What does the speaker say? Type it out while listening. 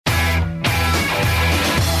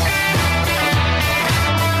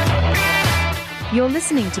You're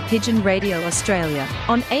listening to Pigeon Radio Australia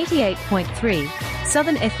on 88.3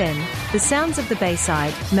 Southern FM, the sounds of the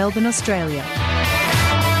Bayside, Melbourne, Australia.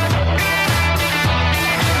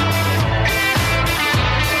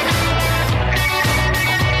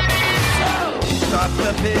 Stop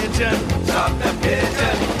the pigeon, stop the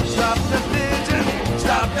pigeon, stop the pigeon,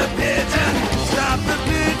 stop the pigeon, stop the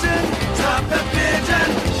pigeon, stop the pigeon,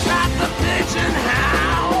 stop the pigeon,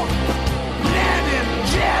 how? Let him,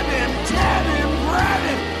 jab him, tab him, grab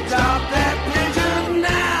him, stop that pigeon now!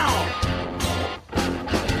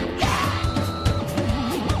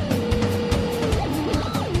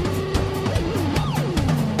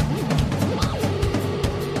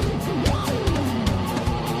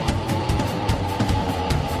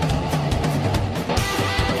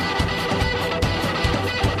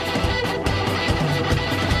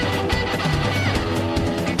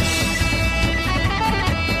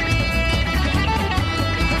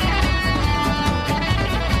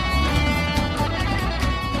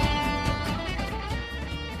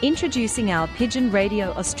 Introducing our Pigeon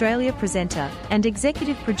Radio Australia presenter and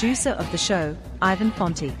executive producer of the show, Ivan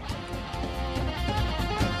Fonte.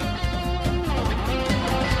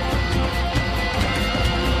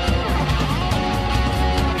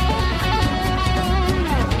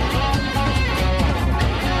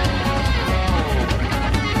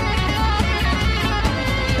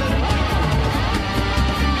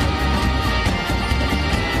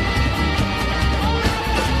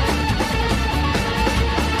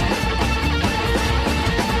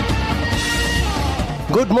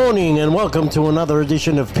 Good morning and welcome to another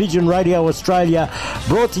edition of Pigeon Radio Australia,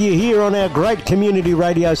 brought to you here on our great community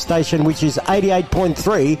radio station, which is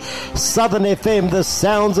 88.3 Southern FM, the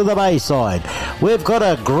sounds of the Bayside. We've got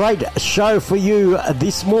a great show for you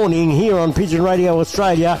this morning here on Pigeon Radio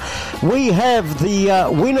Australia. We have the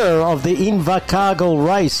winner of the Invercargill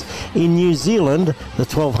race in New Zealand, the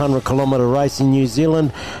 1200 kilometre race in New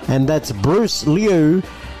Zealand, and that's Bruce Liu.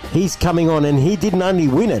 He's coming on, and he didn't only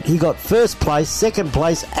win it, he got first place, second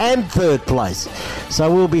place and third place.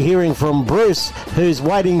 So we'll be hearing from Bruce, who's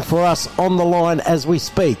waiting for us on the line as we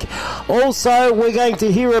speak. Also, we're going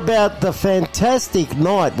to hear about the fantastic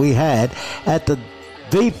night we had at the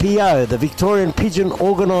VPO, the Victorian Pigeon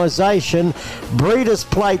Organisation Breeders'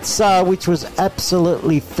 Plate Sale, which was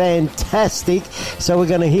absolutely fantastic. So we're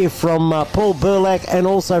going to hear from Paul Burlack and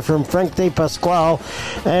also from Frank Di Pasquale,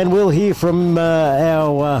 and we'll hear from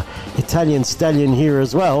our Italian stallion here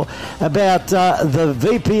as well about the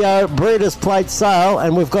VPO Breeders' Plate Sale,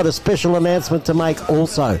 and we've got a special announcement to make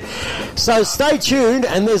also. So stay tuned,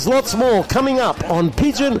 and there's lots more coming up on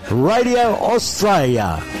Pigeon Radio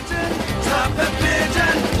Australia. Stop the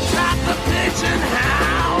pigeon, stop the pigeon,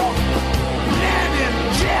 how? Let him,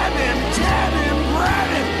 jab him, tab him, grab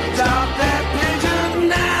him, stop that pigeon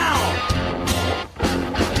now!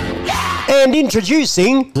 And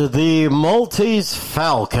introducing the Maltese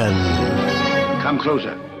Falcon. Come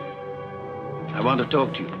closer. I want to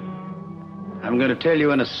talk to you. I'm going to tell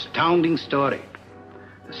you an astounding story.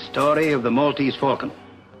 The story of the Maltese Falcon.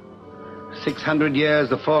 600 years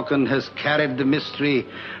the falcon has carried the mystery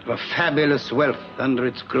of a fabulous wealth under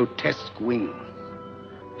its grotesque wing.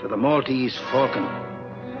 For the Maltese Falcon.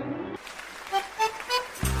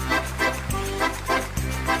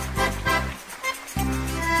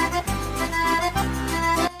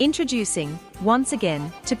 Introducing, once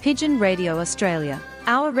again, to Pigeon Radio Australia,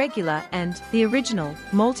 our regular and the original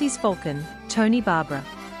Maltese Falcon, Tony Barbara.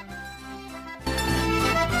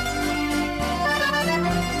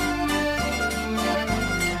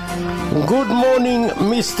 Good morning,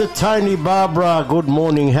 Mr. Tony Barbara. Good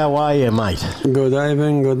morning. How are you, mate? Good,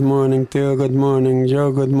 Ivan. Good morning to you. Good morning,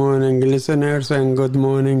 Joe. Good morning, listeners. And good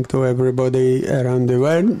morning to everybody around the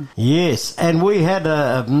world. Yes, and we had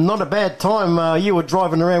not a bad time. You were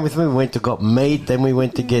driving around with me. We went to got meat, then we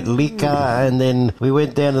went to get liquor, and then we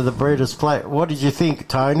went down to the Breeders' Plate. What did you think,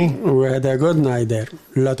 Tony? We had a good night there.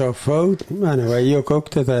 A lot of food. Anyway, you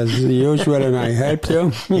cooked it as usual, and I helped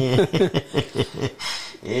you.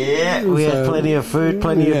 Yeah, we had plenty of food,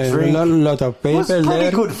 plenty of drink. A lot of people there. It was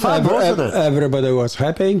pretty good fun, wasn't it? Everybody was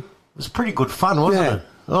happy. It was pretty good fun, wasn't it?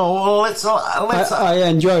 Oh, well, let's I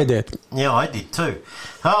enjoyed it. Yeah, I did too.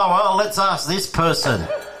 Oh, well, let's ask this person.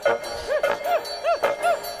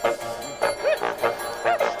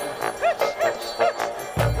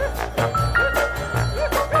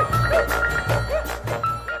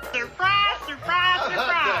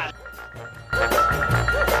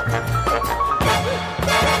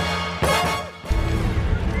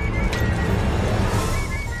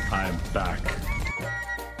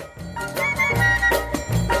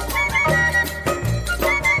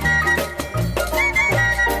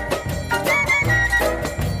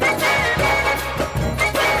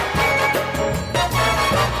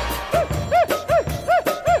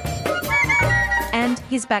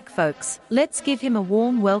 back, folks. Let's give him a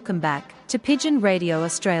warm welcome back to Pigeon Radio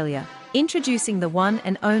Australia. Introducing the one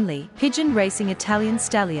and only pigeon racing Italian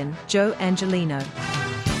stallion, Joe Angelino.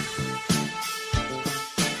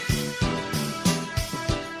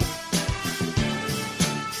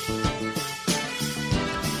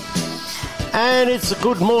 And it's a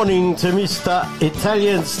good morning to Mr.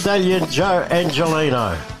 Italian Stallion Joe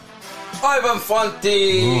Angelino. Ivan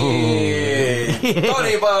Fonti,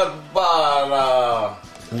 Tony Barbara.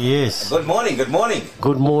 Yes. Good morning, good morning.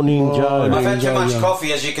 Good morning, Joe. I've had too Joe, much Joe.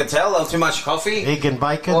 coffee, as you can tell. Too much coffee. Egg and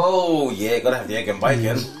bacon? Oh, yeah, gotta have the egg and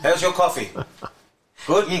bacon. How's your coffee?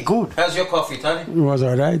 Good? Yeah, good. How's your coffee, Tony? It was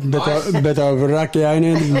all right. Nice. Bit of rakia in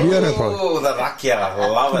it. Beautiful. Oh, the rakia.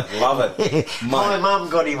 Love it, love it. My mum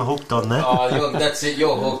got him hooked on that. Oh, that's it,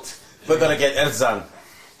 you're hooked. We're gonna get Ercan.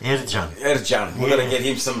 Erjan. We're gonna get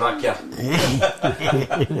him some rakia.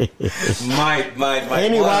 Mate.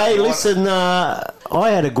 Anyway, listen, I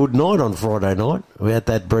had a good night on Friday night. We had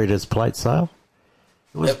that Breeders' Plate sale.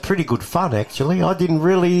 It was pretty good fun, actually. I didn't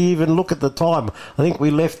really even look at the time. I think we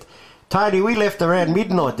left around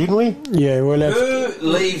midnight, didn't we? Yeah, well, Who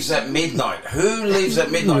leaves at midnight?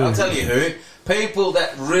 I'll tell you who. People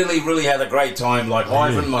that really, really had a great time, like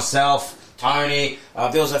Ivan, myself, Tony.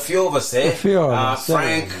 There was a few of us there.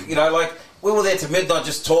 Frank, you know, like we were there to midnight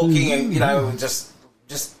just talking and, you know, just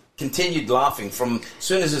continued laughing from as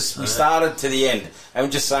soon as we started to the end.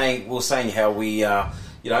 And we were saying how we, you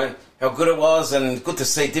know, how good it was and good to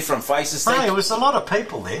see different faces. Hey, it was a lot of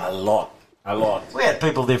people there. A lot. We had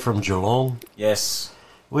people there from Geelong. Yes.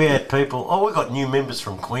 We had people... Oh, we got new members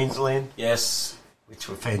from Queensland, Yes. which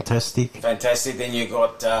were fantastic. Fantastic. Then you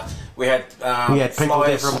got, we had people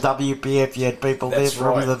there flyers. from WPF, you had people That's there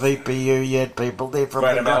from right. the VPU, you had people there from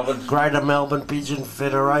Greater Melbourne Pigeon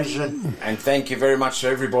Federation. And thank you very much to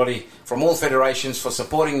everybody from all federations for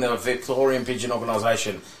supporting the Victorian Pigeon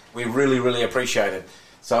Organisation. We really, really appreciate it.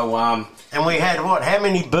 So, And we had what? How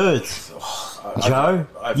many birds? Joe,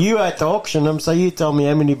 you had to auction them, so you tell me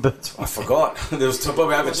how many birds. I forgot. There was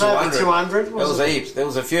probably over 200. 200? There was heaps. There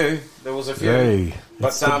was a few. Hey, But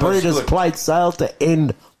it's the it was Breeders' good. Plate sale to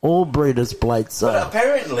end all Breeders' Plate But sale.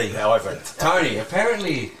 apparently, however, Tony,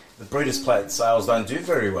 the Breeders' Plate sales don't do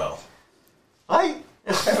very well. Hey,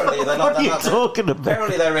 Apparently, they're what are you talking about?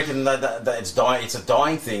 Apparently, they reckon that it's dying. It's a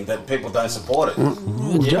dying thing that people don't support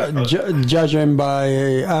it. Judging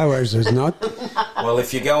by hours, is not. Well,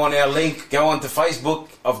 if you go on our link, go onto Facebook.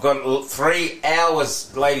 I've got 3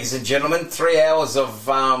 hours, ladies and gentlemen. 3 hours of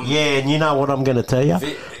Yeah, and you know what I'm going to tell you?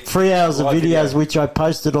 3 hours of What videos video? which I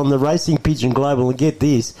posted on the Racing Pigeon Global, and get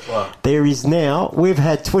this, What? there is now, we've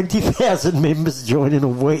had 20,000 members join in a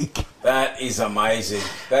week. That is amazing.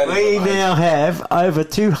 That is We amazing. now have over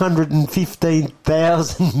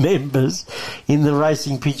 215,000 members in the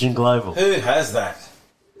Racing Pigeon Global. Who has that?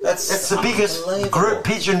 That's the biggest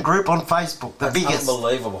pigeon group on Facebook. The That's biggest.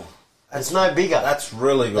 unbelievable. It's no bigger. That's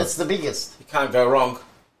really good. That's the biggest. You can't go wrong.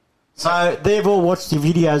 So they've all watched the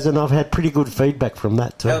videos, and I've had pretty good feedback from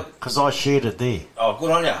that too, How- because I shared it there. Oh, good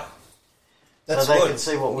on you. That's so they good. can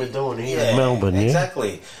see what we're doing here in Melbourne. Yeah,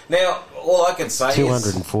 Exactly. Now, all I can say is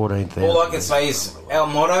 214,000. all I can say is our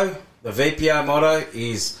motto, the VPO motto,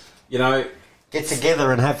 is Get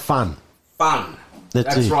together and have fun. fun.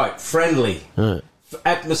 That's it. right. Friendly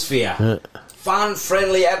atmosphere. Fun,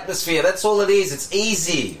 friendly atmosphere. That's all it is. It's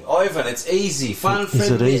easy, Ivan. It's easy. Fun, Is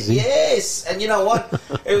friendly. it easy? Yes. And you know what?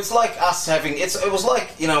 It was like us having. It was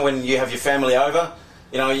like when you have your family over.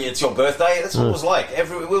 It's your birthday. That's what it was like. It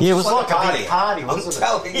was like a party. big party, wasn't it?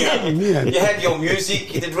 I'm telling you. Yeah. You had your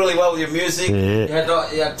music. You did really well with your music.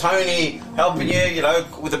 Yeah. You had Tony helping you.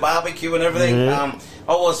 With the barbecue and everything. Yeah.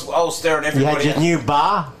 I was staring You everybody. had your new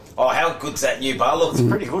bar. Oh, how good's that new bar? Look, It's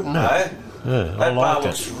pretty good, isn't it? Eh? Yeah, I That bar like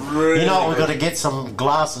looks it. really You know, we've got good. to get some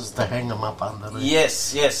glasses to hang them up underneath.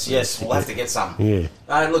 Yes. We'll have to get some. Yeah.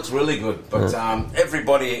 It looks really good. But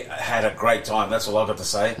everybody had a great time. That's all I've got to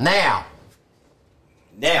say. Now,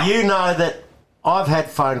 Now, you know that I've had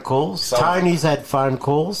phone calls. So- Tony's had phone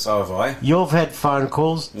calls. so have I. You've had phone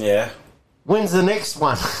calls. Yeah. When's the next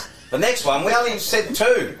one? The next one, we only said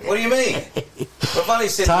 2. What do you mean? We've only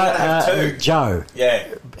said we're going to have 2. Joe, Yeah.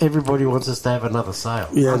 everybody wants us to have another sale.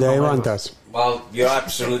 Yeah, they Unbelievable. want us. Well, you're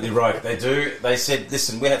absolutely right. They do. They said,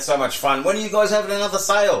 listen, we had so much fun. When are you guys having another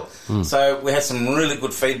sale? So we had some really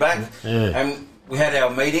good feedback. Yeah. And we had our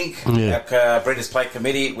meeting, Yeah. our Breeders' Plate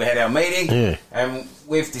Committee. We had our meeting. Yeah. And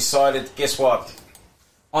we've decided, guess what?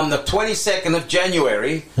 On the 22nd of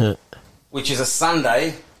January, which is a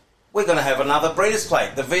Sunday, we're going to have another Breeders'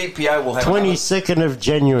 Plate. The VPO will have 22nd of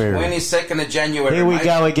January. 22nd of January. Here we mate.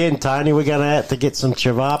 go again, Tony. We're going to have to get some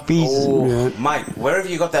chivapis. Oh, mate, wherever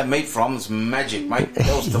you got that meat from, it's magic, mate.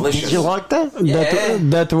 That was delicious. Did you like that? Yeah.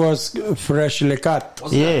 That was freshly cut.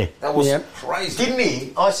 Wasn't it? Yeah. That was Yeah. crazy. Didn't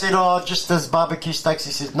he? I said, just as barbecue steaks.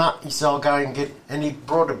 He said, nah. He said, I'll go and get... And he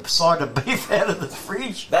brought a side of beef out of the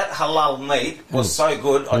fridge. That halal meat was so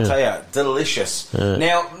good, I tell you, delicious.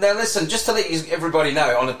 Now listen, just to let everybody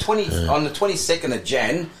know, on the 22nd of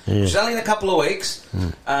Jan, which is only in a couple of weeks,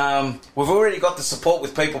 we've already got the support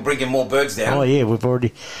with people bringing more birds down. Oh, yeah, we've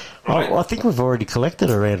already... Right. I think we've already collected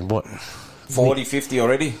around, 40, 50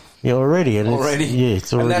 already. Yeah, already. And Already?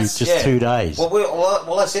 It's already And that's- just 2 days.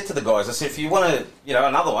 Well, I said to the guys, I said, if you want to,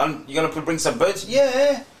 another one, you're going to bring some birds?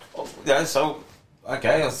 Yeah. So...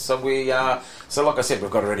 Okay, so so like I said,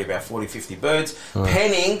 we've got already about 40, 50 birds.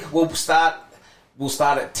 Penning will start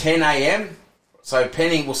at 10 a.m. So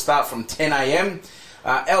penning will start from 10 a.m.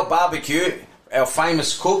 Our barbecue, our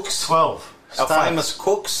famous cooks, 12. our famous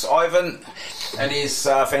cooks, Ivan and his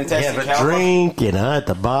fantastic Have a helper, drink, at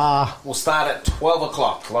the bar. will start at 12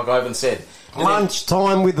 o'clock, like Ivan said. And then-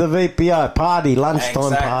 Lunchtime with the VPO. Party,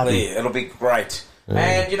 lunchtime party. It'll be great.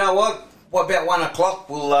 And you know what? What about 1 o'clock?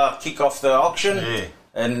 We'll kick off the auction,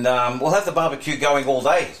 and we'll have the barbecue going all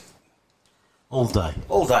day. All day.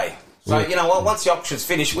 All day. So you know what? Once the auction's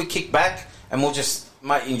finished, we kick back and we'll just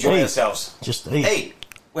enjoy Eat. ourselves. Just eat. Eat.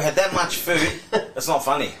 We had that much food. It's not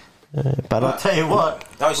funny. But I'll tell you what,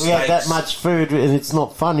 Those we had that steaks. much food, and it's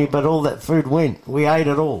not funny, but all that food went. We ate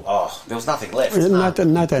it all. Oh, there was nothing left.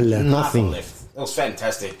 Nothing left. Nothing. left. It was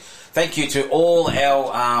fantastic. Thank you to all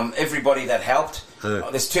our everybody that helped.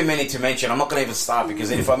 There's too many to mention. I'm not going to even start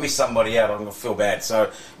because if I miss somebody out, I'm going to feel bad. So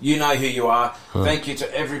you know who you are. Thank you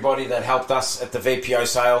to everybody that helped us at the VPO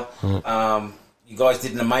sale. You guys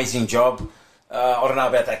did an amazing job. I don't know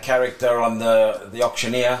about that character on the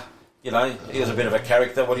auctioneer. He was a bit of a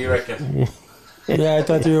character. What do you reckon? Yeah, I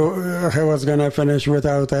thought you was going to finish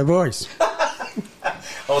without a voice. I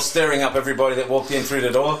was stirring up everybody that walked in through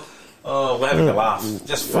the door. Oh, we're having a laugh.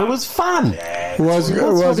 Just fun. It was fun. Yeah. Was That's what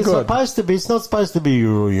good. it's supposed to be. It's not supposed to be,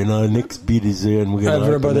 next bid is there and we're going to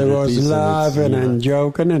Everybody was laughing and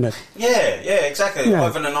joking in it. Yeah, exactly. Yeah.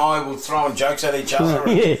 Ivan and I were throwing jokes at each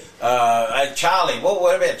other. Yeah. And Charlie,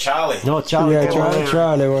 what about Charlie? No, Charlie. Yeah, Camilleri.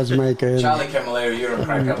 Charlie was making... Charlie Camilleri, you're a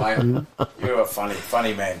cracker, mate. You're a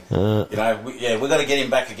funny man. We've got to get him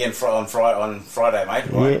back again on Friday,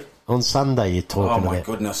 mate. Right? Yeah, on Sunday you're talking Oh about. my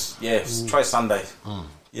goodness. Yes, try Sunday.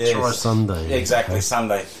 Yes. Try Sunday. Yeah, exactly,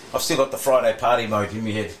 Sunday. I've still got the Friday party mode in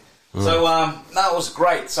my head. So, it was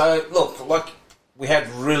great. So, look, we had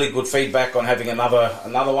really good feedback on having another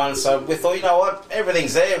one. So we thought, you know what,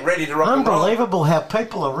 everything's there, ready to rock and roll. Unbelievable how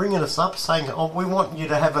people are ringing us up saying, we want you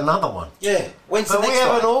to have another one. Yeah. When's But the we next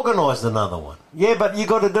haven't one? organised another one. Yeah, but you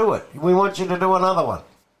got to do it. We want you to do another one.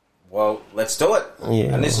 Well, let's do it.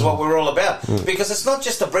 Yeah. And this is what we're all about. Because it's not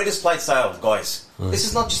just a Breeders' Plate sale, guys. This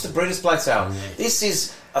is not just a Breeders' Plate sale. This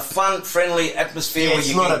is a fun, friendly atmosphere where It's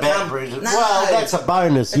you not can about come. Breeders. No, Well, that's a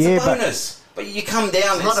bonus. it's yeah, a bonus. But you come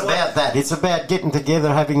down. It's not about that. It's about getting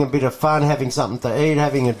together, having a bit of fun, having something to eat,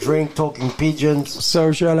 having a drink, talking pigeons.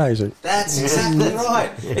 Socializing. That's exactly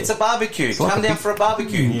right. It's a barbecue. Come down for a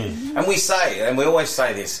barbecue. And we always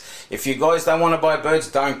say this, if you guys don't want to buy birds,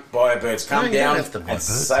 don't buy birds. Come you don't down have to buy and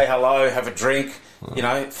birds. say hello, have a drink.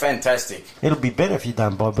 Fantastic. It'll be better if you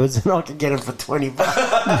don't buy birds, and I can get them for $20.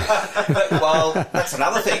 Well, that's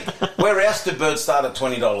another thing. Where else do birds start at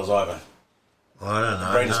 $20, Ivan? I don't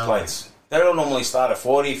know. Breeders' Plates. They all normally start at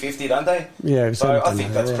 40, 50, don't they? Yeah, So I something think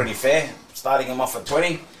like that's that, pretty fair, starting them off at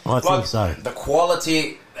 20. I think so. The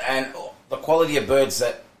quality of birds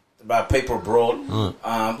that people brought. Look,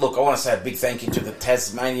 I want to say a big thank you to the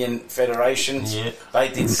Tasmanian Federations. Yeah. They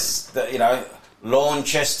did,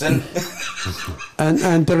 Launceston. And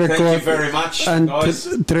Thank you very much, and guys.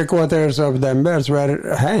 3/4 of them birds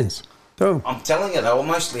were hens, too. I'm telling you, they were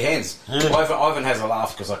mostly hens. Ivan has a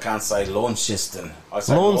laugh because I can't say Launceston. I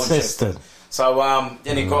say Launceston. So,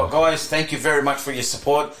 guys, thank you very much for your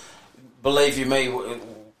support. Believe you me,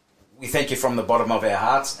 we thank you from the bottom of our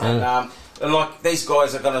hearts. And these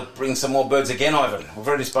guys are going to bring some more birds again, Ivan. We've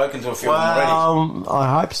already spoken to a few of them already.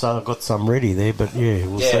 I hope so. I've got some ready there, but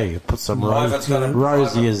we'll see. Put some Ivan's gonna-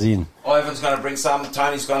 rosiers in. Ivan's going to bring some.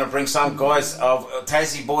 Tony's going to bring some. Guys,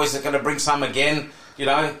 Tassie boys are going to bring some again.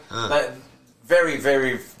 Very, very,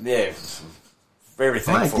 very Mate,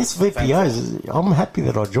 thankful. this VPO, I'm happy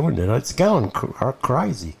that I joined it. It's going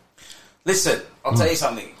crazy. Listen, I'll tell you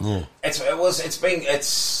something. Yeah. It's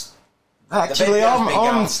Actually, VPO's been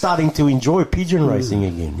I'm going. starting to enjoy pigeon racing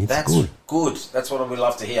again. It's That's good. good. That's what we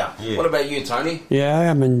love to hear. Yeah. What about you, Tony? Yeah,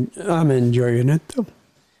 I'm enjoying it too.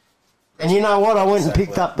 And you know what? I went and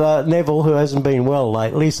picked up Neville, who hasn't been well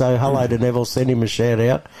lately. So hello to Neville. Send him a shout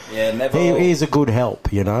out. Yeah, Neville. He's a good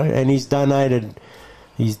help, you know, and he's donated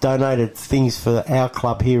things for our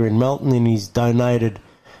club here in Melton, and he's donated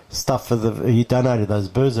stuff for he donated those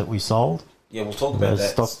birds that we sold. Yeah, we'll talk about Those that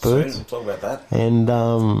stock soon. birds. We'll talk about that. And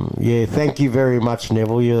yeah, thank you very much,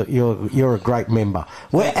 Neville. You're a great member.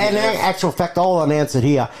 Well, Thank you, and in Nev. actual fact, I'll announce it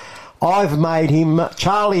here. I've made him.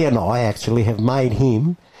 Charlie and I actually have made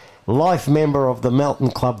him life member of the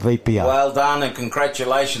Melton Club VPO. Well done and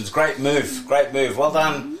congratulations. Great move. Great move. Well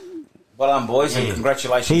done. Well done, boys, and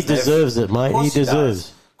congratulations. He Nev. deserves it, mate. Of course He deserves. does.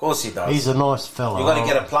 Of course he does. He's a nice fella. You've got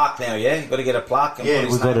to get a plaque now, yeah? You've got to get a plaque and Yeah, put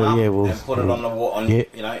his we've got name to- up yeah, we'll- and put it on the wall, Yeah,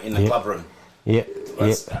 you know, in the yeah. club room. Yeah,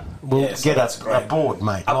 That's- yeah. We'll yeah, so get that's a great. board,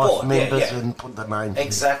 mate. A Life board, yeah, members yeah. and put the name.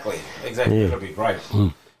 Exactly. Yeah. That'll be great.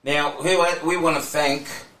 Now, we want to thank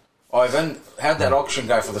Ivan. How'd that auction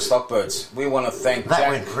go for the Stockbirds? We want to thank That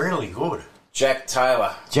went really good. Jack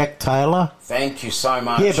Taylor. Jack Taylor. Thank you so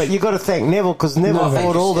much. Yeah, but you got to thank Neville because Neville No, thank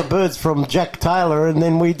bought you, all sir. the birds from Jack Taylor, and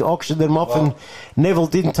then we auctioned them off, and Neville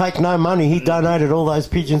didn't take no money. He donated all those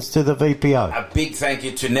pigeons to the VPO. A big thank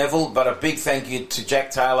you to Neville, but a big thank you to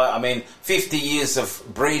Jack Taylor. I mean, 50 years of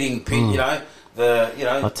breeding, you know,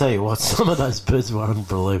 I'll tell you what, some of those birds were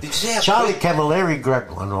unbelievable. Did you see how Charlie quick- Camilleri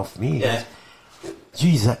grabbed one off me. He Yeah. goes,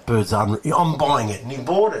 geez, that bird's unreal. I'm buying it. And he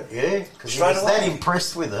bought it, yeah? Because he Straight was away. that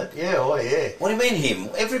impressed with it. Yeah, oh, yeah. What do you mean him?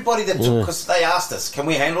 Everybody that took, because they asked us, can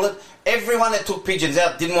we handle it? Everyone that took pigeons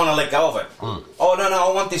out didn't want to let go of it. Oh, no,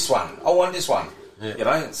 I want this one. I want this one. You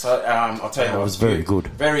know, so I'll tell you That what. was very good.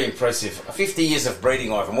 Very impressive. 50 years of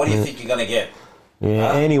breeding, Ivan. What do you think you're going to get?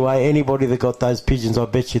 Yeah, anyway, anybody that got those pigeons, I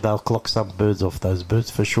bet you they'll clock some birds off those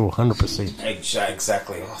birds for sure, 100%.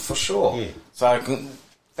 Exactly. Oh, for sure. Yeah. So,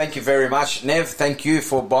 thank you very much. Nev, thank you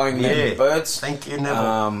for buying me the birds. Thank you,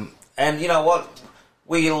 Neville. And you know what?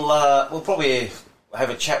 We'll probably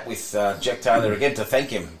have a chat with Jack Taylor again to thank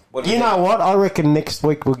him. What do You think? know what? I reckon next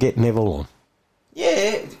week we'll get Neville on.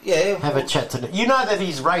 Yeah. Have a chat to You know that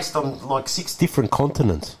he's raced on like 6 different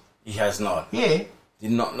continents. He has not. Yeah.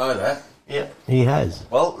 Did not know that. Yeah. He has.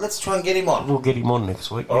 Well, let's try and get him on. We'll get him on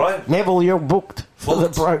next week. All right. Neville, you're booked for the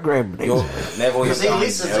Booked. program. Neville, you're Because he done.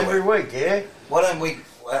 listens Yeah, every week, yeah? Why don't we?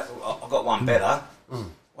 I've got one better.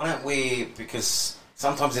 Why don't we? Because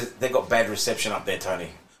sometimes they've got bad reception up there, Tony.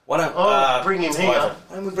 Why don't bring him here. Ivan,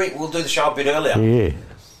 why don't we'll do the show a bit earlier. Yeah.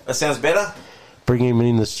 That sounds better. Bring him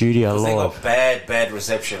in the studio 'Cause they live. got bad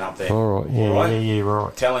reception up there. All right. Yeah, All right? yeah,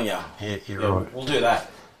 right. Telling you. Yeah, you're right. We'll do that.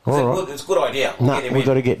 All It's, right. it's a good idea. No, Get him we've in.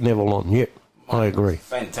 got to get Neville on. Yep. I agree.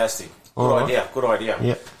 Fantastic. Good All right. idea. Good idea.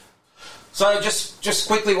 Yep. So just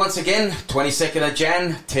quickly once again, 22nd of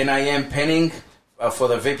Jan, 10 a.m. Penning for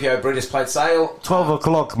the VPO Breeders' Plate sale. 12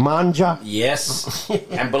 o'clock manja. Yes.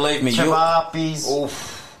 And believe me, you. Chavapis.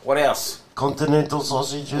 Oof. What else? Continental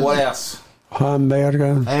sausages. What else?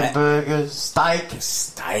 Hamburger. Hamburgers. Steak.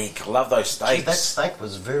 Steak. Love those Gee, steaks. that steak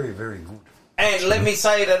was very, very good. And let me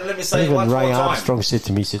say it Even one Ray more time. Armstrong said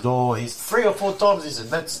to me, he said, he's 3 or 4 times, he said,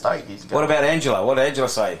 that steak is good. What about Angela? What did Angela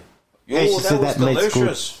say? Yeah, she said was that meat's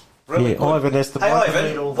delicious. Really Yeah, good. Ivan has to Hey, buy the meat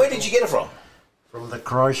Ivan, all the where time. did you get it from? From the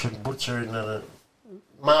Croatian butcher in the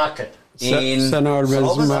market. In St. Albans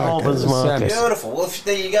St. Albans Market. Sam's. Beautiful. Well,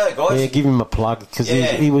 there you go, guys. Yeah, give him a plug because Yeah.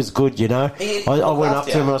 he was good, you know. He I looked went up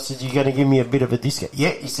after to him you. and I said, "You're going to give me a bit of a discount?" Yeah,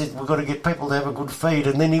 he said, "We've got to get people to have a good feed."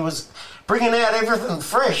 And then he was bringing out everything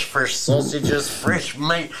fresh sausages, fresh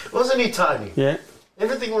meat, wasn't he, Tony? Yeah.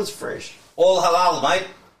 Everything was fresh. All halal, mate.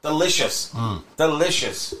 Delicious.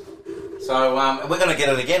 Delicious. So we're going to get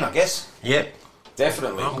it again, I guess. Yep.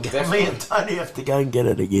 Definitely. Me Definitely. and Tony have to go and get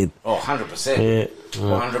it again. Oh, 100%. Yeah.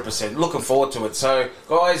 100%. Looking forward to it. So,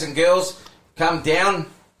 guys and girls, come down.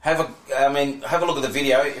 Have a look at the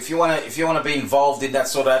video. If you want to be involved in that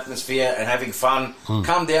sort of atmosphere and having fun,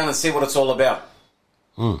 come down and see what it's all about.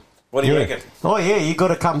 What do you reckon? Oh yeah, you got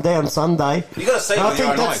to come down Sunday. You got to see it I with your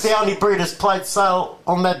think own that's eyes. the only Breeders' Plate sale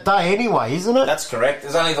on that day anyway, isn't it? That's correct.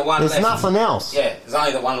 There's only the one There's left. nothing else. Yeah, there's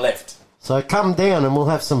only the one left. So come down and we'll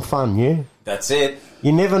have some fun, yeah? That's it.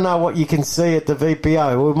 You never know what you can see at the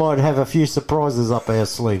VPO. We might have a few surprises up our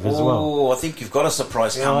sleeve as well. Oh, I think you've got a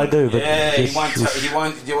surprise Yeah, coming. I do, but yeah, just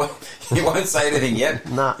he won't say anything yet.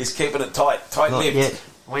 Nah. He's keeping it Not tight-lipped. yet.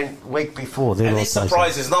 Week before, then And I'll this say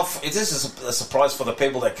surprise is not. This is a surprise for the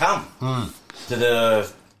people that come to the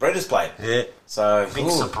Breeders' Plate. Yeah. So Big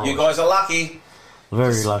surprise. you guys are lucky.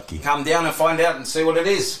 Very lucky. Come down and find out and see what it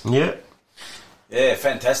is. Yeah. Yeah,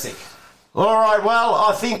 fantastic. All right, well,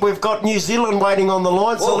 I think we've got New Zealand waiting on the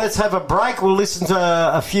line, so let's have a break. We'll listen to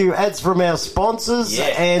a few ads from our sponsors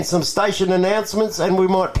and some station announcements, and we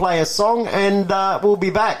might play a song, and we'll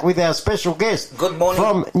be back with our special guest. Good morning.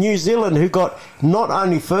 From New Zealand, who got not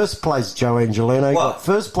only first place, Joe Angelino, he got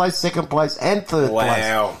first place, second place, and third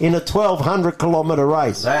place in a 1,200-kilometre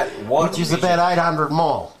race, which is about 800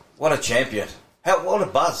 mile. What a champion. What a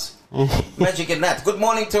buzz. Imagine getting that. Good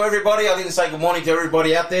morning to everybody. I didn't say good morning to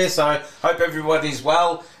everybody out there, so hope everybody's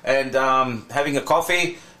well and having a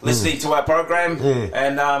coffee, listening to our program,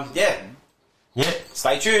 and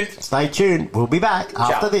stay tuned. Stay tuned. We'll be back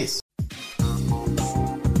after this.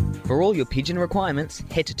 For all your pigeon requirements,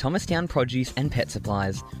 head to Thomastown Produce and Pet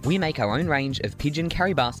Supplies. We make our own range of pigeon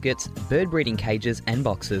carry baskets, bird breeding cages and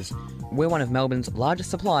boxes. We're one of Melbourne's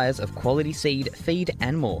largest suppliers of quality seed, feed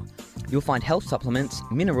and more. You'll find health supplements,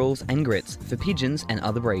 minerals and grits for pigeons and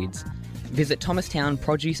other breeds. Visit Thomastown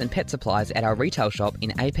Produce and Pet Supplies at our retail shop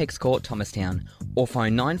in Apex Court, Thomastown, or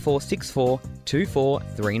phone 9464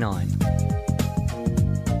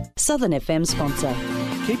 2439. Southern FM sponsor.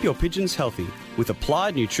 Keep your pigeons healthy with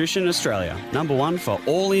Applied Nutrition Australia, #1 for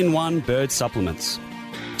all-in-one bird supplements.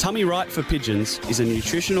 Tummy Right for Pigeons is a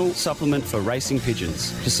nutritional supplement for racing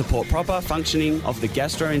pigeons to support proper functioning of the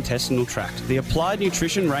gastrointestinal tract. The Applied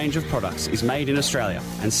Nutrition range of products is made in Australia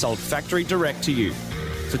and sold factory direct to you.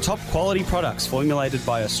 For top quality products formulated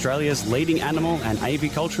by Australia's leading animal and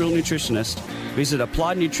avicultural nutritionist, visit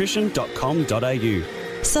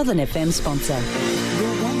appliednutrition.com.au. Southern FM sponsor.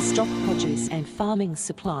 Your one-stop produce and farming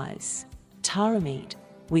supplies. Tara Meat.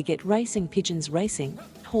 We get racing pigeons racing,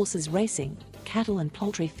 horses racing, cattle and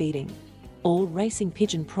poultry feeding. All racing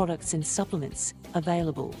pigeon products and supplements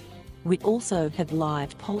available. We also have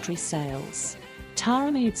live poultry sales. Tara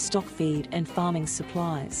Meat stock feed and farming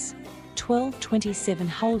supplies. 1227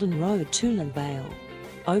 Holden Road, Toolan Vale.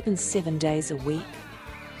 Open 7 days a week.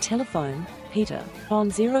 Telephone Peter on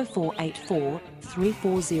 0484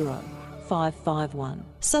 340 551.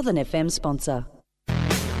 Southern FM sponsor.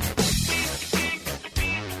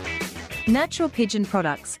 Natural Pigeon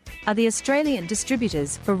Products are the Australian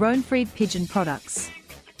distributors for Röhnfried Pigeon Products.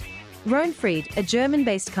 Röhnfried, a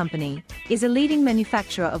German-based company, is a leading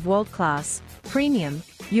manufacturer of world-class, premium,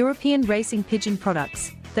 European racing pigeon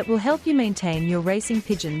products that will help you maintain your racing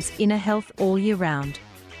pigeons' inner health all year round.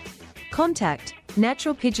 Contact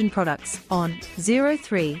Natural Pigeon Products on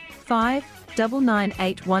 035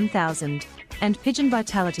 998 1000 and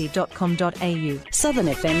pigeonvitality.com.au. Southern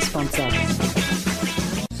FM sponsor.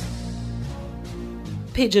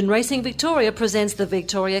 Pigeon Racing Victoria presents the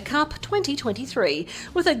Victoria Cup 2023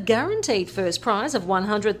 with a guaranteed first prize of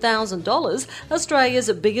 $100,000.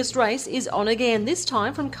 Australia's biggest race is on again, this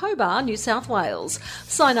time from Cobar, New South Wales.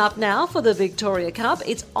 Sign up now for the Victoria Cup.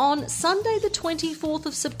 It's on Sunday the 24th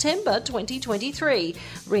of September 2023.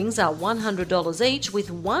 Rings are $100 each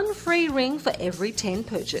with one free ring for every 10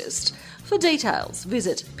 purchased. For details,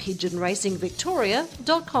 visit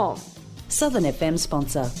pigeonracingvictoria.com. Southern FM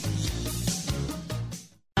sponsor.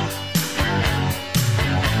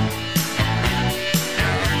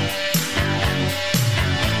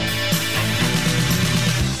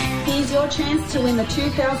 Your chance to win the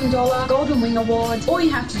 $2,000 Golden Wing Award. All you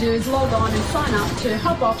have to do is log on and sign up to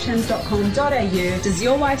hopauctions.com.au. Does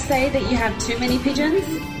your wife say that you have too many pigeons?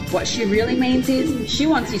 What she really means is she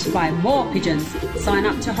wants you to buy more pigeons. Sign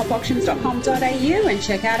up to hopauctions.com.au and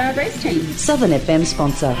check out our race team. Southern FM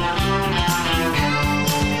sponsor.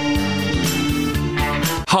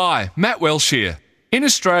 Hi, Matt Welsh here. In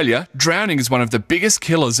Australia, drowning is one of the biggest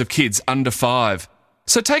killers of kids under 5.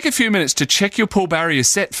 So take a few minutes to check your pool barrier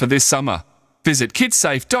set for this summer. Visit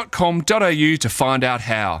kidsafe.com.au to find out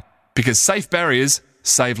how. Because safe barriers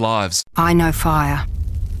save lives. I know fire.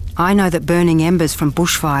 I know that burning embers from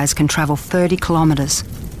bushfires can travel 30 kilometres,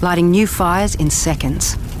 lighting new fires in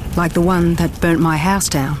seconds, like the one that burnt my house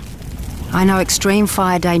down. I know extreme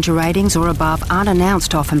fire danger ratings or above aren't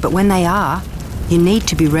announced often, but when they are, you need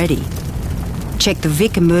to be ready. Check the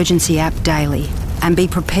Vic Emergency app daily and be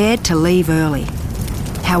prepared to leave early.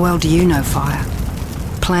 How well do you know fire?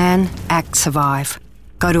 Plan, act, survive.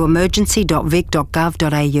 Go to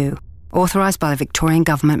emergency.vic.gov.au. Authorised by the Victorian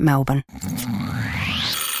Government, Melbourne.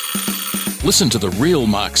 Listen to the real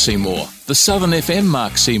Mark Seymour, the Southern FM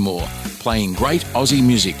Mark Seymour, playing great Aussie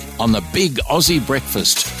music on the Big Aussie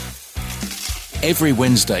Breakfast. Every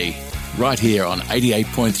Wednesday, right here on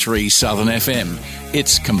 88.3 Southern FM.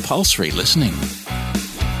 It's compulsory listening.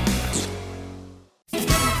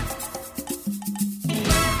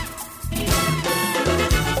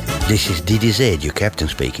 This is DDZ, your captain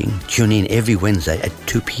speaking. Tune in every Wednesday at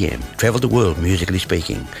 2 p.m. Travel the world musically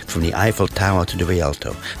speaking, from the Eiffel Tower to the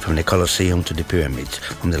Rialto, from the Colosseum to the Pyramids,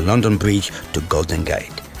 from the London Bridge to Golden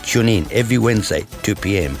Gate. Tune in every Wednesday, 2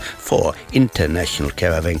 p.m. for International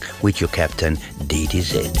Caravan with your captain,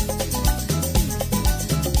 DDZ.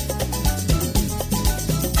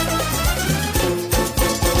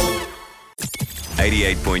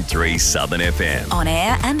 88.3 Southern FM. On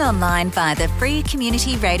air and online via the free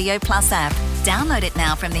Community Radio Plus app. Download it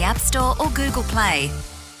now from the App Store or Google Play.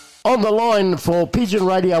 On the line for Pigeon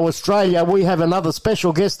Radio Australia, we have another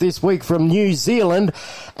special guest this week from New Zealand,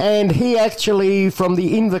 and he actually, from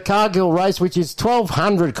the Invercargill race, which is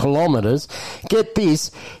 1,200 kilometres, get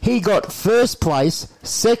this, he got first place,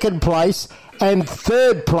 second place, and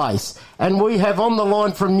third place. And we have on the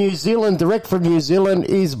line from New Zealand, direct from New Zealand,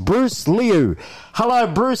 is Bruce Liu. Hello,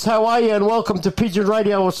 Bruce, how are you? And welcome to Pigeon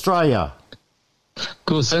Radio Australia.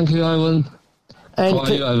 Good, thank you, Ivan. And how are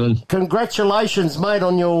you, Ivan? Congratulations, mate,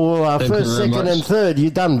 on your first, second, and third.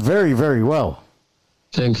 You've done very, very well.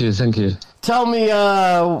 Thank you, thank you. Tell me,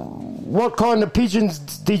 what kind of pigeons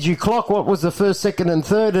did you clock? What was the first, second, and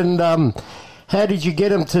third? And how did you get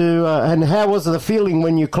them to, and how was the feeling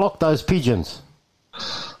when you clocked those pigeons?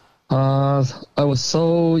 I was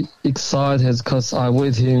so excited because I'm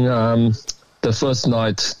waiting the first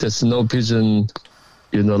night. There's no pigeon,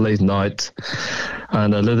 late night.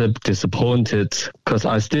 And a little disappointed because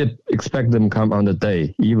I still expect them come on the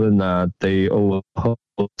day, even they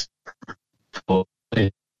overhost for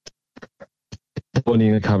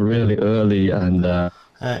morning come really early and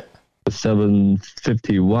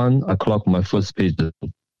 7:51 I clocked my first pigeon.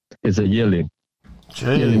 It's a yearling.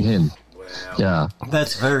 Yearling hen. Yeah.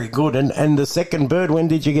 That's very good. And the second bird, when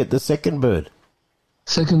did you get the second bird?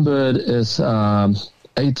 Second bird is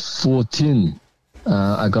 8:14.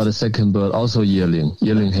 I got a second bird, also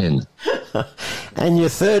yearling hen. And your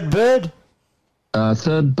third bird?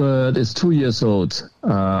 Third bird is 2 years old.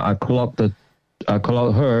 I clocked her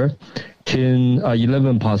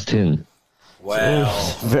 11 past 10. Wow.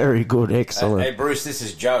 Very good, excellent. Hey, Bruce, this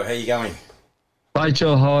is Joe. How you going? Hi,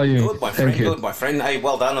 Joe. How are you? Good, my friend. Thank you. Good, my friend. Hey,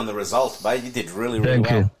 well done on the result, mate. You did really, really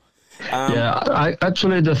Thank well. you. I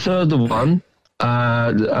actually the third one.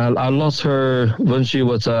 I lost her when she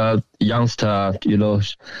was a youngster.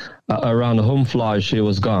 Around the home fly, she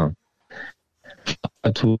was gone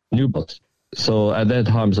to Newport. So at that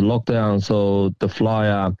time, it's a lockdown. So the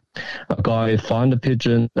flyer, a guy found the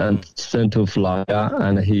pigeon and sent to flyer,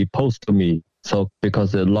 and he posted me. So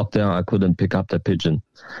because of the lockdown, I couldn't pick up the pigeon.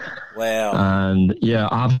 Wow. And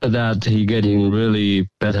after that, he getting really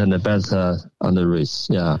better and better on the race.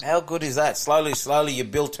 Yeah. How good is that? Slowly, you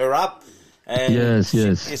built her up. And yes.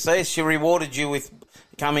 You say she rewarded you with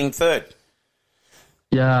coming third.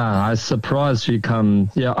 Yeah, I surprised she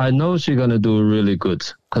come. Yeah, I know she's going to do really good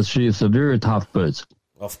because she is a very tough bird.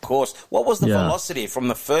 Of course. What was the velocity from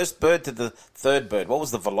the first bird to the third bird? What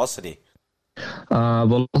was the velocity?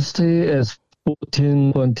 Velocity is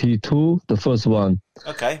 14.22, the first one.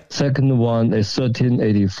 Okay. Second one is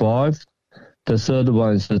 13.85. The third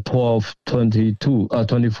one is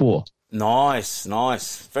 12.24.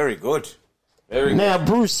 Nice. Very good. Now,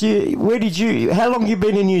 Bruce, how long you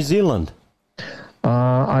been in New Zealand?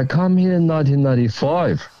 I come here in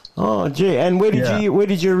 1995. Oh, gee. And where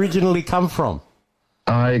did you originally come from?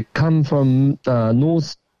 I come from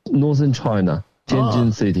northern China,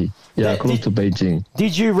 Tianjin City. Yeah, close to Beijing.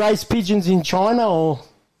 Did you race pigeons in China or?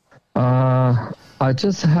 I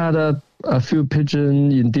just had a few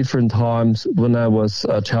pigeons in different times. When I was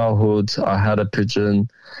a childhood, I had a pigeon.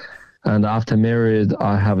 And after married,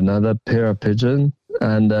 I have another pair of pigeons.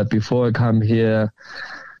 And before I come here,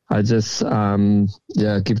 I just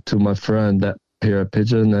give to my friend that pair of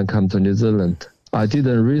pigeon and come to New Zealand. I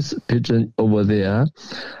didn't raise pigeon over there,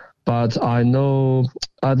 but I know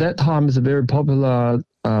at that time it's a very popular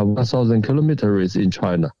 1,000 kilometer race in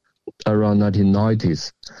China around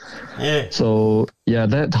 1990s. Yeah. So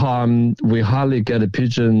that time we hardly get a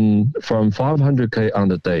pigeon from 500k on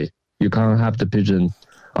the day. You can't have the pigeon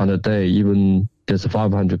on a day, even there's a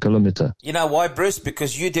 500 kilometer. You know why, Bruce?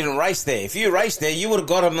 Because you didn't race there. If you raced there, you would have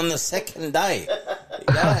got him on the second day.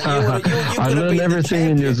 I learned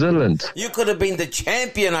everything in New Zealand. You could have been the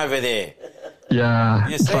champion over there. Yeah,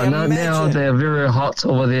 but now they're very hot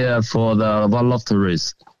over there for the Walotta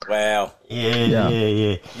race. Wow.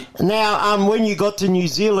 Yeah. Now, when you got to New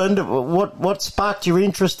Zealand, what sparked your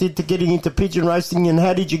interest into getting into pigeon racing, and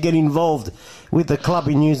how did you get involved with the club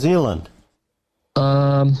in New Zealand?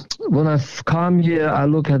 When I come here, I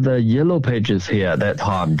look at the yellow pages here at that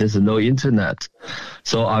time. There's no internet.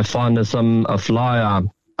 So I found a flyer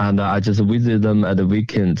and I just visit them at the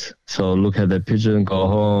weekend. So look at the pigeon, go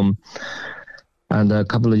home. And a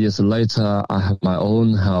couple of years later, I have my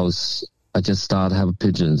own house. I just start have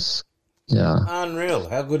pigeons. Yeah. Unreal.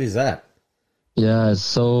 How good is that? Yeah.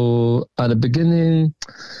 So at the beginning,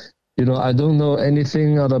 I don't know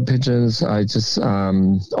anything about pigeons. I just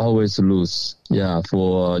always lose. Yeah,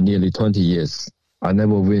 for nearly 20 years. I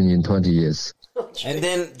never win in 20 years. And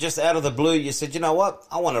then just out of the blue, you said, you know what?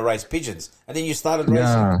 I want to race pigeons. And then you started racing.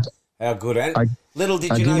 Yeah. How good. And little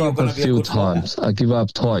did I you know you were going give to be a up a few good times. I give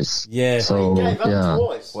up twice. Yeah. So, yeah.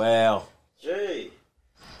 Wow. Gee.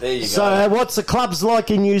 There you So go. what's the clubs like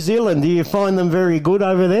in New Zealand? Do you find them very good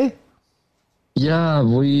over there? Yeah,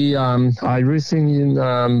 I racing in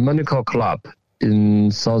Monaco Club in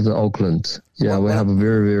Southern Auckland. Yeah, we have a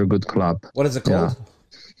very, very good club. What is it called?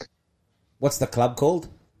 What's the club called?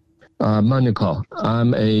 Monaco.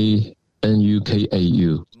 M-A-N-U-K-A-U.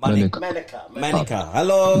 Manica.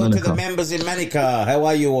 Hello to the members in Manica. How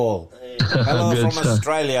are you all? Hello Good. from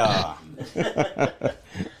Australia.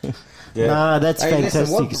 No, that's fantastic.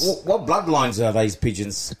 Listen, what bloodlines are these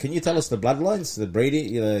pigeons? Can you tell us the bloodlines, the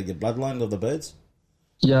breeding, the bloodline of the birds?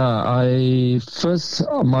 Yeah,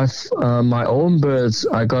 my own birds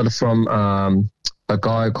I got from a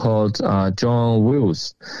guy called John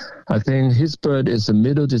Wills. I think his bird is a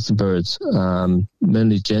Middle East bird,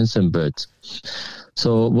 mainly Jensen birds.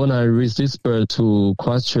 So when I raised this bird to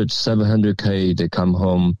Christchurch, 700K, they come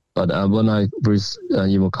home. But when I raised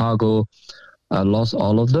in Chicago, I lost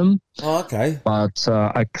all of them. Oh, okay. But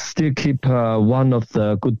I still keep one of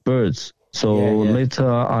the good birds. So later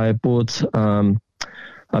I bought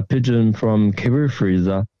a pigeon from Kiwi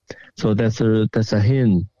Freezer. So that's a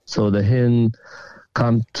hen. So the hen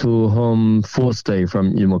come to home 4th day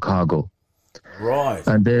from Chicago. Right.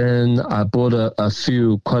 And then I bought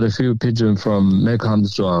quite a few pigeons from Meg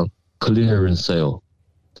Armstrong clearance sale.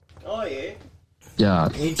 Oh, yeah. Yeah.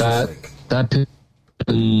 That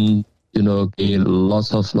pigeon, gave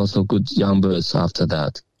lots of good young birds after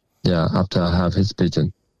that. Yeah, after I have his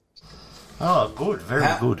pigeon. Oh, good. Very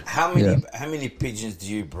good. How many pigeons do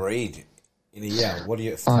you breed in a year? What do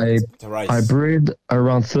you I breed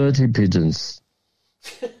around 30 pigeons.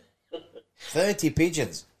 30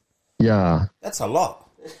 pigeons? Yeah. That's a lot.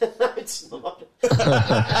 It's not.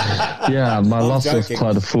 Yeah, my loss is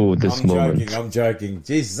quite full this moment. I'm joking.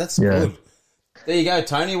 Jesus, that's good. There you go,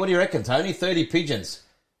 Tony. What do you reckon, Tony? 30 pigeons.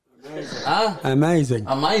 Amazing.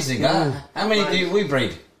 Amazing, huh? How many do we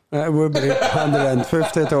breed? We breed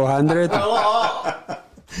 150 to 100.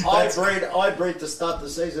 I breed to start the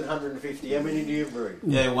season 150. How many do you breed?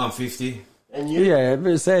 Yeah, 150. And you? Yeah,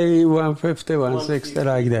 we say 150, 160,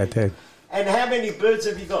 like that. And how many birds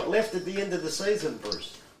have you got left at the end of the season,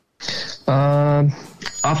 Bruce?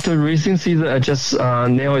 After racing season, I just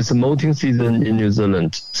now it's a molting season in New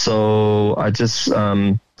Zealand, so I just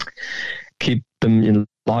keep them in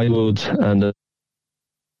livewood and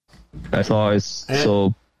size.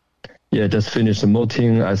 So yeah, just finish the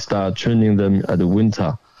molting. I start training them at the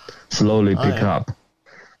winter, slowly pick up.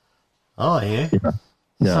 Oh yeah.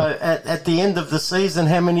 Yeah. So at the end of the season,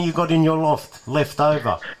 how many you got in your loft left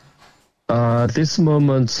over? This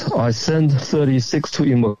moment, I sent 36 to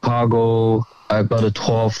Chicago. I got a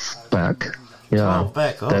 12 back. Yeah, 12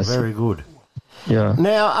 back. Oh, very good. Yeah.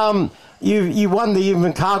 Now, you won the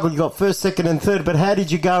Chicago. You got first, second, and third. But how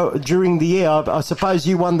did you go during the year? I suppose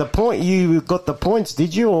you won the point. You got the points,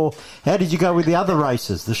 did you? Or how did you go with the other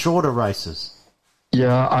races, the shorter races?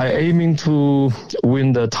 Yeah, I aiming to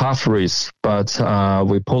win the tough race, but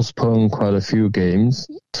we postponed quite a few games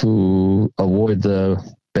to avoid the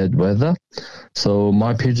bad weather. So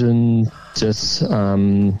my pigeon just,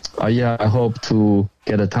 I hope to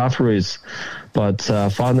get a tough race, but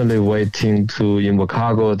finally waiting to in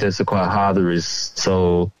Chicago, there's a quite hard race.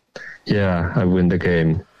 So yeah, I win the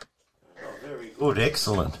game. Oh, very good,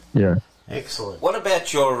 excellent. Yeah. Excellent. What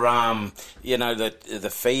about your, the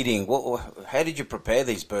feeding? How did you prepare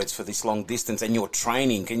these birds for this long distance and your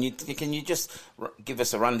training? Can you just give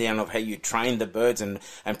us a rundown of how you train the birds and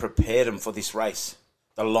prepare them for this race,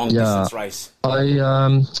 the long distance race?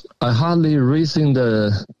 I hardly racing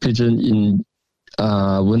the pigeon in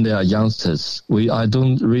when they are youngsters. I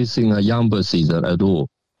don't racing a young bird season at all.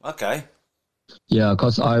 Okay. Yeah,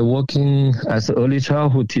 because I working as an early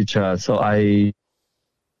childhood teacher, so I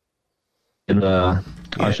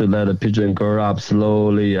should let a pigeon grow up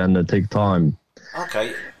slowly and take time.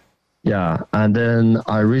 Okay. Yeah, and then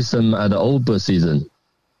I race them at the old bird season.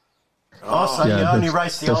 Oh, so you only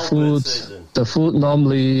race the old bird season. The food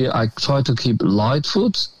normally I try to keep light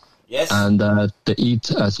food. Yes. And they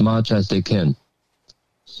eat as much as they can.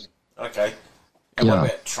 Okay. And what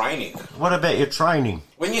about training? What about your training?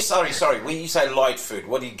 When you when you say light food,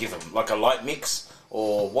 what do you give them? Like a light mix,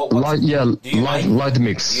 or what? Light mix. Do you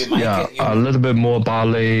make it? A little bit more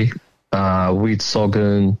barley, wheat,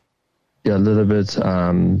 sorghum. Yeah, a little bit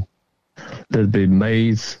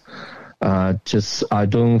maize. I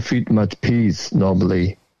don't feed much peas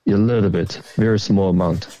normally. A little bit, very small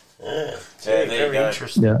amount. Very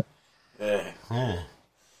interesting. Yeah.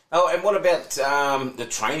 Oh, and what about the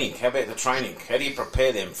training? How about the training? How do you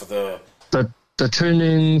prepare them for the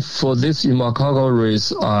training for this Chicago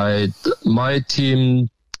race? My team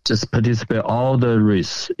just participate all the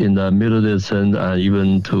race in the middle distance and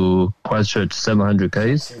even to Christchurch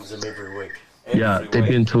 700Ks. Seems them every week. They've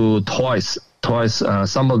been to twice.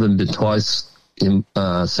 Some of them been twice in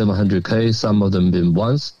 700K. Some of them been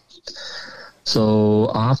once.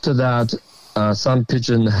 So after that, some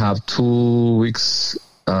pigeon have 2 weeks.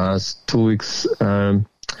 2 weeks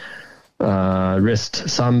rest.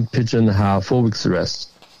 Some pigeon have 4 weeks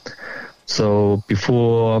rest. So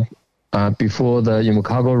before the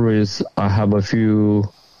Chicago race, I have a few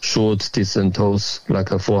short distance tours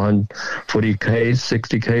like a 440K,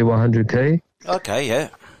 60K, 100K. Okay, yeah.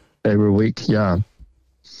 Every week, yeah.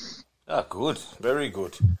 Oh, good. Very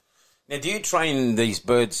good. Now, do you train these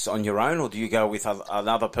birds on your own, or do you go with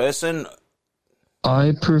another person?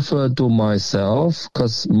 I prefer to myself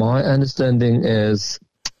because my understanding is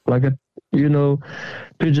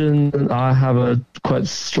pigeon, I have a quite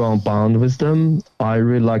strong bond with them. I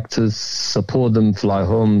really like to support them fly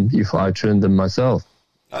home if I train them myself.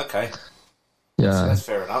 Okay. Yeah. That's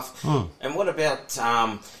fair enough. And what about,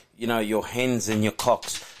 your hens and your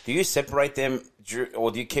cocks? Do you separate them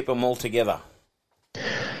or do you keep them all together?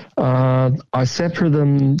 I separate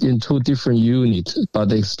them in 2 different units, but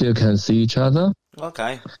they still can see each other.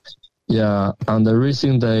 Okay. Yeah, on the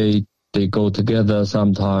racing day, they go together.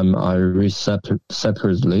 Sometime I race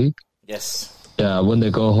separately. Yes. Yeah, when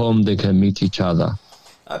they go home, they can meet each other.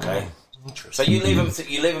 Okay. So you leave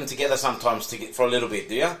them together sometimes for a little bit,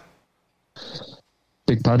 do you?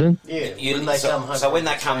 Big pardon? Yeah. When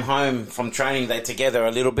they come home from training, they're together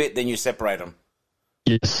a little bit, then you separate them.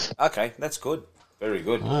 Yes. Okay, that's good. Very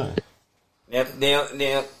good. Oh. Now,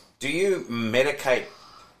 do you medicate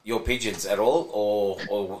your pigeons at all, or?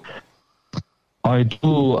 I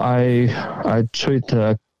do. I treat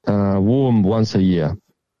worm once a year.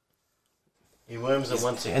 He worms it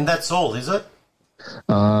once a year, and that's all, is it?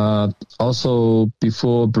 Also,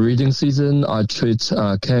 before breeding season, I treat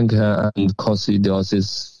canker and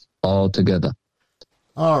coccidiosis all together.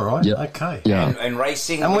 All right. Yep. Okay. Yeah. And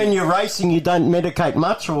racing. And when you're racing, you don't medicate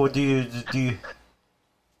much, or do you?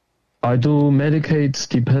 I do medicate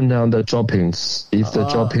depending on the droppings. If the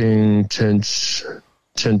dropping change,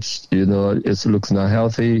 it looks not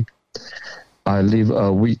healthy, I leave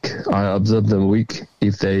a week. I observe them a week.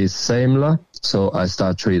 If they similar, so I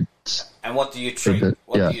start treat. And what do you treat?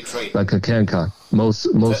 What do you treat? Like a canker. Most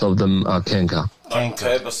of them are canker. Like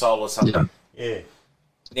Turbosol or something. Yeah.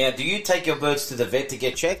 Now, do you take your birds to the vet to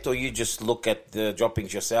get checked, or you just look at the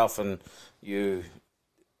droppings yourself and you?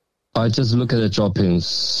 I just look at the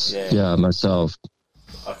droppings. Yeah, myself.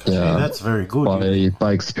 Okay. Yeah, that's very good.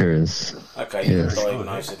 By experience. Okay, you can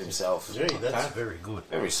diagnose it himself. Gee, that's very good.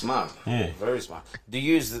 Very smart. Yeah, very smart. Do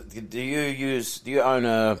you own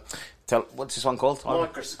a? What's this one called?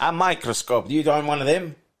 Microscope. A microscope. Do you own one of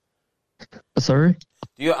them? Sorry?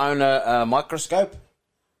 Do you own a microscope?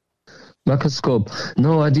 Microscope?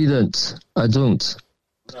 No, I didn't. I don't.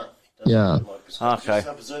 No. Yeah. Okay. Just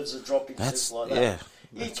observes the droppings. That's like that. Yeah.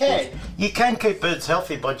 You can keep birds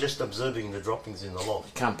healthy by just observing the droppings in the loft.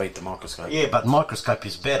 You can't beat the microscope. Yeah, but microscope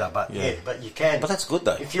is better. But but you can. But that's good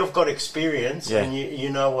though. If you've got experience and you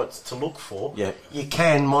know what to look for, you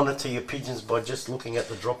can monitor your pigeons by just looking at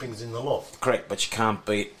the droppings in the loft. Correct, but you can't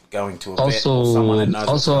beat going to a vet or someone that knows.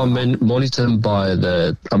 Also, monitor by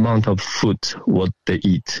the amount of food what they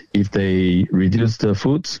eat. If they reduce the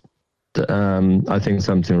food, I think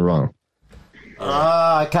something wrong.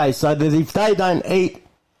 Okay. So that if they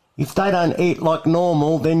don't eat like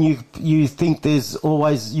normal, then you think there's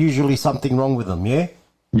usually something wrong with them, yeah?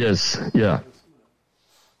 Yes. Yeah.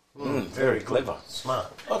 Very clever,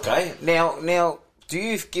 smart. Okay. Now, do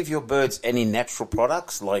you give your birds any natural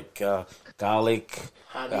products like garlic,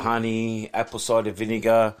 honey, apple cider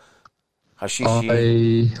vinegar,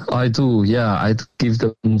 hashishi? I do. Yeah, I give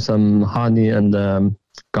them some honey and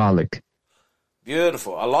garlic.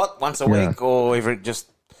 Beautiful. A lot? Once a week or just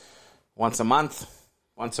once a month?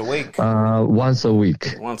 Once a week? Once a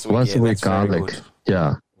week. Once a week, garlic.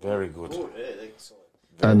 Yeah. Very good.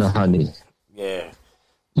 And honey. Yeah.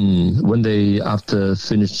 When they, after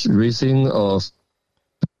finish racing or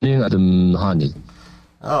and honey.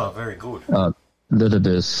 Oh, very good. Little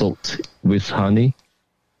bit of salt with honey.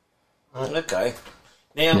 Okay.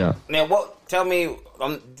 Now, what? Tell me,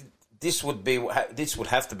 this would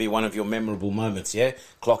have to be one of your memorable moments, yeah?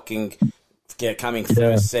 Clocking, coming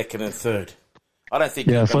first, second, and third. I don't think.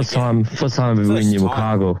 Yeah, first time we win in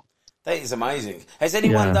Chicago. That is amazing. Has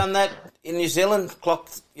anyone done that in New Zealand?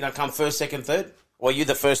 Clocked, come first, second, third, or are you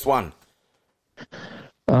the first one?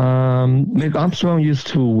 Mick Armstrong used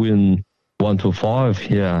to win 1 to 5.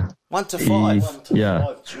 Yeah. 1 to 5.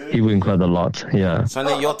 He win quite a lot. Yeah. So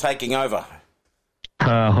now you're taking over.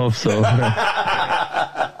 I hope so.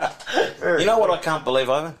 You know what I can't believe,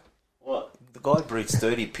 Ivan? What? The guy breeds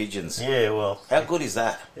 30 pigeons. Yeah, well. How good is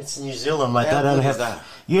that? It's New Zealand, mate. How good is that?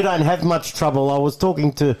 You don't have much trouble. I was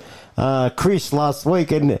talking to Chris last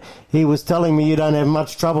week, and he was telling me you don't have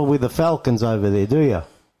much trouble with the falcons over there, do you?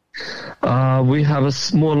 We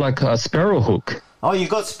have more like a sparrowhawk. Oh, you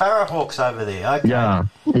got sparrowhawks over there. Okay. Yeah.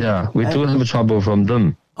 We do have trouble from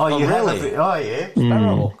them. Oh, you really? Yeah.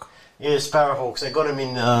 Sparrowhawk. Yeah, sparrowhawks. They got them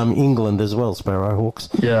in England as well, sparrowhawks.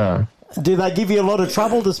 Yeah. Do they give you a lot of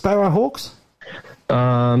trouble, the sparrowhawks?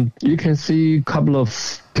 You can see a couple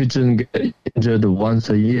of pigeons get injured once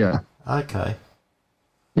a year. Okay.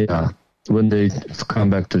 Yeah. When they come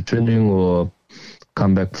back to training or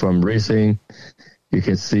come back from racing, you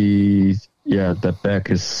can see, the back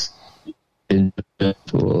is injured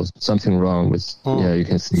or something wrong with, you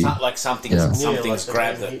can see. Like something's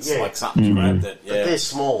grabbed it. It's like something's grabbed it, But they're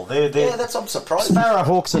small. I'm surprised.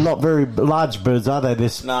 Sparrowhawks are not very large birds, are they? They're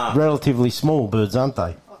relatively small birds, aren't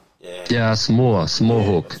they? Yeah, small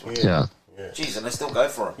hawk. Yeah. Jeez, and they still go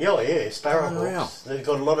for them. Yeah, sparrowhawks. They've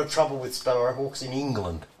got a lot of trouble with sparrowhawks in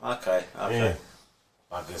England. Okay. Yeah.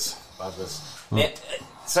 Buggers. Yeah.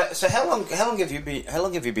 So how long have you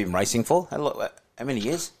been racing for? How many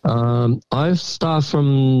years? I start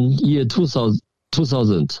from year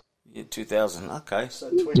 2000. Year 2000. Okay. So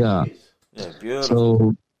 20 years. Yeah, beautiful.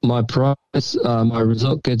 So my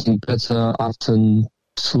result getting better after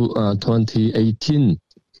 2018.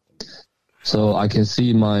 So I can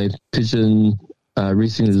see my pigeon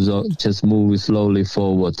racing result just move slowly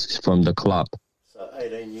forward from the club. So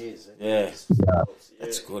 18 years. Yeah.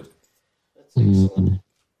 That's good. That's excellent.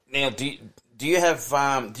 Now, do you have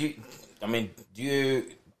do you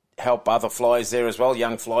help other flyers there as well,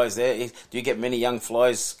 young flyers there? Do you get many young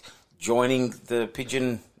flyers joining the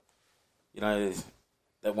pigeon,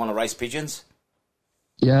 that want to race pigeons?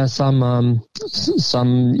 Yeah, some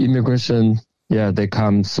immigration, they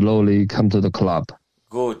come to the club.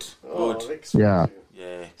 Good. Yeah.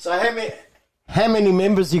 So how many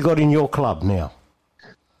members you got in your club now?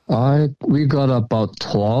 We got about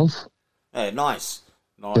 12. Yeah, nice.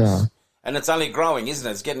 Yeah. And it's only growing, isn't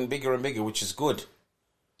it? It's getting bigger and bigger, which is good.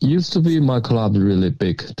 Used to be my club really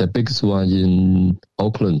big. The biggest one in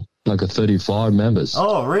Auckland, like 35 members.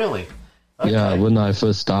 Oh, really? Okay. Yeah, when I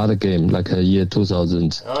first started the game, like a year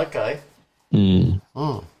 2000. Okay.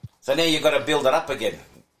 So now you've got to build it up again.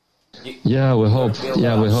 We hope.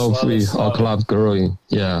 Our club's growing.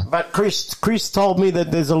 Yeah. But Chris told me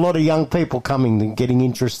that there's a lot of young people coming and getting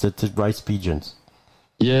interested to race pigeons.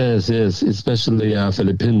 Yes, especially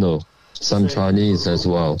Filipino, some Chinese as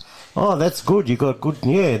well. Oh, that's good. You got good.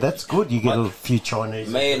 Yeah, that's good. You get a few Chinese.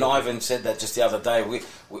 Me and Ivan said that just the other day.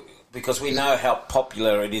 Because we know how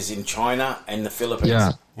popular it is in China and the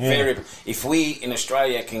Philippines. Yeah. If we in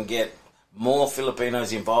Australia can get more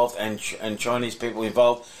Filipinos involved and Chinese people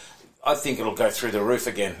involved, I think it'll go through the roof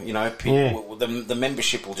again. The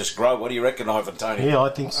membership will just grow. What do you reckon, Ivan, Tony? Yeah,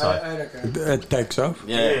 I think so. It takes off.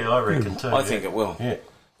 Yeah, I reckon too. I think it will. Yeah.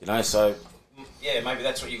 So maybe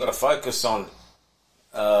that's what you've got to focus on,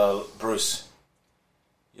 Bruce.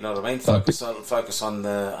 You know what I mean? Focus on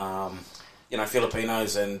the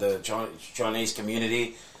Filipinos and the Chinese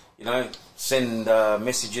community. Send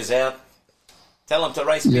messages out. Tell them to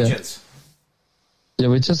race pigeons. Yeah,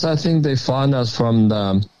 I think they find us from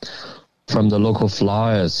the local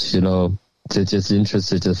flyers. They're just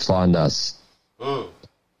interested to find us.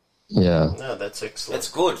 Yeah. No, that's excellent. That's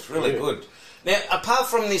good. Really good. Now, apart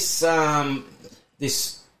from this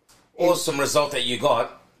this awesome result that you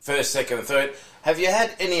got, first, second, and third, have you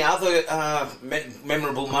had any other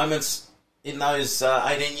memorable moments in those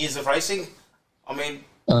 18 years of racing?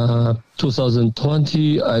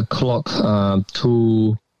 2020, I clocked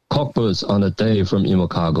 2 cockbirds on a day from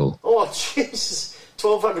Invercargill. Oh, Jesus.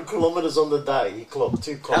 1,200 kilometres on the day. You clocked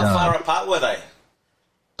 2 cockbirds. How far apart were they?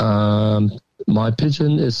 My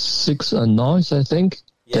pigeon is 6 and 9, I think.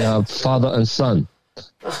 Yeah. They are father and son.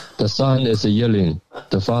 The son is a yearling.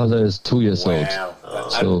 The father is 2 years old. Wow.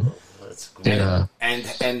 So, that's good. Yeah.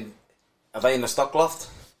 And are they in the stock loft?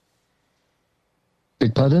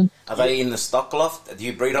 Big pardon? Are they in the stock loft? Do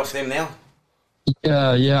you breed off them now?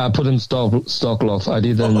 Yeah, I put them stock loft. I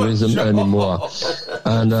didn't raise them anymore.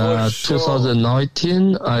 And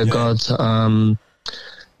 2019, I got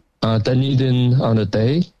Dunedin on a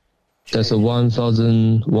day. That's a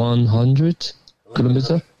 1,100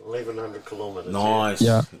 kilometer. 1,100 kilometers. Nice.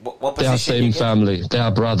 Yeah, What they are same family. They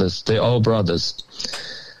are brothers. They're all brothers.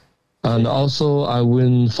 And also, I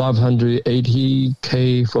win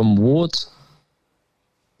 580k from Ward.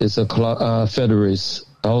 It's a fed race.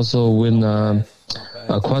 I also win a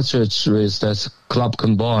Christchurch race that's club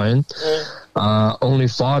combined. Only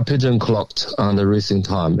 5 pigeon clocked on the racing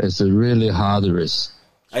time. It's a really hard race.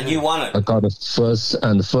 And you won it. I got the first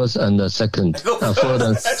and the second,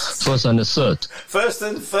 first and the third. First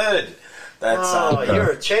and third. That's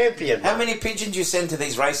you're a champion. How many pigeons you send to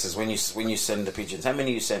these races when you send the pigeons? How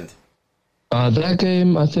many you send? That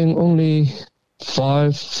game, I think only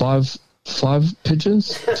five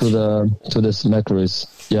pigeons to the smack race.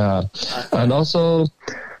 Yeah, and also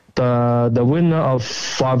the winner of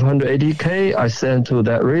 580k I sent to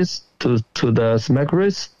that race to the smack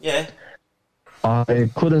race. Yeah. I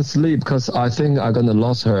couldn't sleep because I think I'm gonna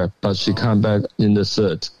lose her, but she came back in the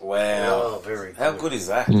third. Wow, very good. How good is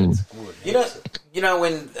that? Mm. You know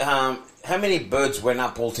when how many birds went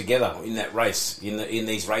up altogether in that race in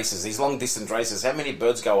these races, these long distance races? How many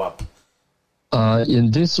birds go up? In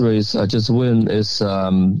this race, I just win is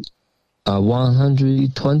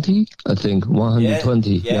 120. I think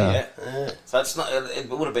 120. Yeah. So it's not. It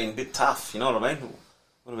would have been a bit tough. You know what I mean?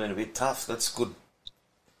 Would have been a bit tough. That's good.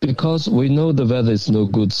 Because we know the weather is no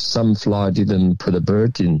good, some fly didn't put a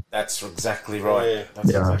bird in. That's exactly right. Yeah. That's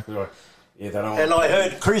exactly right. Yeah, they don't. And I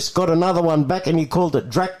heard Chris got another one back, and he called it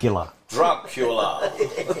Dracula. Dracula.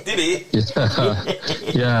 Did he?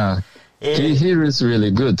 Yeah. He is really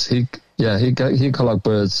good. He collect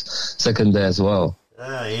birds second day as well.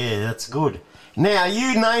 Oh yeah, that's good. Now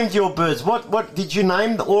you named your birds. What did you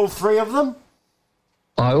name? All 3 of them?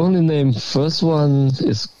 I only named first one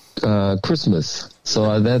is Christmas. So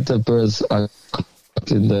I let the birds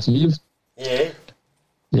in the eve. Yeah.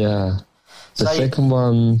 Yeah. The second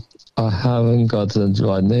one, I haven't got the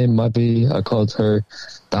right name. Maybe I called her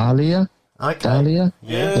Dahlia. Okay. Dahlia?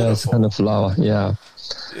 Yeah. It's kind of flower, yeah.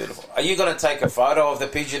 Beautiful. Are you going to take a photo of the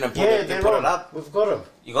pigeon and put it up? We've got them.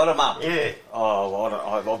 You got them up? Yeah. Oh, well,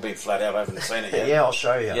 I've been flat out. I haven't seen it yet. Yeah, I'll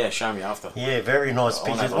show you. Yeah, show me after. Yeah, very nice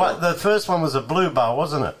pictures. The first one was a blue bar,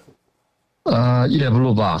 wasn't it? Yeah,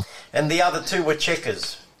 blue bar. And the other 2 were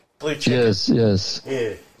checkers. Blue checkers. Yes.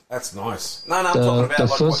 Yeah. That's nice. No, I'm talking about the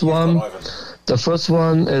first one. The first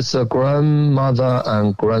one is a grandmother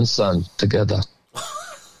and grandson together.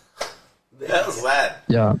 How's that?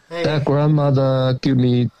 Yeah, that grandmother give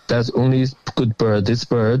me that only good bird. This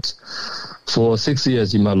bird for 6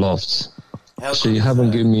 years in my loft. She haven't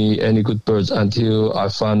given me any good birds until I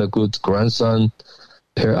found a good grandson.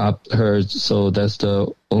 Pair up her, so that's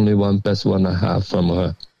the only best one I have from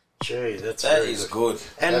her. Gee, that is good.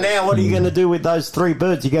 And now what are you going to do with those 3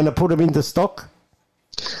 birds? You're going to put them into stock?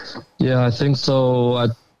 Yeah, I think so. I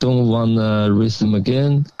don't want to raise them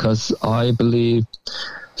again because I believe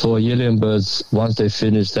for yearling birds, once they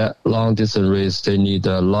finish that long distance race, they need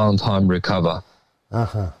a long time recover.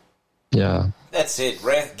 Yeah. That's it.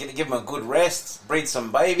 Give them a good rest, breed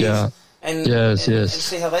some babies, and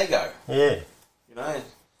see how they go. Yeah. You know,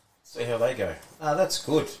 see how they go. Oh, that's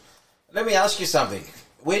good. Let me ask you something.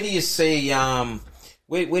 Where do you see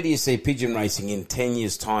where do you see pigeon racing in 10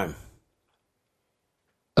 years' time?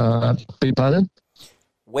 Beg pardon?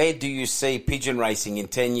 Where do you see pigeon racing in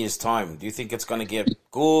 10 years' time? Do you think it's going to get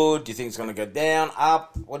good? Do you think it's going to go down,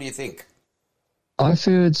 up? What do you think? I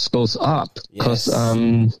feel it goes up because,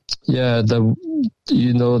 the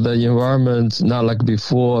environment, not like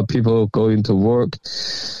before, people going to work,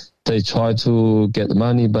 they try to get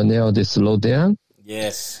money, but now they slow down.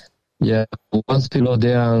 Yes. Yeah, once people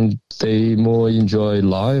down, they more enjoy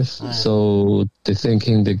life, so they're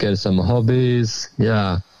thinking they get some hobbies.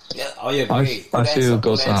 Yeah. Yeah, I agree. I feel it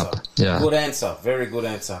goes up. Yeah. Good answer. Very good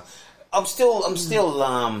answer. I'm still.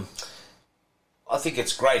 I think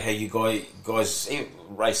it's great how you guys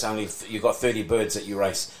race only. You got 30 birds that you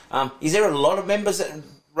race. Is there a lot of members that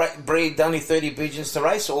breed only 30 pigeons to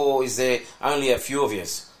race, or is there only a few of you?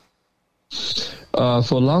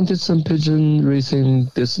 For long distance pigeon racing,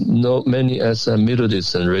 there's not many as middle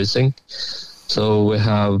distance racing. So we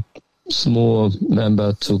have small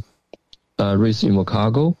member to race in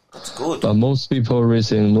Chicago. That's good. But most people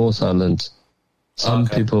racing North Island. Some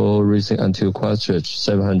people racing until Christchurch,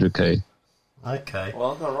 700k. Okay.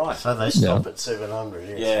 Well, all right. So they stop at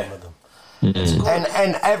 700, some of them.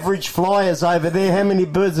 And average flyers over there, how many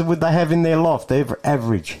birds would they have in their loft?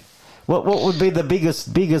 Average. What would be the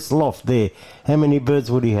biggest loft there? How many birds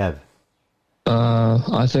would he have?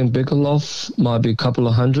 I think big loft might be a couple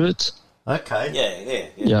of hundred. Okay.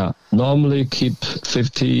 Yeah. Normally keep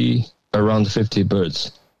around 50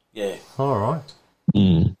 birds. Yeah. All right.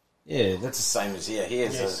 Yeah, that's the same as here.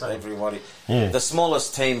 Here's everybody. Yeah. The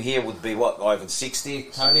smallest team here would be what, Ivan? 60,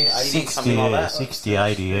 Tony? 80, something like that? 60,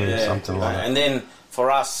 80, something like that. And then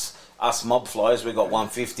for us mob flyers, we've got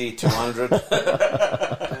 150, 200.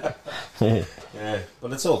 Yeah,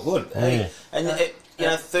 but it's all good. Hey, and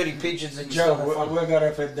 30 pigeons. And Joe, we got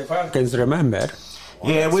to feed the falcons, remember?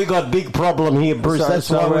 Yeah, we got big problem here, Bruce. That's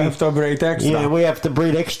why we have to breed extra. Yeah, we have to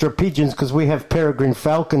breed extra pigeons because we have peregrine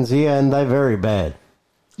falcons here, and they're very bad.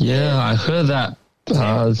 Yeah, I heard that.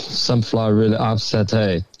 Some fly really upset,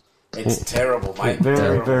 hey? It's terrible, mate.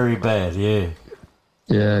 Very bad, yeah.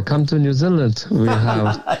 Yeah, come to New Zealand. We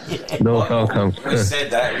have no welcome. We said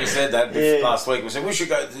that last week. We said we should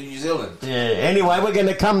go to New Zealand. Yeah, anyway, we're going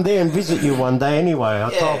to come there and visit you one day anyway.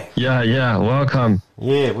 Yeah, welcome.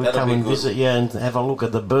 Yeah, we'll come and visit you and have a look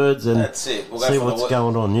at the birds and That's it. We'll see what's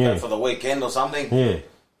going on, yeah. Go for the weekend or something. Yeah.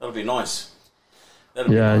 That'll be nice.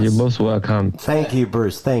 You're most welcome. Thank you,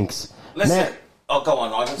 Bruce. Thanks. Listen, go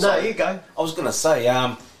on, Ivan. No, you go. I was going to say,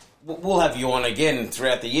 we'll have you on again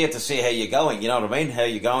throughout the year to see how you're going. You know what I mean? How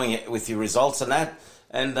you're going with your results and that.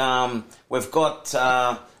 And we've got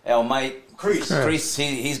our mate Chris.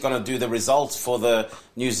 He's going to do the results for the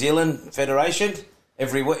New Zealand Federation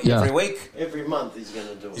every week. Every month he's going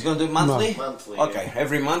to do it. He's going to do it monthly. Monthly. Okay,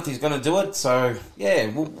 every month he's going to do it. So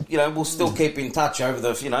we'll still keep in touch over the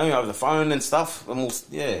over the phone and stuff, and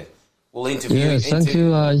we'll interview. Yeah, thank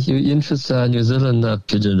you. You interested New Zealand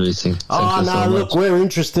pigeon racing? Look, we're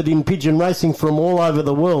interested in pigeon racing from all over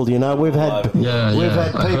the world. You know, we've had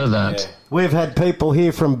I heard that. We've had people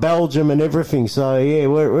here from Belgium and everything. So yeah,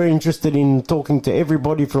 we're interested in talking to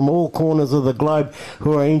everybody from all corners of the globe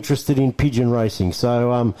who are interested in pigeon racing.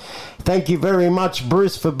 So thank you very much,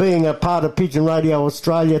 Bruce, for being a part of Pigeon Radio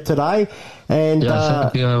Australia today. And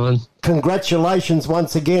thank you, Ivan. Congratulations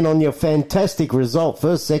once again on your fantastic result,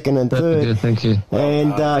 first, second and third. Thank you.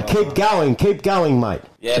 And keep going, mate.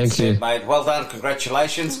 Yeah, thank you, mate. Well done.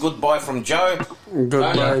 Congratulations. Goodbye from Joe.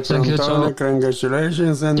 Goodbye from Tony.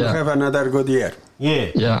 Congratulations, and have another good year.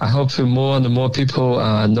 Yeah. I hope more and more people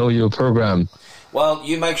know your program. Well,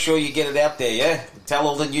 you make sure you get it out there, yeah? Tell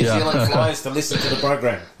all the New Zealand flyers to listen to the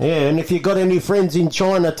program. Yeah, and if you've got any friends in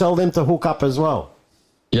China, tell them to hook up as well.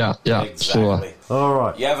 Yeah, exactly. Sure. All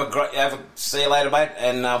right. See you later, mate,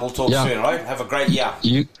 and we'll talk soon, all right? Have a great year.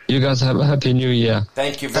 You guys have a happy new year.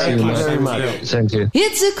 Thank you very much. Thank you.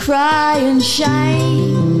 It's a crying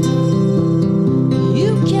shame.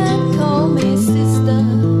 You can't call me sister.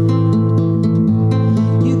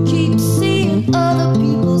 You keep seeing other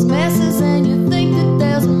people's messes and you think that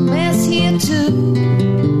there's a mess here too.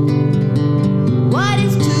 What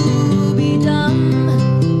is to be done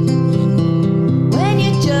when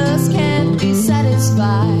you just can't be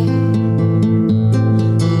satisfied?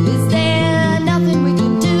 Is there nothing we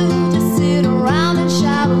can do? Just sit around and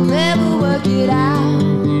shout, we'll never work it out.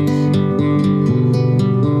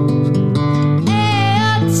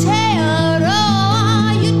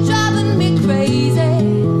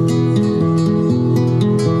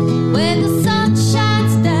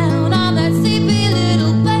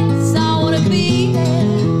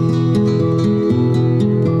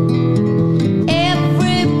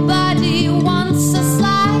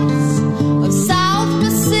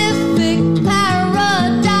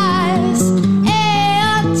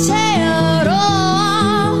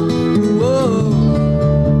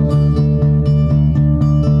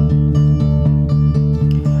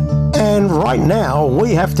 Right now,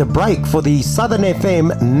 we have to break for the Southern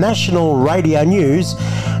FM National Radio News,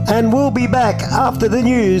 and we'll be back after the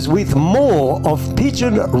news with more of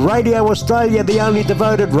Pigeon Radio Australia, the only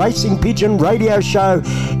devoted racing pigeon radio show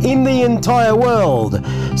in the entire world.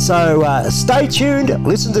 So stay tuned,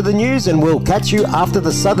 listen to the news, and we'll catch you after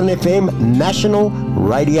the Southern FM National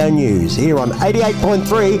Radio News here on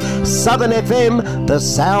 88.3 Southern FM, the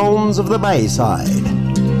sounds of the Bayside.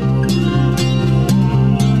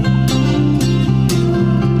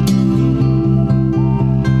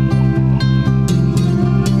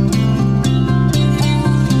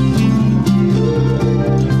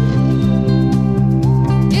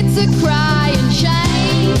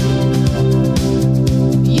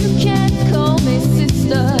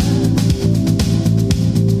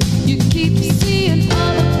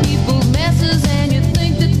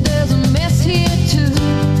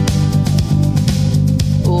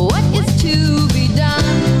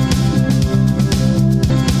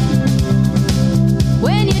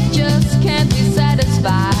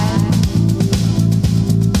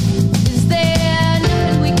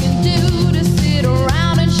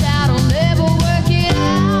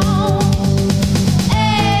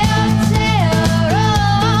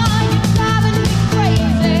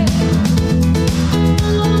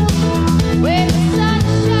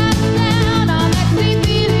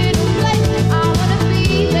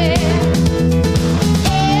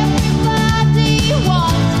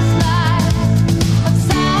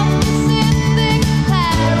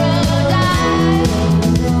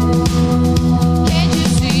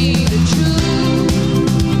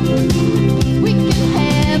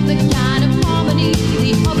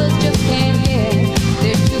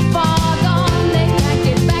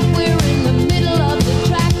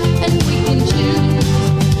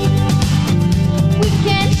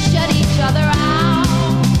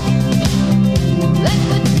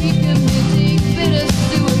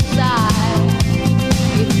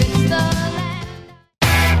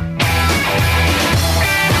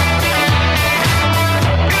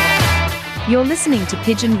 listening to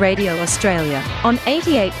Pigeon Radio Australia on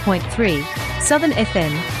 88.3 Southern FM,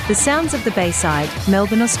 the sounds of the Bayside,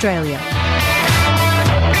 Melbourne, Australia.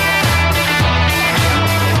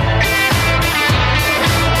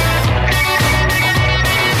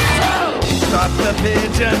 Stop the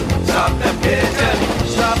pigeon, stop the pigeon,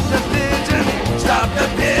 stop the pigeon, stop the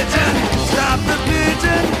pigeon, stop the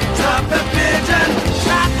pigeon, stop the pigeon,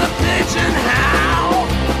 stop the pigeon, how?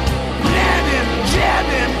 Nab him, jab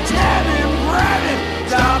him, tab him, grab him,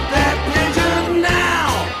 stop that pigeon now!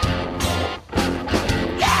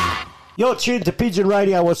 You're tuned to Pigeon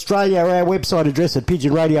Radio Australia. Our website address at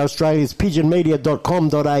Pigeon Radio Australia is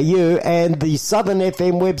pigeonmedia.com.au, and the Southern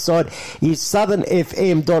FM website is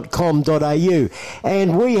southernfm.com.au.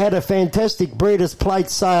 And we had a fantastic Breeders'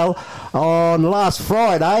 Plate sale on last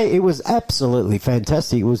Friday. It was absolutely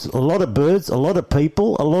fantastic. It was a lot of birds, a lot of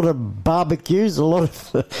people, a lot of barbecues, a lot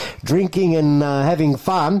of drinking and having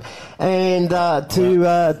fun. And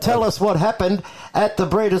to tell us what happened at the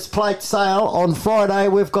Breeders' Plate sale on Friday,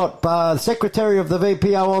 we've got Secretary of the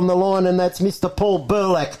VPO on the line, and that's Mr. Paul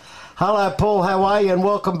Burlack. Hello, Paul. How are you? And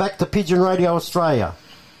welcome back to Pigeon Radio Australia.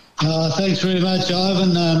 Thanks very much,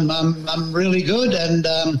 Ivan. I'm really good, and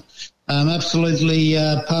I'm absolutely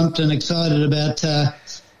pumped and excited about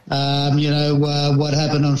what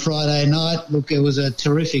happened on Friday night. Look, it was a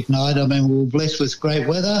terrific night. I mean, we were blessed with great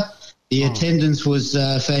weather. The attendance was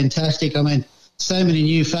fantastic. I mean, so many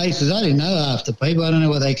new faces. I didn't know half the people. I don't know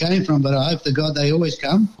where they came from, but I hope to God they always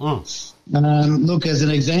come. Look, as an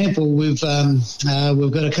example, we've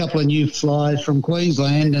got a couple of new flies from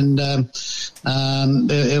Queensland, and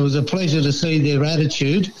it was a pleasure to see their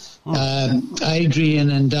attitude. Adrian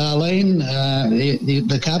and Darlene,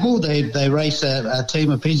 the couple, they race a team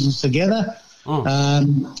of pigeons together.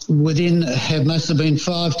 Within, it must have been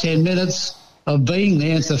 5-10 minutes of being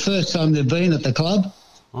there. It's the first time they've been at the club.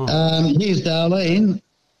 Here's Darlene,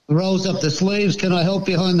 rolls up the sleeves, can I help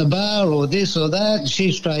behind the bar or this or that?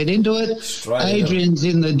 She's straight into it. Adrian's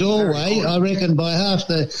in the doorway. I reckon by half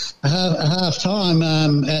time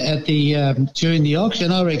at the during the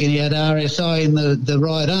auction, I reckon he had RSI in the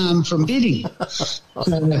right arm from bidding.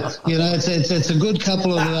 It's a good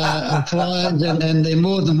couple of flyers, and they're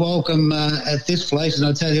more than welcome at this place. And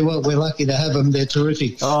I tell you what, we're lucky to have them. They're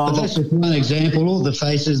terrific. But that's just one example. All the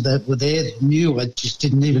faces that were there knew. I just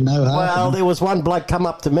didn't even know half of them. There was one bloke come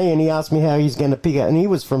up to me and he asked me how he's going to pick it, and he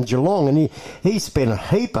was from Geelong, and he spent a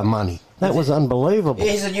heap of money. That was unbelievable.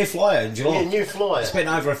 He's a new flyer in Geelong. Yeah, new flyer. Spent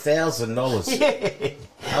over $1,000. Yeah.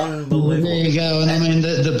 Unbelievable. There you go. And I mean,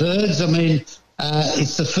 the birds, I mean,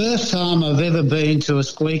 it's the first time I've ever been to a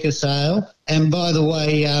squeaker sale. And by the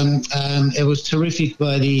way, it was terrific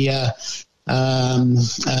by the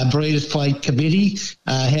Breeders' Plate Committee,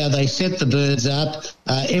 how they set the birds up.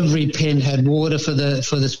 Every pen had water for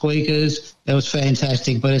the squeakers. It was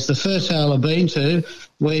fantastic. But it's the first sale I've been to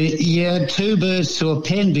where you had 2 birds to a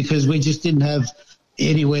pen because we just didn't have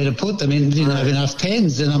anywhere to put them in, didn't have enough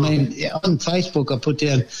pens. And I mean, on Facebook I put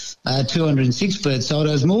down 206 birds sold.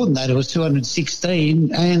 It was more than that. It was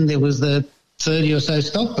 216, and there was the 30 or so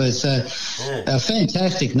stock birds. So a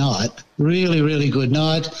fantastic night. Really, really good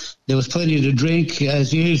night. There was plenty to drink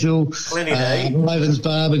as usual. Plenty to eat. Raven's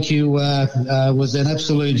Barbecue was an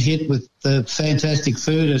absolute hit with the fantastic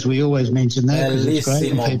food, as we always mention that.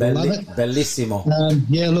 Bellissimo, people love it. Bellissimo.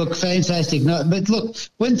 Look, fantastic night. But look,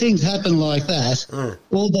 when things happen like that,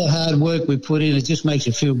 all the hard work we put in, it just makes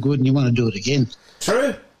you feel good and you want to do it again.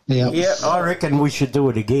 True. Yeah, I reckon we should do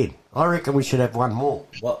it again. I reckon we should have one more.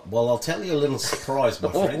 Well, I'll tell you a little surprise, my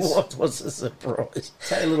friends. What was the surprise?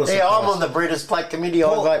 Tell you a little surprise. Yeah, I'm on the Breeders' Plate Committee. I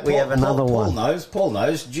vote we have another one. Paul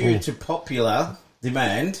knows. Due to popular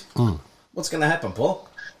demand, what's going to happen, Paul?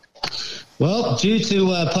 Well, due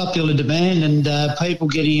to popular demand and people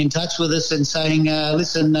getting in touch with us and saying,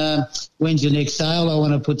 listen, when's your next sale? I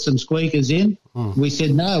want to put some squeakers in. We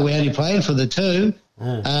said, no, we're only paying for the 2.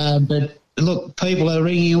 But look, people are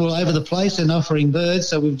ringing all over the place and offering birds,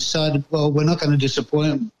 so we've decided, well, we're not going to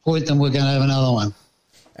disappoint them. We're going to have another one.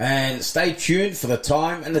 And stay tuned for the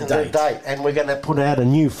time and the date. And we're going to put out a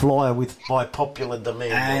new flyer by popular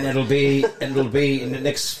demand. And it'll be in the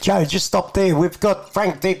next... Joe, just stop there. We've got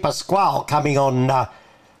Frank De Pasquale coming on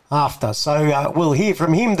after, so we'll hear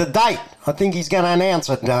from him the date. I think he's going to announce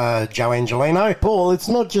it, Joe Angelino. Paul, it's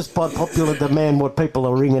not just by popular demand what people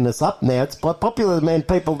are ringing us up now. It's by popular demand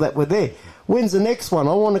people that were there. When's the next one?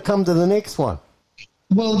 I want to come to the next one.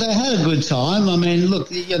 Well, they had a good time. I mean, look,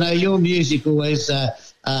 your music always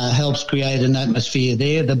helps create an atmosphere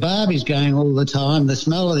there. The barbie's going all the time, the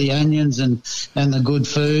smell of the onions and the good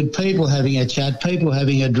food, people having a chat, people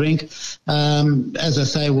having a drink. As I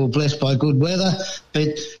say, we're blessed by good weather.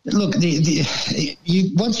 But look,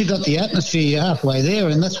 once you've got the atmosphere, you're halfway there,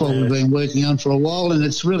 and that's what we've been working on for a while, and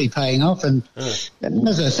it's really paying off. And as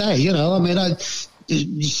I say,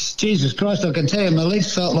 Jesus Christ, I can tell you, my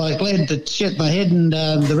legs felt like lead to shit my head, and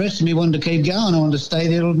the rest of me wanted to keep going. I wanted to stay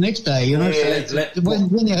there till the next day,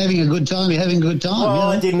 when you're having a good time, you're having a good time. Well,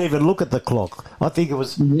 I didn't even look at the clock. I think it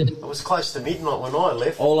was close to midnight when I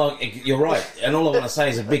left. You're right. And all I want to say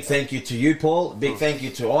is a big thank you to you, Paul. A big thank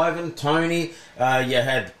you to Ivan, Tony. You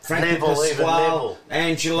had Frankie Pasquale,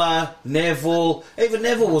 Angela, Neville. Even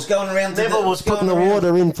Neville was going around. Neville was putting the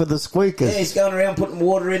water in for the squeakers. Yeah, he's going around putting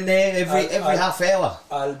water in there every half hour.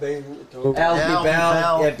 Albie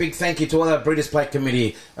Bell. Yeah, big thank you to all our British Plate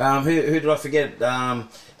Committee. Who did I forget?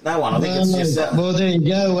 No one. I think it's just... well, there you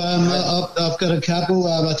go. I've got a couple.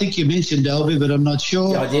 I think you mentioned Albie, but I'm not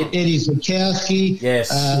sure. Yeah, I did. Eddie Zukowski.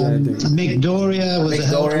 Yes. Mick Doria was a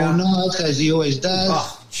hell of a night, as he always does.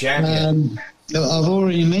 Oh, champion. I've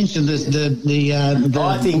already mentioned the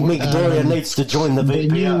I think Mick Doria needs to join the VPO.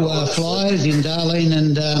 The new flyers in Darlene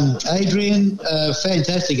and Adrian.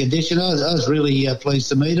 Fantastic addition. I was really pleased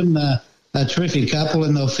to meet them. A terrific couple,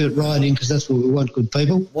 and they'll fit right in because that's what we want, good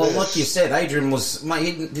people. Well, like you said, Adrian was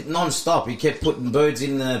non-stop. He kept putting birds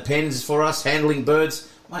in the pens for us, handling birds.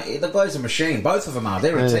 Mate, the guy's a machine. Both of them are.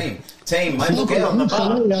 They're a team. Team, mate. Look out on the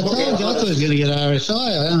bar. I told you I thought he was going to get RSI.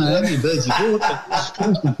 I don't know how many birds he caught,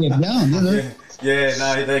 but he kept going, Yeah,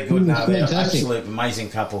 no, they're good. No, they're an absolute amazing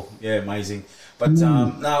couple. Yeah, amazing. But,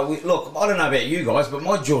 look, I don't know about you guys, but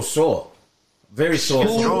my jaw's sore. Very sore.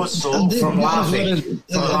 From laughing.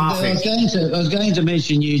 I was going to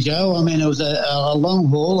mention you, Joe. I mean, it was a long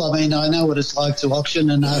haul. I mean, I know what it's like to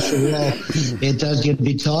auction, and after a while it does get a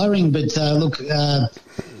bit tiring. But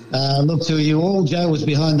look to you all. Joe was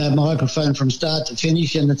behind that microphone from start to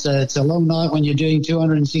finish, and it's a long night when you're doing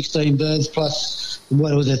 216 birds plus,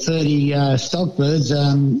 30 stock birds.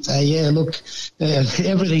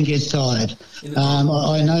 Everything gets tired.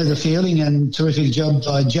 I know the feeling, and terrific job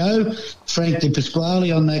by Joe. Frank De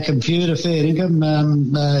Pasquale on that computer, fair income.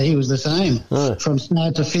 He was the same from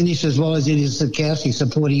start to finish, as well as Eddie Zukowski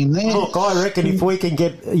supporting him there. Look, I reckon if we can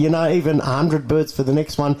get, even 100 birds for the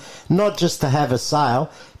next one, not just to have a sale,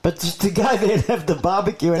 but just to go there and have the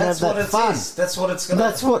barbecue and have that fun. That's what it's going to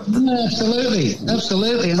Absolutely,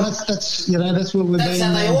 and that's what we've been. That's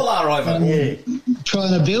how they all are over.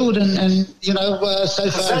 Trying to build, and so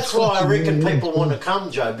far. That's why I reckon people want to come,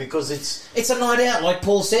 Joe, because it's a night out, like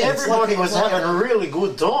Paul said. Everybody was having a really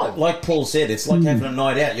good time. Like Paul said, it's like having a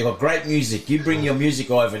night out. You've got great music. You bring your music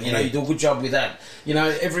over, and you do a good job with that.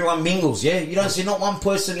 Everyone mingles. Yeah, you don't see not one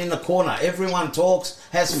person in the corner. Everyone talks,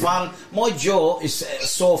 has fun. My jaw is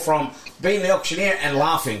sore from being the auctioneer and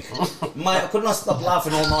laughing. Mate, I could not stop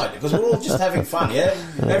laughing all night because we're all just having fun, yeah?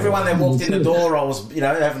 Everyone that walked in the door, I was,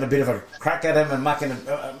 having a bit of a crack at them and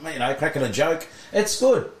cracking a joke. It's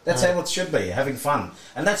good. That's how it should be, having fun.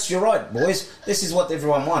 And you're right, boys. This is what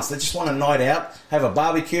everyone wants. They just want a night out, have a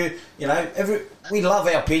barbecue. We love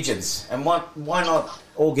our pigeons, and why not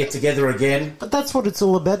all get together again? But that's what it's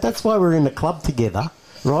all about. That's why we're in a club together.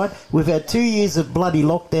 Right, we've had 2 years of bloody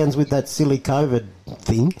lockdowns with that silly COVID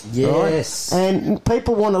thing. Yes, right? And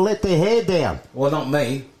people want to let their hair down. Well, not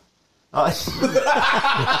me.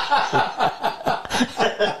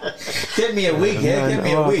 Get me a wig, Get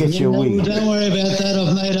me a wig. Get you a wig. Don't worry about that.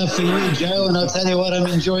 I've made up for you, Joe, and I'll tell you what, I'm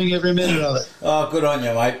enjoying every minute of it. Oh, good on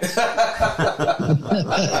you, mate.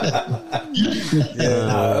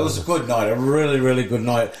 It was a good night, a really, really good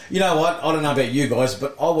night. You know what? I don't know about you guys,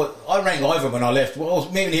 but I rang over when I left.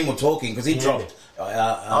 Well, me and him were talking because he dropped.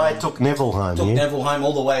 I took Neville home. Neville home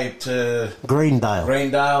all the way to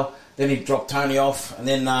Greendale. Then he dropped Tony off, and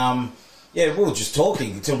then we were just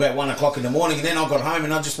talking until about 1 o'clock in the morning, and then I got home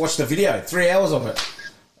and I just watched the video, 3 hours of it.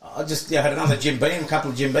 I just had another Jim Beam, a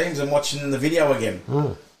couple of Jim Beams, and watching the video again.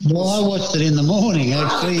 Well, I watched it in the morning,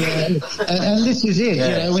 actually, and this is it.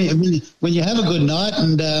 Yeah. When you have a good night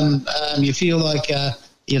and you feel like a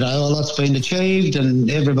lot's been achieved and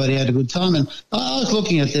everybody had a good time. And I was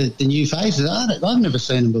looking at the new faces. I've never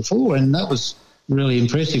seen them before, and that was really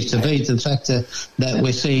impressive to beat the fact that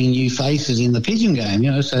we're seeing new faces in the pigeon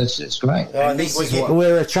game, so it's great. I think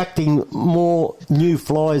we're attracting more new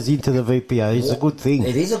flyers into the VPA. It's a good thing.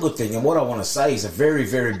 It is a good thing, and what I want to say is a very,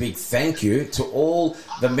 very big thank you to all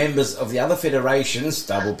the members of the other federations,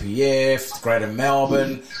 WPF, Greater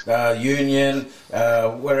Melbourne, Union,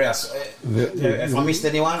 where else? If I missed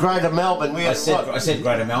anyone? Greater Melbourne. I said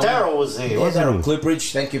Greater Melbourne. Darryl was there, Darryl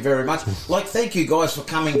Clipbridge, thank you very much. Thank you guys for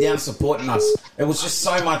coming down, supporting us. It was just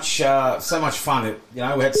so much fun. We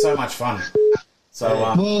had so much fun. So,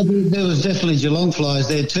 well, there was definitely Geelong flyers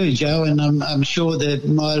there too, Joe, and I'm sure there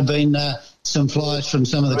might have been some flyers from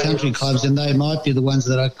some of the country clubs, and they might be the ones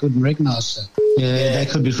that I couldn't recognise. So, yeah, they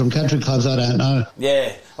could be from country clubs. I don't know.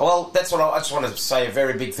 Yeah, well, that's what I just want to say. A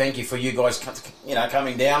very big thank you for you guys,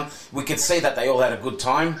 coming down. We could see that they all had a good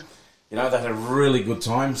time. They had a really good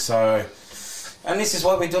time. So. And this is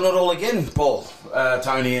why we're doing it all again, Paul,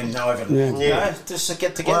 Tony and Ivan. Yeah. Just to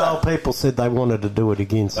get together. Well, people said they wanted to do it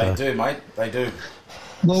again. So. They do, mate. They do.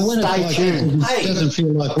 Well, when it's tuned. It doesn't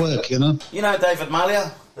feel like work, You know David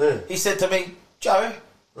Malia? He said to me, Joe,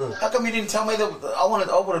 how come you didn't tell me that I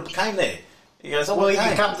would have came there? He goes, well, you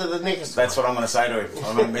can come to the next. That's what I'm going to say to him.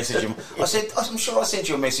 I'm going to message him. I said, I'm sure I sent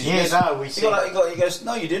you a message. Yeah, he goes,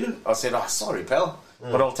 no, you didn't. I said, sorry, pal.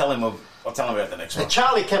 But I'll tell him about the next one.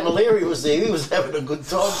 Charlie Camilleri was there. He was having a good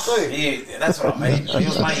time too. Yeah, that's what I mean. He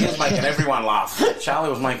was making everyone laugh. Charlie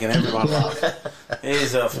was making everyone laugh.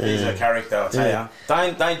 He's a character, I'll tell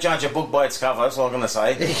you. Don't judge a book by its cover, that's all I'm going to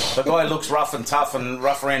say. The guy looks rough and tough and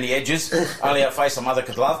rough around the edges. Only a face a mother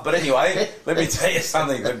could love. But anyway, let me tell you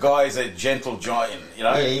something. The guy is a gentle giant,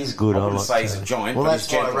 Yeah, he's good. I wouldn't say he's a giant, well, but that's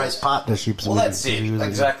he's gentle. why I race partnerships well, with that's him. it.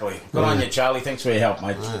 Exactly. Good on you, Charlie. Thanks for your help,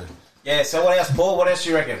 mate. Yeah, so what else, Paul? What else do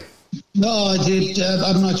you reckon? No, I did.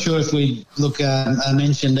 I'm not sure if we I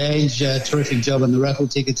mentioned Edge. Terrific job on the raffle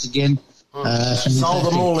tickets again. Sold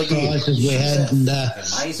them all again. Prices we had, and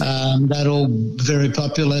that all very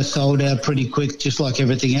popular. Sold out pretty quick, just like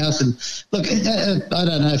everything else. And look, I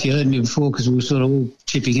don't know if you heard me before because we were sort of all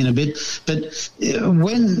chipping in a bit. But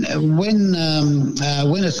when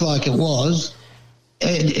it's like it was.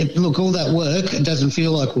 Look, all that work, it doesn't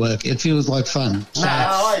feel like work. It feels like fun. So,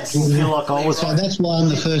 I didn't feel like I was. So that's why I'm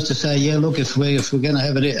the first to say, look, if we're going to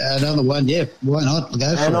have another one, why not? Go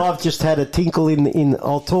for it. And I've just had a tinkle in.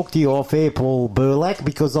 I'll talk to you off air, Paul Burlack,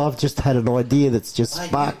 because I've just had an idea that's just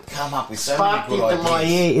sparked in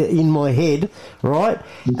my head, right?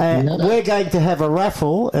 We're going to have a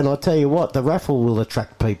raffle, and I'll tell you what, the raffle will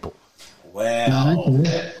attract people. Wow.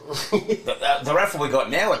 The raffle we got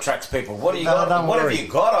now attracts people. What do you got? What have you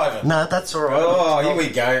got, Ivan? No, that's all right. Oh, here we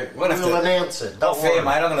go. We'll announce it. Not fair,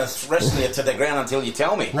 mate. I'm going to wrestle you to the ground until you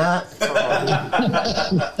tell me. No.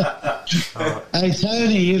 Hey,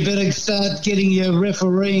 Tony, you better start getting your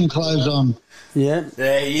refereeing clothes on. Yeah.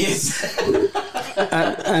 There he is.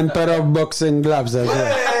 and pair of boxing gloves as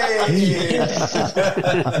well.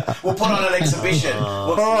 We'll put on an exhibition.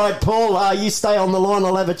 All right, Paul, you stay on the line.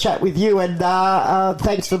 I'll have a chat with you, and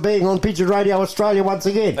thanks for being on Pigeon Radio Australia once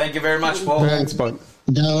again. Thank you very much, Paul. Thanks, Paul.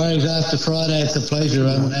 No worries. After Friday, it's a pleasure.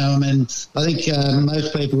 I think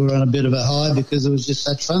most people were on a bit of a high because it was just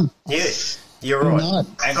such fun. Yeah. You're right.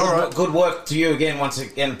 And good work to you again, once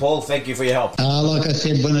again, Paul. Thank you for your help. Like I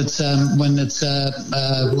said, when it's like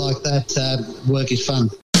that, work is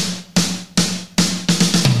fun.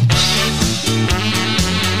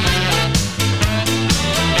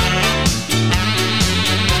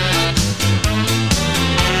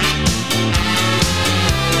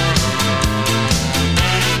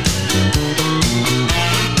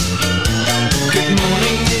 Good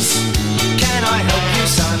morning, miss. Can I help you,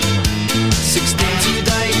 son? 16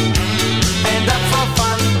 today, and up for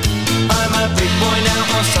fun. I'm a big boy now,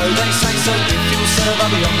 or so they say. So if you'll serve,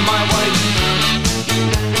 I'll be on my way.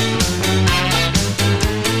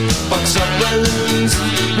 Box of balloons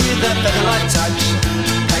with a featherlight touch.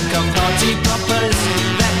 Pack of party poppers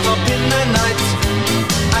that pop in the night.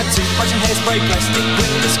 A toothbrush and hairspray, plastic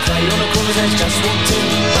wheels, clay on the corners has just walked in.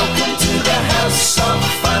 Welcome to the house of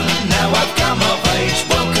fun. Now I've come of age.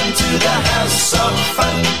 Welcome to the house of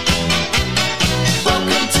fun.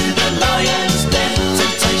 Welcome to the Lion's Den.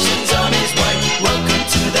 Temptation's on his way. Welcome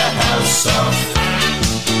to the house of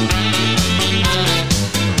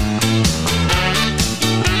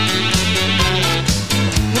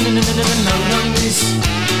No, miss,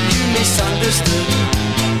 you misunderstood.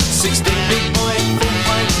 16 big boy, full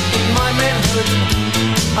pint in my manhood.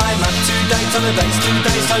 I'm up to date on the days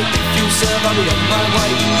today, so if you serve, I'll be on my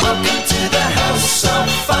way. Welcome to the house of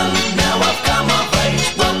fun. Now I've come of age.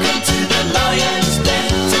 Welcome to the Lion's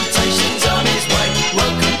Den. Temptation's on his way.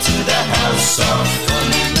 Welcome to the house of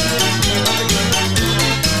fun.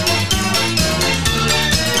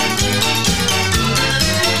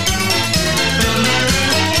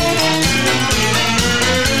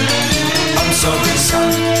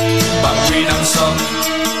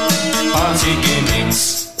 party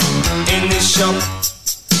gimmicks. In this shop,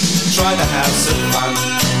 try the house of fun.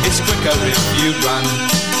 It's quicker if you run.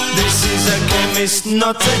 This is a chemist,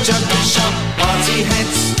 not a junkie shop. Party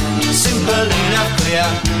hats, simple enough, clear.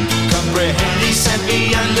 Comprehend,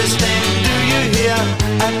 savvy, understand, do you hear?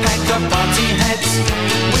 A pack of party hats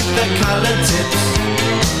with the colour tips.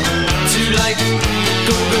 Too late,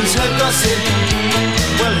 Google's heard gossip.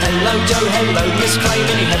 Well, hello Joe, hello Miss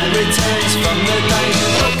Craven, he never returns from the day.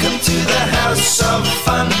 Welcome to the house of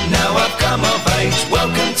fun, now I've come of age.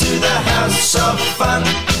 Welcome to the house of fun.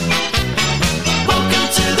 Welcome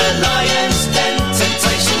to the lion's den,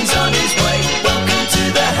 temptation's on his way. Welcome to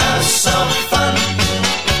the house of fun.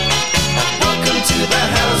 Welcome to the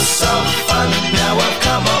house of fun, now I've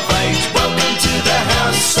come of age. Welcome to the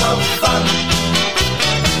house of fun.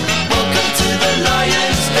 Welcome to the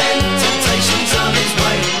lion's den, temptation's on his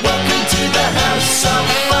way. Welcome to the house of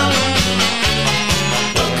fun.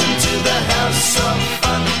 Welcome to the house of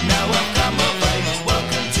fun, now I've come of age.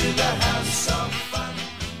 Welcome to the house of fun.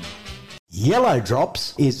 Yellow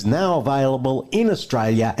Drops is now available in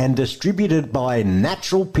Australia and distributed by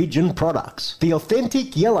Natural Pigeon Products. The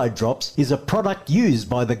authentic Yellow Drops is a product used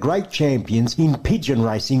by the great champions in pigeon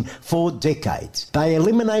racing for decades. They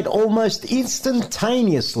eliminate almost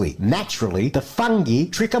instantaneously, naturally, the fungi,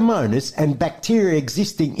 trichomonas and bacteria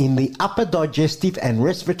existing in the upper digestive and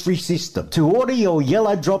respiratory system. To order your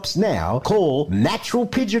Yellow Drops now, call Natural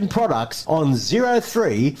Pigeon Products on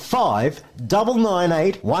 035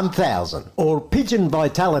 998 1000 or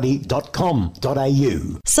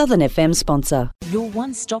pigeonvitality.com.au. Southern FM sponsor. Your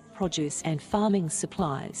one-stop produce and farming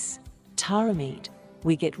supplies. Tara Meat.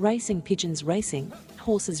 We get racing pigeons racing,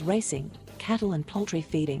 horses racing, cattle and poultry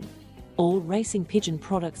feeding. All racing pigeon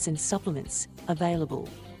products and supplements available.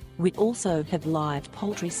 We also have live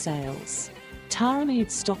poultry sales. Tara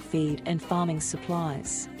Meat stock feed and farming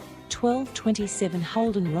supplies. 1227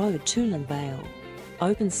 Holden Road, Toolan Vale.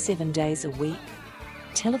 Open 7 days a week.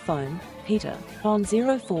 Telephone Peter on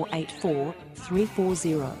 0484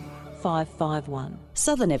 340 551.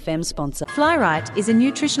 Southern FM sponsor. Fly-Right is a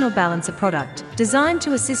nutritional balancer product designed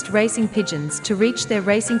to assist racing pigeons to reach their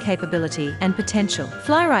racing capability and potential.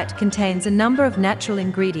 Fly-Right contains a number of natural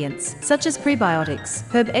ingredients such as prebiotics,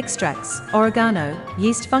 herb extracts, oregano,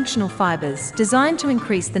 yeast functional fibers designed to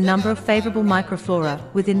increase the number of favourable microflora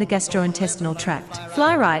within the gastrointestinal tract.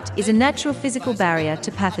 Fly-Right is a natural physical barrier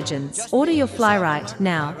to pathogens. Order your Fly-Right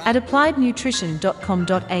now at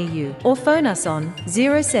appliednutrition.com.au or phone us on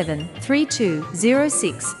 07 32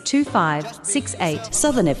 062568.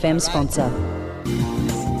 Southern FM sponsor.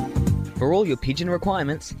 For all your pigeon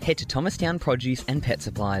requirements, head to Thomastown Produce and Pet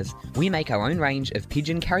Supplies. We make our own range of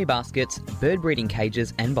pigeon carry baskets, bird breeding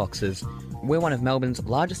cages and boxes. We're one of Melbourne's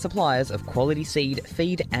largest suppliers of quality seed,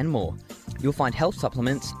 feed and more. You'll find health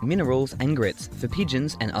supplements, minerals and grits for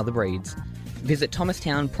pigeons and other breeds. Visit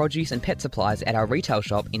Thomastown Produce and Pet Supplies at our retail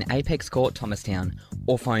shop in Apex Court, Thomastown,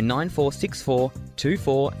 or phone 9464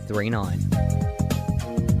 2439.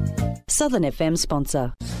 Southern FM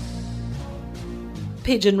sponsor.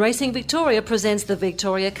 Pigeon Racing Victoria presents the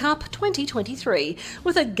Victoria Cup 2023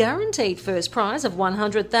 with a guaranteed first prize of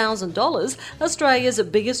 $100,000. Australia's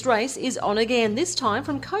biggest race is on again, this time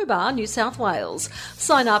from Cobar, New South Wales.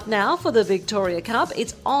 Sign up now for the Victoria Cup.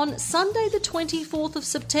 It's on Sunday the 24th of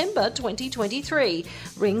September 2023.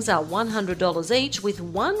 Rings are $100 each with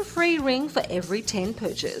one free ring for every 10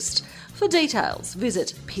 purchased. For details,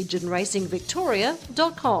 visit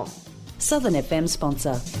pigeonracingvictoria.com. Southern FM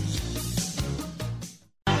sponsor.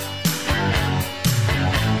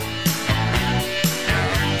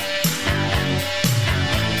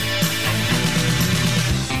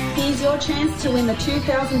 Here's your chance to win the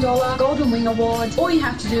 $2,000 Golden Wing Award. All you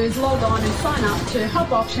have to do is log on and sign up to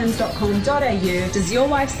hopoptions.com.au. Does your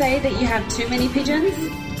wife say that you have too many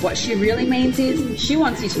pigeons? What she really means is she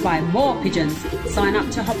wants you to buy more pigeons. Sign up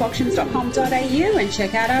to hopoptions.com.au and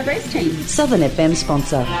check out our race team. Southern FM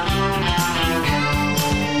sponsor.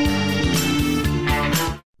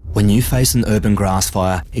 When you face an urban grass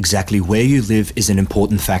fire, exactly where you live is an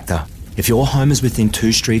important factor. If your home is within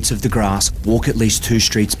 2 streets of the grass, walk at least 2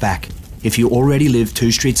 streets back. If you already live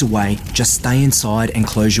 2 streets away, just stay inside and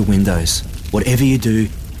close your windows. Whatever you do,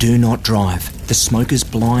 do not drive. The smoke is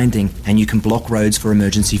blinding and you can block roads for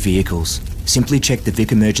emergency vehicles. Simply check the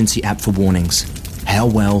Vic Emergency app for warnings. How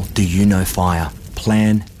well do you know fire?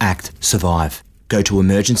 Plan, act, survive. Go to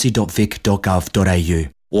emergency.vic.gov.au.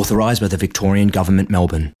 Authorised by the Victorian Government,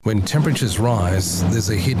 Melbourne. When temperatures rise, there's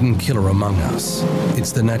a hidden killer among us.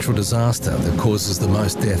 It's the natural disaster that causes the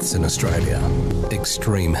most deaths in Australia.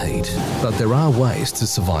 Extreme heat. But there are ways to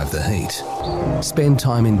survive the heat. Spend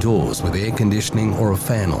time indoors with air conditioning or a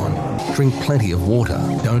fan on. Drink plenty of water.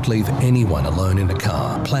 Don't leave anyone alone in a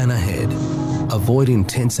car. Plan ahead. Avoid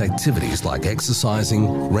intense activities like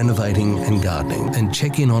exercising, renovating and gardening, and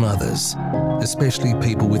check in on others, especially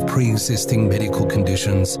people with pre-existing medical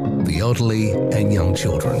conditions, the elderly and young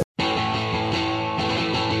children.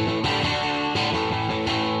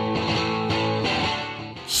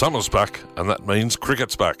 Summer's back, and that means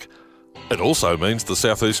cricket's back. It also means the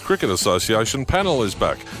South East Cricket Association panel is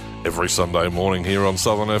back every Sunday morning here on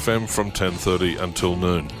Southern FM from 10:30 until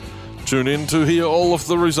noon. Tune in to hear all of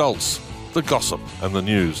the results, the gossip and the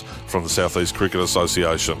news from the South East Cricket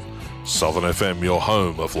Association. Southern FM, your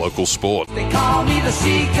home of local sport. They call me the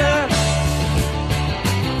Seeker.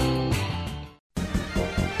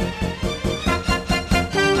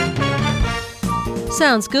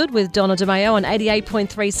 Sounds Good with Donna DeMayo on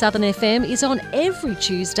 88.3 Southern FM is on every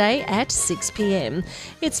Tuesday at 6 p.m.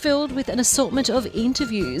 It's filled with an assortment of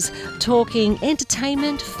interviews, talking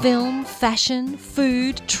entertainment, film, fashion,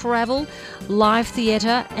 food, travel, live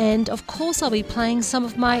theatre, and of course I'll be playing some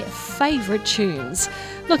of my favourite tunes.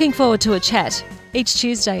 Looking forward to a chat each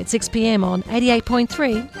Tuesday at 6 p.m. on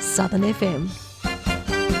 88.3 Southern FM.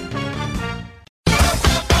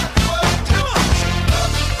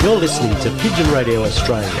 You're listening to Pigeon Radio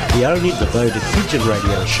Australia, the only devoted pigeon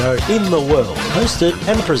radio show in the world, hosted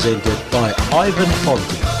and presented by Ivan Fonte.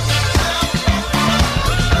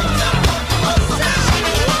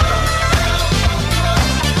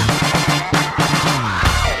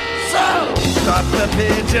 Stop the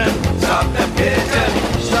pigeon, stop the pigeon,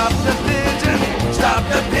 stop the pigeon, stop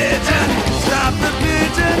the pigeon, stop the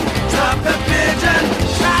pigeon, stop the pigeon,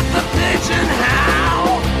 stop the pigeon,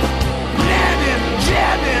 how? Nab him,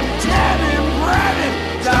 jab him, tab him, grab him,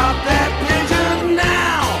 stop that pigeon now!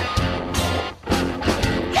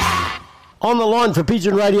 On the line for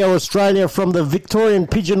Pigeon Radio Australia from the Victorian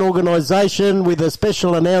Pigeon Organisation with a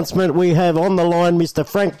special announcement, we have on the line Mr.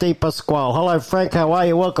 Frank De Pasquale. Hello Frank, how are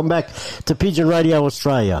you? Welcome back to Pigeon Radio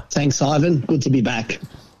Australia. Thanks Ivan, good to be back.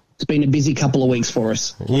 It's been a busy couple of weeks for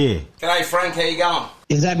us. Yeah. G'day Frank, how you going?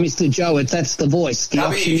 Is that Mr. Joe? That's the voice, the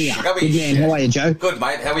auctioneer. Good man, how are you, Joe? Good,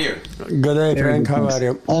 mate, how are you? Good day, Frank, how are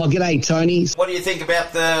you? Oh, g'day, Tony. What do you think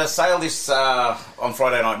about the sale this on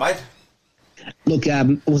Friday night, mate? Look,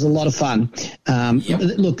 it was a lot of fun.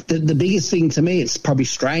 Look, the biggest thing to me, it's probably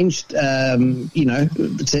strange, to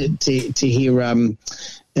hear,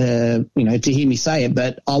 to hear me say it,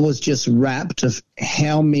 but I was just rapt of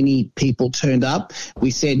how many people turned up.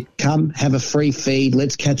 We said, come, have a free feed.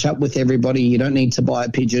 Let's catch up with everybody. You don't need to buy a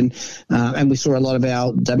pigeon. And we saw a lot of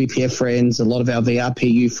our WPF friends, a lot of our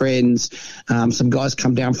VRPU friends, some guys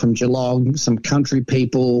come down from Geelong, some country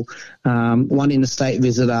people, one interstate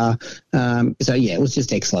visitor. It was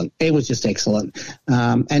just excellent. It was just excellent.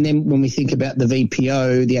 And then when we think about the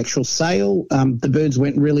VPO, the actual sale, the birds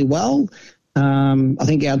went really well. I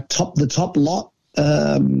think the top lot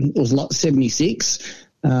was lot 76,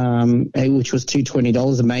 which was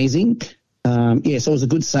 $220, amazing. So it was a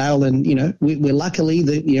good sale, and we're luckily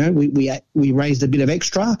that we raised a bit of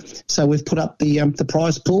extra, so we've put up the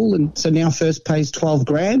prize pool, and so now first pays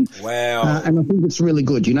 $12,000. Wow! And I think it's really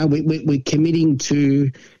good. We're committing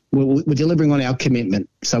to. We're delivering on our commitment,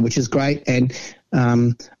 which is great, and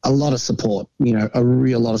a lot of support, a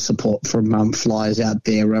real lot of support from flyers out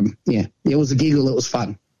there. It was a giggle. It was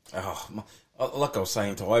fun. Oh, like I was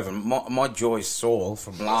saying to Ivan, my joy soared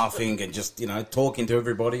from laughing and just, talking to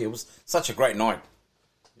everybody. It was such a great night.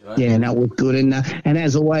 Yeah, no, it was good. And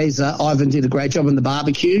as always, Ivan did a great job on the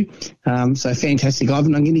barbecue. So fantastic,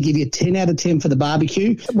 Ivan. I'm going to give you a 10 out of 10 for the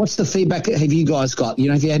barbecue. What's the feedback have you guys got?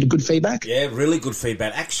 Have you had good feedback? Yeah, really good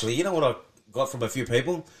feedback. Actually, you know what I got from a few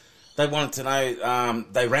people? They wanted to know,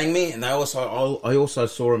 they rang me, and I also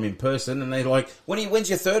saw them in person, and they're like, when's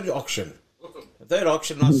your third auction? The third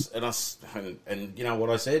auction, and you know what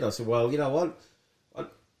I said? I said, well, you know what?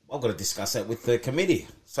 I've got to discuss that with the committee.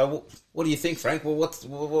 So what do you think, Frank? Well,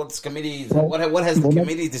 what's committee? What has the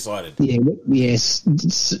committee decided? Yeah, yes,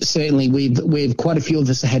 certainly. We've quite a few of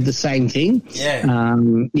us had the same thing. Yeah.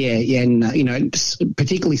 And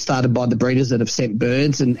particularly started by the breeders that have sent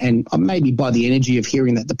birds, and maybe by the energy of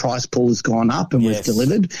hearing that the price pool has gone up and we've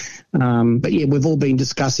delivered. But yeah, we've all been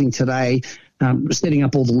discussing today, setting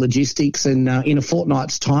up all the logistics, and in a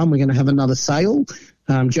fortnight's time we're going to have another sale.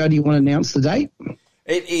 Joe, do you want to announce the date?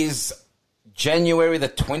 It is January the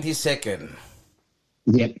 22nd.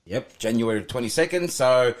 Yep. January 22nd.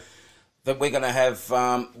 So that we're going to have,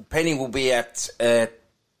 Penny will be at,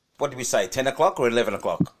 what did we say, 10 o'clock or 11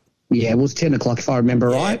 o'clock? Yeah, it was 10 o'clock if I remember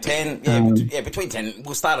right. 10, between 10.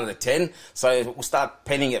 We'll start it at 10. So we'll start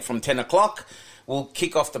penning it from 10 o'clock. We'll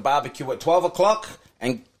kick off the barbecue at 12 o'clock.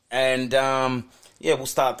 And we'll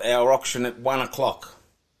start our auction at 1 o'clock.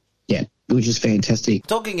 Yeah, which is fantastic.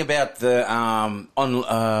 Talking about the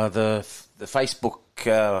the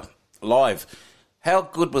Facebook Live, how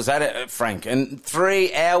good was that, Frank? And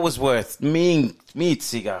 3 hours worth. Me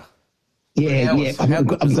cigar. Yeah. I'm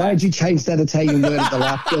glad you changed that Italian word at the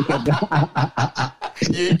last second.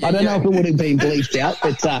 I don't know if it would have been bleached out,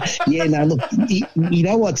 but look, you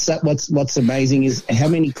know what's amazing is how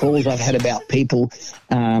many calls I've had about people,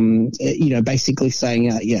 basically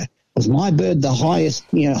saying, was my bird the highest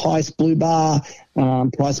blue bar,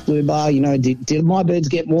 price blue bar? Did my birds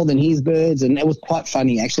get more than his birds? And it was quite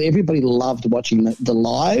funny, actually. Everybody loved watching the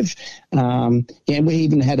live. And we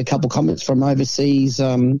even had a couple comments from overseas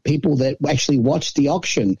people that actually watched the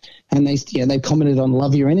auction, and they commented on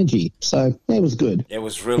 "Love Your Energy." So it was good. It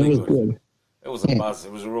was really good. It was a buzz.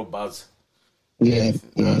 It was a real buzz. Yeah.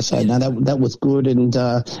 So no, that was good, and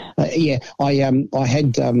I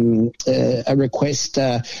had a request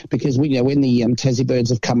because when the Tassie birds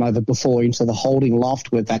have come over before into the holding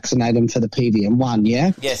loft, we vaccinate them for the PVM1.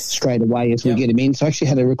 Yeah. Yes. Straight away as we get them in. So I actually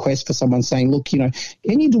had a request for someone saying, look, can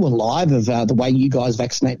you do a live of the way you guys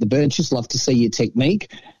vaccinate the birds? Just love to see your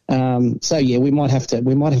technique. We might have to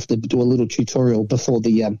do a little tutorial before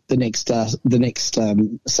the next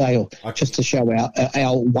sale, just to show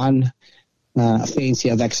our one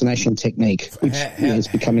fancier vaccination technique, which is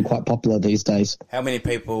becoming quite popular these days. How many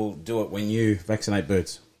people do it when you vaccinate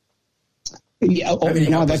birds? Yeah,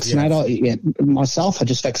 I vaccinate. Myself. I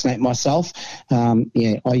just vaccinate myself. The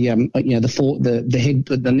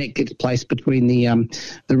neck gets placed between the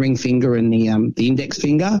ring finger and the index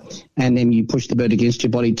finger, and then you push the bird against your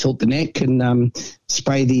body, tilt the neck, and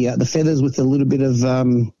spray the feathers with a little bit of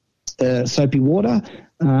soapy water,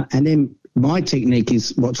 and then. My technique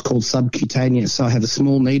is what's called subcutaneous. So I have a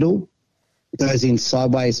small needle, goes in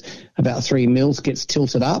sideways about 3 mils, gets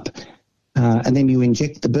tilted up, and then you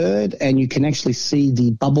inject the bird, and you can actually see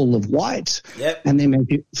the bubble of white. Yep. And then as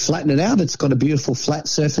you flatten it out, it's got a beautiful flat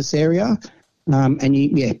surface area, and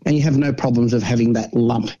you have no problems of having that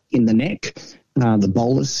lump in the neck. The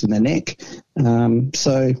bolus in the neck. It's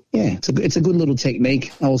a good little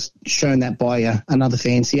technique. I was shown that by another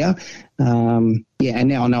fancier. And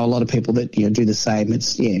now I know a lot of people that do the same.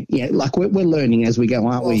 It's like we're learning as we go,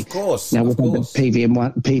 aren't we? Of course. Now we've had the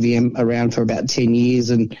PVM around for about 10 years,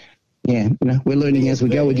 and we're learning as we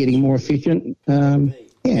go. We're getting more efficient.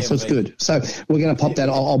 So it's good. So we're going to pop that.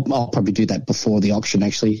 I'll probably do that before the auction,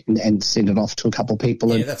 actually, and send it off to a couple of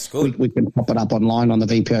people. Yeah, that's good. We can pop it up online on the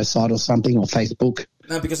VPO site or something, or Facebook.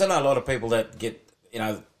 No, because I know a lot of people that get,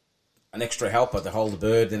 an extra helper to hold the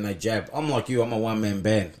bird, then they jab. I'm like you. I'm a one-man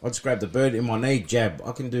band. I just grab the bird in my knee, jab.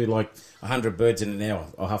 I can do like 100 birds in an hour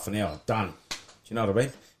or half an hour. Done. Do you know what I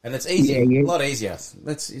mean? And it's easy. A lot easier.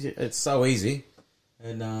 It's so easy.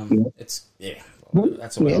 And it's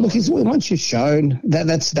That's once you're shown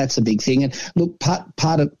that's a big thing. And look,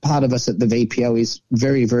 part of us at the VPO is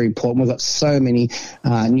very, very important. We've got so many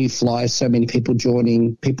new flyers, so many people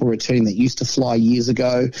joining, people returning that used to fly years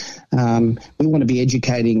ago. We want to be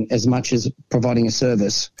educating as much as providing a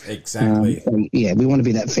service. Exactly. We want to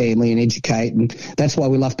be that family and educate, and that's why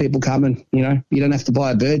we love people coming. You don't have to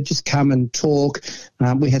buy a bird, just come and talk.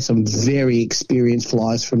 We had some very experienced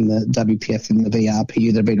flyers from the WPF and the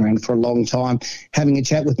VRPU that have been around for a long time. Having a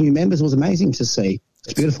chat with new members was amazing to see.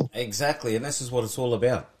 It's beautiful. Exactly, and this is what it's all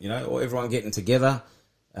about. Everyone getting together.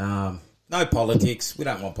 No politics. We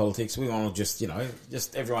don't want politics. We want to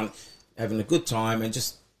just everyone having a good time and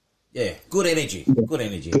just good energy. Good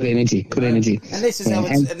energy. And this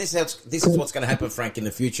is what's going to happen, Frank, in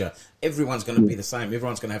the future. Everyone's going to be the same.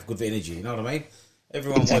 Everyone's going to have good energy. You know what I mean?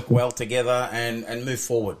 Everyone work well together and move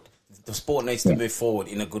forward. The sport needs to move forward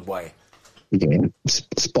in a good way. Yeah,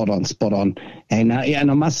 spot on. And I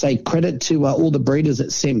must say credit to all the breeders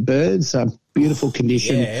that sent birds. Beautiful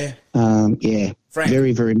condition. Frank,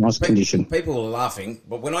 very, very nice condition. People were laughing,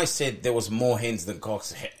 but when I said there was more hens than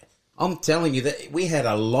cocks, I'm telling you that we had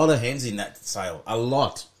a lot of hens in that sale. A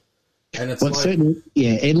lot. And it's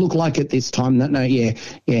it looked like at this time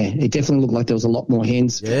it definitely looked like there was a lot more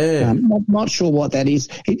hens. Yeah, not sure what that is.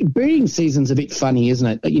 Breeding season's a bit funny,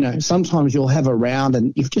 isn't it? Sometimes you'll have a round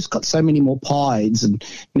and you've just got so many more pieds, and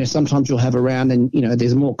sometimes you'll have a round and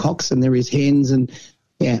there's more cocks than there is hens, and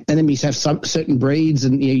then you have some certain breeds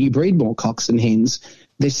and you breed more cocks than hens.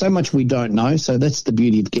 there's so much we don't know. So that's the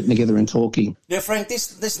beauty of getting together and talking. Yeah, Frank,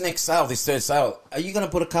 this next sale, this third sale, are you going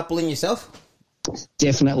to put a couple in yourself?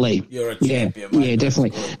 Definitely. You're a champion, mate. Yeah,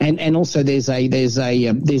 definitely. And also there's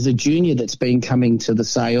a junior that's been coming to the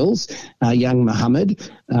sales, young Muhammad.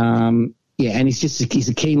 And he's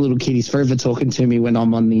a keen little kid. He's forever talking to me when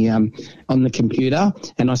I'm on the computer.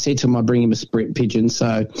 And I said to him, I bring him a sprint pigeon,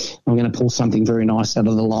 so I'm going to pull something very nice out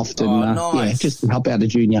of the loft and nice. just to help out a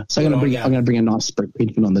junior. So I'm going to bring a nice sprint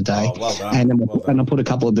pigeon on the day. Oh, well done. And I'll put a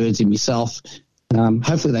couple of birds in myself.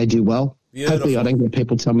 Hopefully they do well. Beautiful. Hopefully I don't get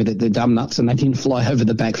people tell me that they're dumb nuts and they didn't fly over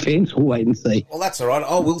the back fence. We'll wait and see. Well, that's all right.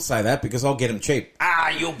 I will say that because I'll get them cheap.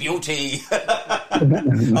 You beauty.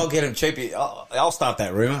 I'll get them cheap. I'll start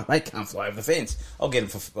that rumour. They can't fly over the fence. I'll get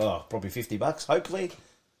them for probably $50, hopefully.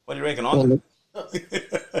 What do you reckon on?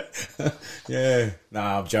 Yeah. No,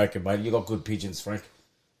 I'm joking, mate. You got good pigeons, Frank.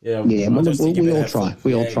 Yeah, we all try.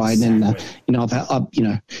 We all try, exactly. And I've had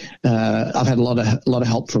a lot of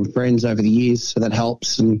help from friends over the years, so that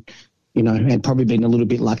helps. And and probably been a little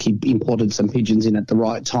bit lucky, imported some pigeons in at the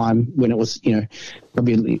right time when it was,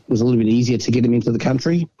 probably it was a little bit easier to get them into the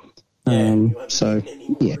country. So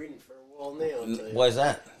yeah. Why's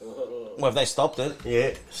that? Well, have they stopped it?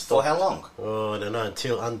 Yeah. For how long? Oh, I don't know.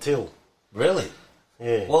 Until. Really?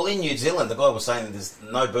 Yeah. Well, in New Zealand, the guy was saying there's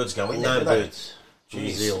no birds going there. No birds. New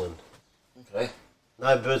Zealand. Okay.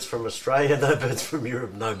 No birds from Australia, no birds from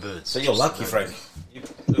Europe, no birds. So you're lucky, Frank. You're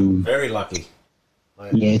very lucky.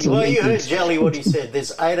 Yeah, well, you heard Jelly what he said.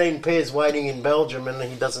 There's 18 pairs waiting in Belgium and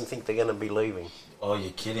he doesn't think they're going to be leaving. Oh, you're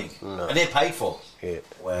kidding. No. And they're paid for? Yeah.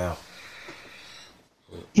 Wow.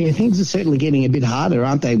 Yeah, things are certainly getting a bit harder,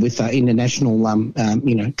 aren't they, with international,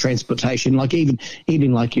 transportation? Like even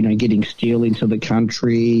getting steel into the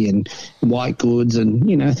country and white goods and,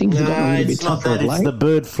 things have gotten a little bit tougher of late. It's the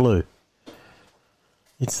bird flu.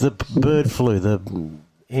 It's the bird flu, the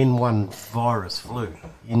N1 virus flu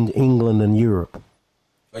in England and Europe.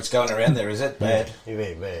 It's going around there, is it? Bad? Yeah,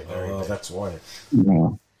 very bad. That's why.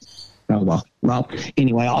 Yeah. Oh, well,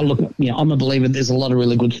 anyway, I'm a believer there's a lot of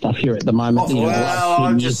really good stuff here at the moment.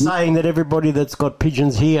 I'm just saying that everybody that's got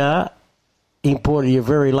pigeons here, imported, you're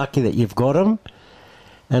very lucky that you've got them,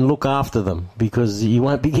 and look after them, because you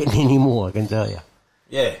won't be getting any more, I can tell you.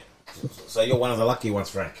 Yeah. So you're one of the lucky ones,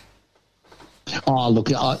 Frank. Oh, look,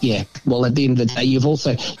 yeah. Well, at the end of the day, you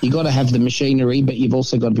got to have the machinery, but you've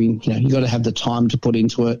also got to be, you got to have the time to put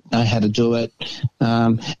into it, know how to do it.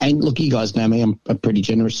 And look, you guys know me, I'm a pretty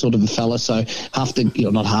generous sort of a fella, so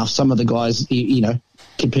some of the guys,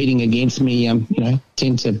 competing against me,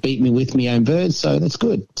 tend to beat me with my own birds, so that's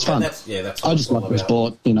good. It's fun. That's I just love the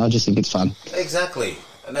sport, I just think it's fun. Exactly.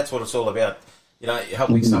 And that's what it's all about.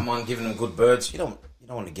 Helping someone, giving them good birds. You don't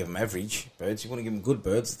want to give them average birds. You want to give them good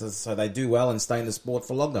birds so they do well and stay in the sport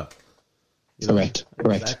for longer. Correct.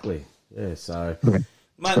 Exactly. Yeah, so... Correct.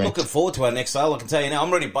 Mate, looking forward to our next sale. I can tell you now,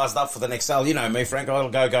 I'm really buzzed up for the next sale. You know me, Frank. I'll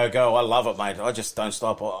go. I love it, mate. I just don't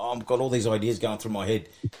stop. I've got all these ideas going through my head.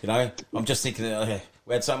 I'm just thinking,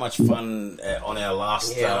 we had so much fun on our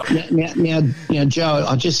last... Now,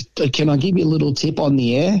 Joe, can I give you a little tip on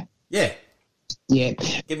the air? Yeah. Yeah.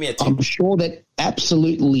 Give me a tip. I'm sure that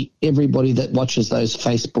absolutely everybody that watches those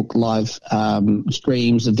Facebook Live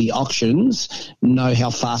streams of the auctions know how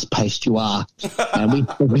fast-paced you are. And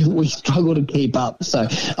we struggle to keep up. So,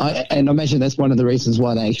 I imagine that's one of the reasons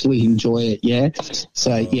why they actually enjoy it, yeah?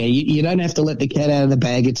 So, yeah, you don't have to let the cat out of the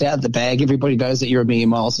bag. It's out of the bag. Everybody knows that you're a million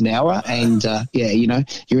miles an hour. And,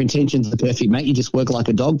 your intentions are perfect, mate. You just work like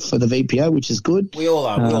a dog for the VPO, which is good. We all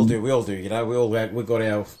are. We all do. We've got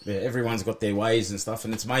everyone's got their ways and stuff,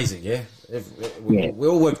 and it's amazing, yeah? We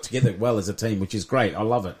all work together well as a team, which is great. I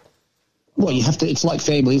love it. Well, you have to. It's like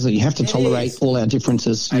family, isn't it? You have to tolerate all our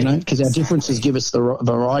differences, because our differences give us the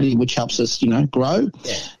variety, which helps us, grow.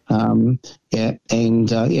 Yeah.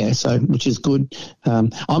 So which is good.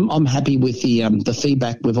 I'm happy with the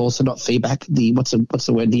feedback. We've also not feedback. What's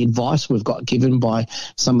the word? The advice we've got given by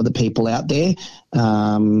some of the people out there.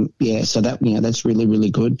 So that that's really, really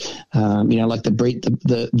good. Like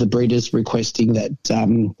the breeders requesting that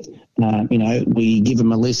we give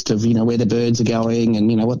them a list of where the birds are going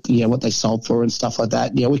and what they sold for and stuff like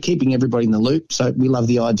that. We're keeping everybody in the loop, so we love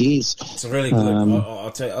the ideas. It's really good.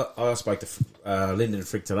 I'll tell you, I spoke to Lyndon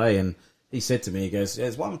Frick today, and he said to me, he goes,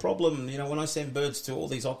 "There's one problem. When I send birds to all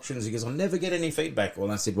these auctions, he goes, I never get any feedback." Well,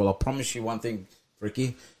 I said, "Well, I promise you one thing,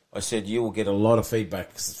 Fricky." I said, "You will get a lot of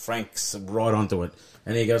feedback. Frank's right onto it."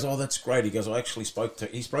 And he goes, "Oh, that's great." He goes, "I actually spoke to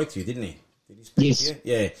you, didn't he? Did he speak to you?"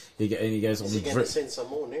 Yeah. And he goes, "Is he going to send some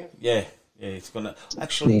more now?" Yeah. It's going to...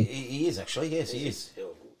 Actually, he is, actually. Yes, he is.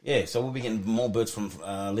 Yeah, so we'll be getting more birds from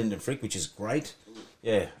Lyndon Frick, which is great.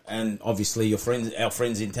 Yeah, and obviously our friends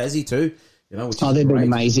in Tassie too. You know, which they've been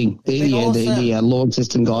amazing. The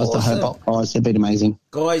Launceston guys, the Hobart guys, they've been amazing.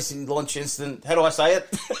 Guys in Launceston, how do I say it?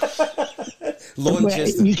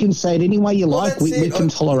 Launceston. You can say it any way you like. We can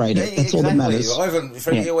tolerate it. That's all that matters.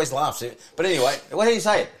 He always laughs. But anyway, what do you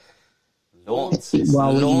say it? Launceston.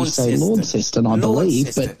 Well, you say Launceston, I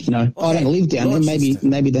believe, but I don't live down there.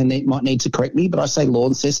 Maybe they might need to correct me, but I say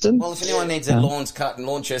Launceston. Well, if anyone needs their lawns cut in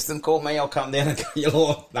Launceston, call me. I'll come down and cut your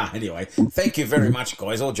lawn. No, anyway, thank you very much,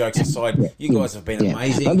 guys. All jokes aside, you guys have been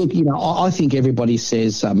amazing. But look, I think everybody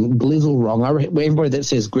says Glizzle wrong. Everybody that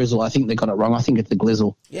says Grizzle, I think they got it wrong. I think it's a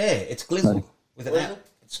Glizzle. Yeah, it's Glizzle. With an L.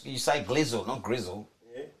 You say Glizzle, not Grizzle.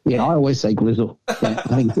 Yeah, I always say Glizzle. Yeah,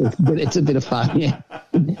 I think it's a bit of fun. Yeah.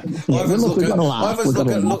 Ivan's looking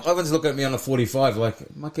at me on a 45 like,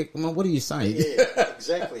 what are you saying? Yeah,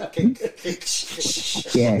 exactly.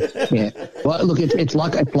 Yeah. Well, look, it's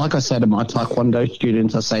like I say to my Taekwondo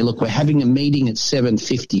students. I say, look, we're having a meeting at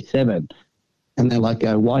 7:57, and they're like,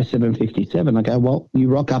 why 7:57? I go, well, you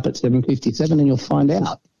rock up at 7:57 and you'll find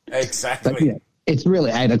out. Exactly. But, it's really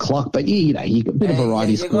 8 o'clock, but you got a bit of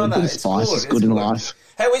variety is good. A bit of spice is good in life.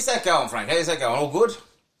 How is that going, Frank? How is that going? All good?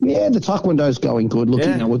 Yeah, the Taekwondo's going good. Look,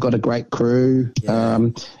 we've got a great crew. Yeah.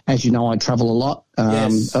 As you know, I travel a lot.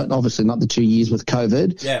 Obviously not the 2 years with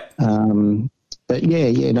COVID. Yeah. But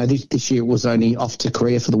this year it was only off to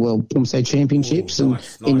Korea for the World Pumse Championships in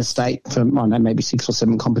the state for, maybe 6 or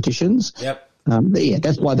 7 competitions. Yep.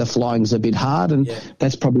 That's why the flying's a bit hard, and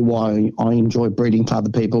that's probably why I enjoy breeding for other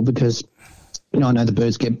people, because I know the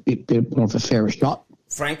birds get a bit more of a fairer shot.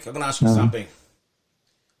 Frank, I'm going to ask you something.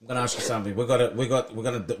 We're going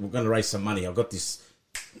to raise some money. I've got this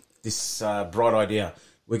bright idea.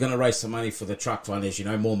 We're going to raise some money for the truck fund. As you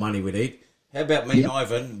know, more money we need. How about me and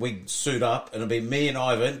Ivan? We suit up, and it'll be me and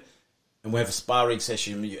Ivan, and we have a sparring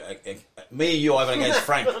session. Me and you, Ivan, against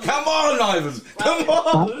Frank. Come on, Ivan! Come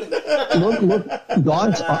on! Look,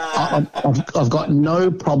 guys, I've got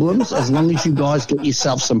no problems as long as you guys get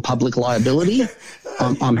yourself some public liability.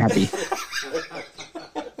 I'm happy.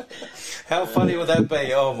 How funny would that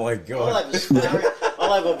be? Oh my God!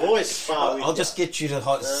 I'll have a voice spar with I'll just get you to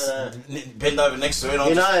bend over next to it.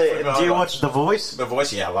 Do you watch The Voice? The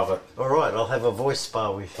Voice, yeah, I love it. All right, I'll have a voice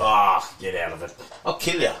spar with you. Get out of it! I'll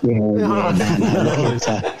kill you.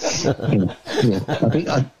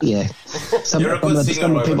 Some people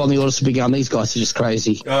on the audience will be going, these guys are just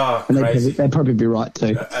crazy. Oh, and crazy. They'd probably be right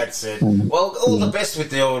too. That's it. Well, all the best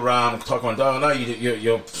with your Taekwondo. I know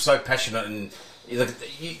you're so passionate, and you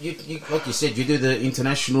like you said, you do the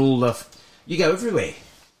international. You go everywhere.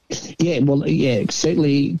 Yeah,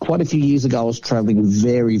 certainly quite a few years ago I was travelling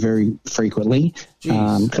very, very frequently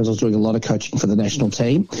because I was doing a lot of coaching for the national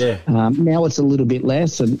team. Yeah. Now it's a little bit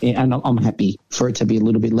less, and I'm happy for it to be a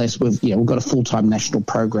little bit less. We've got a full-time national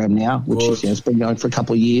program now, which is it's been going for a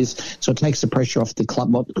couple of years, so it takes the pressure off the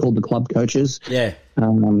club, what's called the club coaches. Yeah.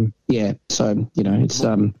 So it's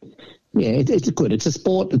it's good. It's a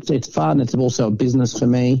sport. It's fun. It's also a business for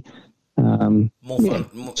me. More fun.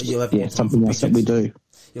 You'll have more time something else that we do.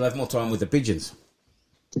 You'll have more time with the pigeons.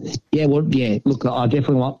 Yeah, look, I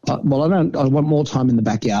definitely want. I want more time in the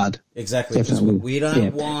backyard. Exactly. Definitely. We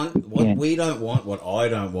don't want what I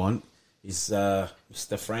don't want is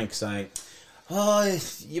Mr. Frank saying, "Oh,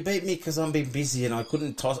 you beat me because I'm being busy and I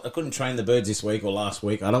couldn't train the birds this week or last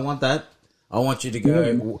week." I don't want that. I want you to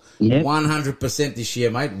go 100% this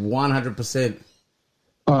year, mate. 100%.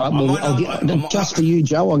 All right, well, just for you,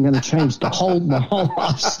 Joe, I'm going to change my whole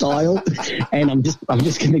lifestyle, and I'm just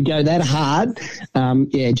going to go that hard.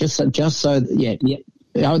 Just so.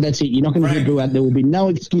 Oh, that's it. You're not going to do out. There will be no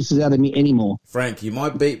excuses out of me anymore. Frank, you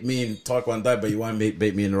might beat me in Taekwondo, but you won't beat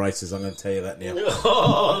me in the races. I'm going to tell you that now.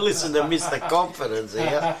 Oh, listen to Mr. Confidence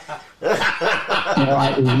here. All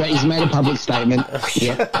right, he's made a public statement.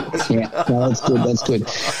 Yeah. No, that's good.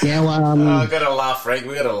 Now, I've got to laugh, Frank.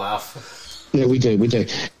 We've got to laugh. Yeah, we do.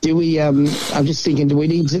 Do we? I'm just thinking. Do we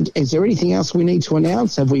need? Is there anything else we need to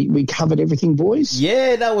announce? Have we covered everything, boys?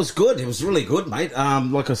 Yeah, that was good. It was really good, mate.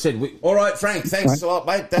 Like I said, all right, Frank. Thanks a lot,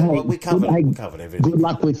 mate. We covered everything. Good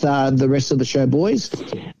luck with the rest of the show, boys.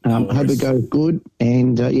 Hope it goes good.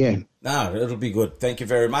 And no, it'll be good. Thank you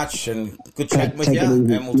very much, and good chatting with you. And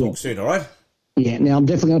we'll talk soon. All right. Yeah, now I'm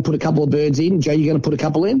definitely going to put a couple of birds in. Joe, you going to put a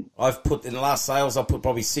couple in? I've put in the last sales, I've put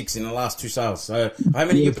probably 6 in the last 2 sales. So how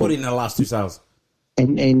many you put in the last 2 sales?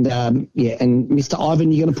 And Mr.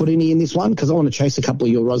 Ivan, you going to put any in this one? Because I want to chase a couple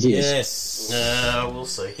of your Rossies. Yes. We'll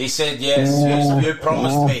see. He said yes. You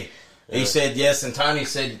promised me. He said yes, and Tony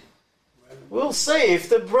said... We'll see. If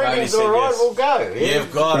the breeding's all right, we'll go. Yeah.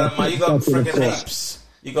 You've got them, mate. You got freaking heaps.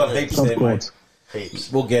 You got heaps there, mate.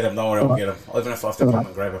 Heaps. We'll get them. Don't worry, we'll get them. Even if I have to come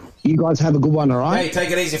and grab them. You guys have a good one, all right? Hey,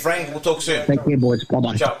 take it easy, Frank. We'll talk soon. Take care, boys.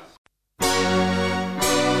 Bye-bye. Ciao.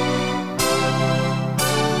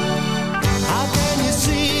 How can you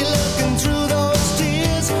see looking through those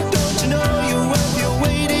tears? Don't you know you're worth your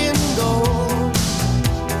weight in gold?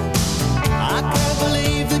 I can't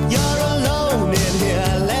believe that you're alone in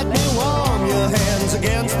here. Let me warm your hands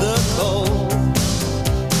against the cold.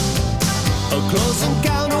 A close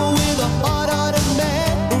encounter with a hard-hearted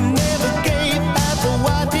man who never gave half of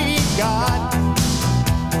what he got.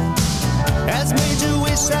 Has made you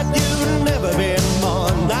wish that you'd never been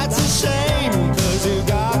born. That's a shame, 'cause you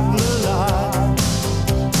got the lot.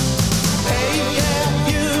 Hey,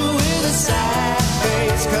 yeah, you with a sad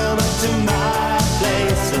face, come up to my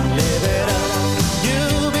place and live it up.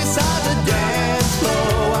 You beside the dance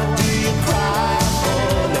floor, what do you cry for?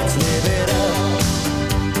 Let's live it up.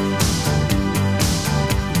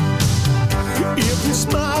 If you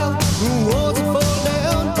smile, the walls will fall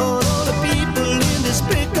down on all the people in this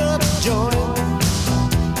pickup joint.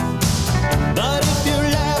 But if you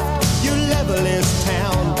laugh, you level this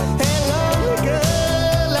town. Hey, lonely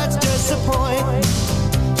girl, that's just the point.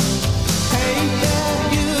 Hey, yeah,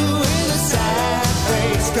 you with a sad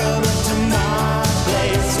face, come up to my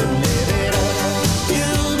place and live it up. You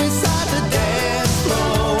beside the dance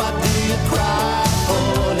floor, what do you cry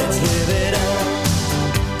for? Let's live it up.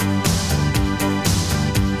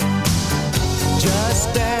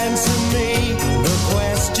 Just answer me the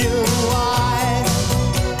question why.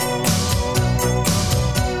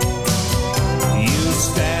 You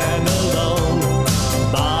stand alone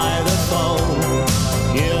by the phone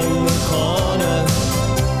in the corner.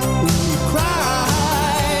 You cry,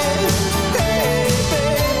 hey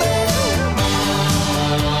baby.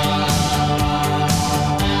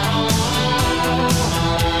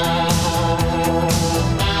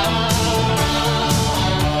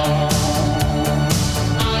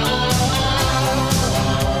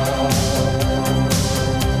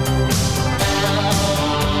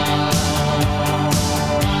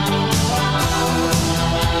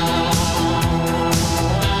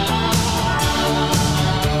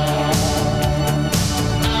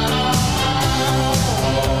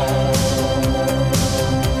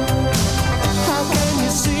 How can you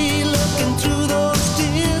see looking through those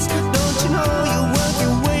tears? Don't you know you're worth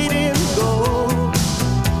your weight in gold?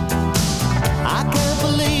 I can't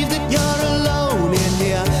believe that you're alone in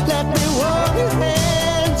here. Let me warm your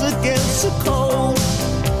hands against the cold.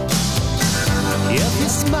 If you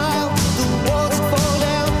smile, the walls fall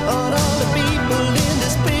down on all the people in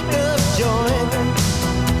this pickup joint.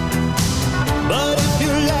 But if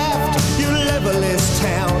you laughed, you level this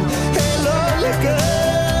town. Hey, lonely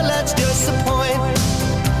girl, that's just the point.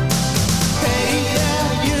 Hey, yeah,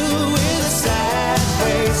 you with a sad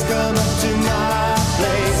face, come up to my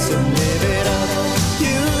place and live it up.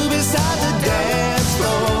 You beside the dance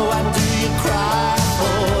floor, what do you cry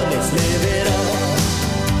for? Let's live it up.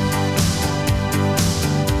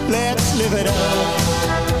 Let's live it up.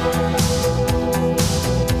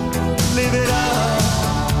 Live it up.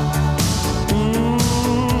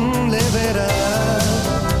 Live it up.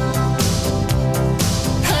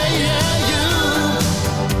 Hey, yeah, you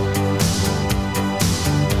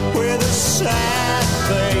with a sad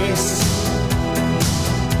face,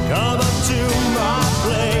 come up to my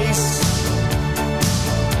place.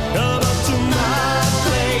 Come up to my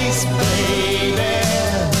place, baby.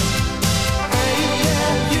 Hey,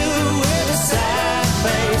 yeah, you with a sad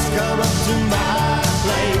face, come up to my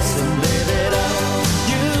place and live it up.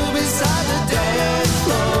 You beside the dance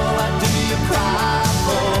floor, what do you cry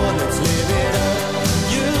for? Let's live it up.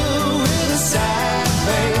 You with a sad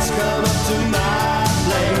face, come up to my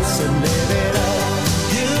place and live it up.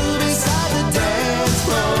 You beside the dance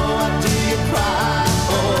floor, what do you cry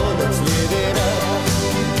for? Let's live it up.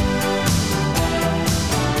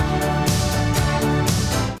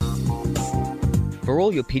 For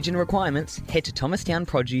all your pigeon requirements, head to Thomastown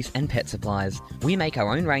Produce and Pet Supplies. We make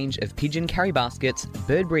our own range of pigeon carry baskets,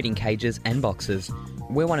 bird breeding cages and boxes.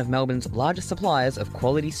 We're one of Melbourne's largest suppliers of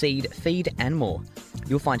quality seed, feed and more.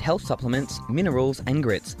 You'll find health supplements, minerals and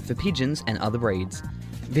grits for pigeons and other breeds.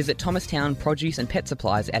 Visit Thomastown Produce and Pet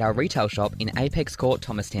Supplies at our retail shop in Apex Court,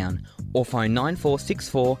 Thomastown, or phone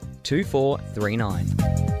 9464 2439.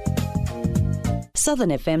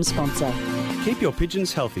 Southern FM sponsor. Keep your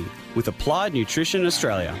pigeons healthy with Applied Nutrition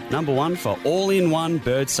Australia, #1 for all-in-one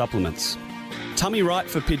bird supplements. Tummy Right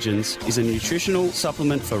for Pigeons is a nutritional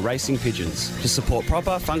supplement for racing pigeons to support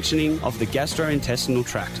proper functioning of the gastrointestinal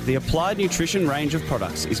tract. The Applied Nutrition range of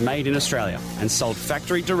products is made in Australia and sold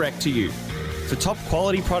factory direct to you. For top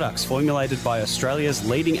quality products formulated by Australia's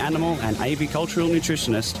leading animal and avicultural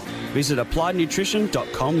nutritionist, visit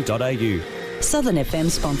appliednutrition.com.au. Southern FM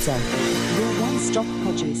sponsor. Your one-stop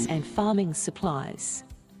produce and farming supplies.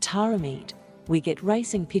 Tara Meat. We get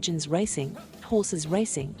racing pigeons racing, horses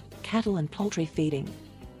racing, cattle and poultry feeding.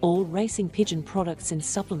 All racing pigeon products and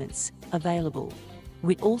supplements available.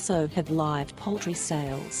 We also have live poultry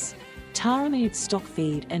sales. Tara Meat stock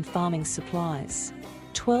feed and farming supplies.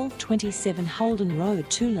 1227 Holden Road,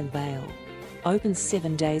 Toolan Vale. Open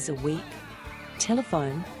 7 days a week.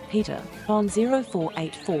 Telephone Peter on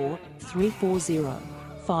 0484 340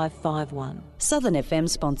 551. Southern FM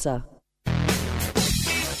sponsor.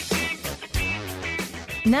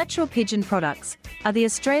 Natural Pigeon Products are the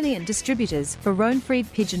Australian distributors for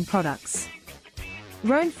Röhnfried Pigeon Products.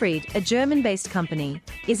 Röhnfried, a German-based company,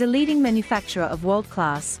 is a leading manufacturer of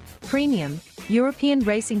world-class, premium, European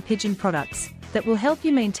racing pigeon products that will help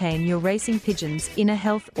you maintain your racing pigeons' inner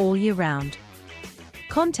health all year round.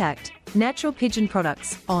 Contact Natural Pigeon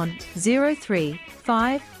Products on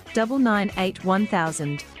 035 998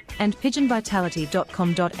 1000 and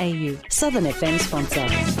pigeonvitality.com.au. Southern FM sponsor.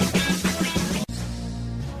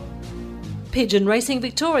 Pigeon Racing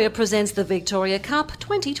Victoria presents the Victoria Cup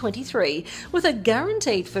 2023 with a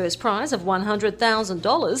guaranteed first prize of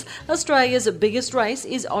 $100,000. Australia's biggest race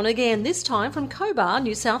is on again, this time from Cobar,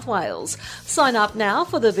 New South Wales. Sign up now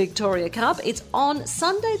for the Victoria Cup. It's on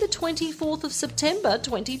Sunday the 24th of September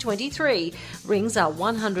 2023. Rings are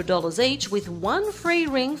 $100 each with one free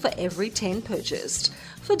ring for every 10 purchased.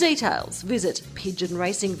 For details, visit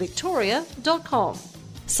pigeonracingvictoria.com.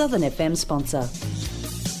 Southern FM sponsor.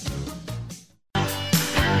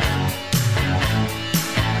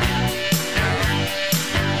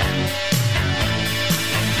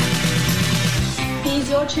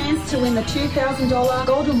 Your chance to win the $2,000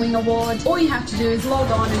 Golden Wing Award. All you have to do is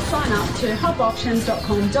log on and sign up to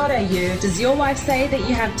hopoptions.com.au. Does your wife say that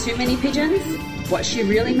you have too many pigeons? What she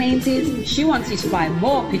really means is she wants you to buy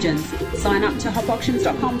more pigeons. Sign up to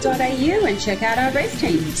hopoptions.com.au and check out our race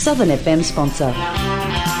team. Southern FM sponsor.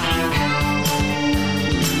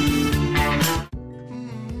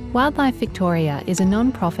 Wildlife Victoria is a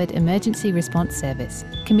non-profit emergency response service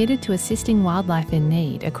committed to assisting wildlife in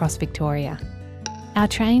need across Victoria. Our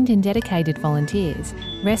trained and dedicated volunteers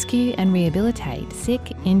rescue and rehabilitate sick,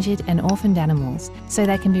 injured and orphaned animals so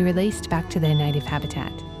they can be released back to their native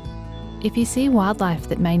habitat. If you see wildlife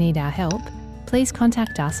that may need our help, please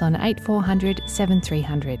contact us on 8400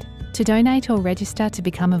 7300. To donate or register to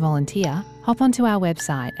become a volunteer, hop onto our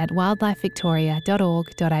website at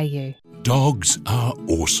wildlifevictoria.org.au. Dogs are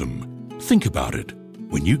awesome. Think about it.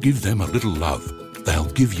 When you give them a little love, they'll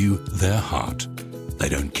give you their heart. They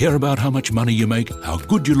don't care about how much money you make, how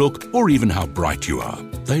good you look, or even how bright you are.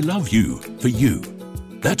 They love you for you.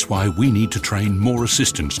 That's why we need to train more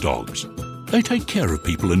assistance dogs. They take care of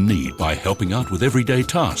people in need by helping out with everyday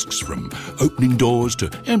tasks, from opening doors to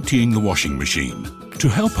emptying the washing machine. To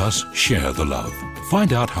help us share the love,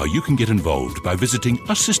 find out how you can get involved by visiting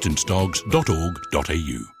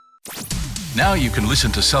assistancedogs.org.au. Now you can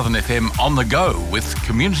listen to Southern FM on the go with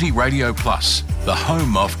Community Radio Plus, the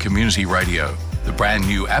home of community radio. The brand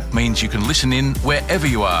new app means you can listen in wherever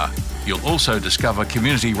you are. You'll also discover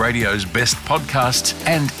Community Radio's best podcasts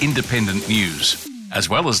and independent news. As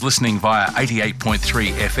well as listening via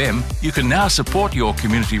 88.3 FM, you can now support your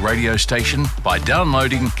community radio station by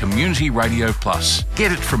downloading Community Radio Plus.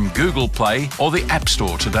 Get it from Google Play or the App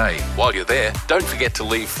Store today. While you're there, don't forget to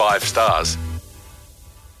leave 5 stars.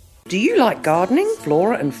 Do you like gardening,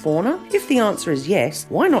 flora and fauna? If the answer is yes,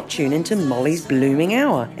 why not tune into Molly's Blooming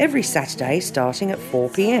Hour every Saturday starting at 4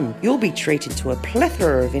 p.m. You'll be treated to a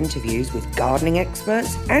plethora of interviews with gardening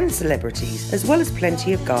experts and celebrities, as well as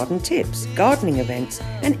plenty of garden tips, gardening events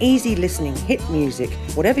and easy listening hit music.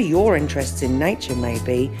 Whatever your interests in nature may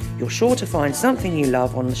be, you're sure to find something you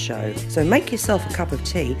love on the show. So make yourself a cup of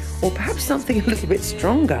tea or perhaps something a little bit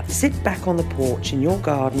stronger. Sit back on the porch in your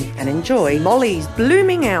garden and enjoy Molly's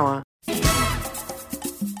Blooming Hour.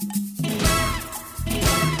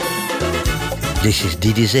 This is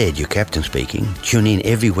DDZ, your captain speaking. Tune in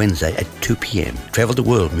every Wednesday at 2 p.m. Travel the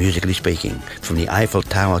world musically speaking, from the Eiffel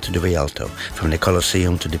Tower to the Rialto, from the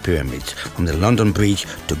Colosseum to the Pyramids, from the London Bridge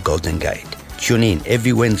to Golden Gate. Tune in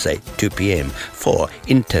every Wednesday, 2 p.m. for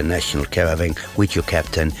International Caravan with your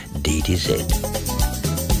captain, DDZ.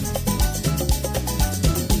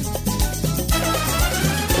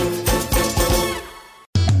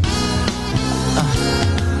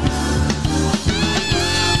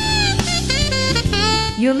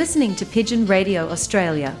 You're listening to Pigeon Radio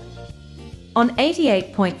Australia. On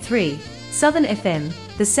 88.3 Southern FM,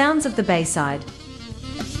 the sounds of the Bayside.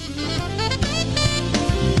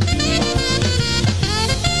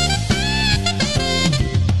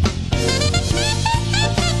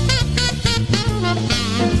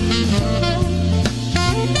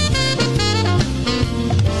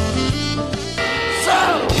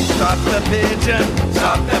 pigeon,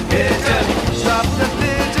 stop the pigeon, stop the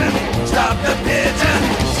pigeon, stop the pigeon,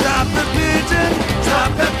 stop the pigeon,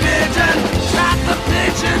 stop the pigeon, stop the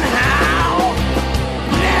pigeon, how?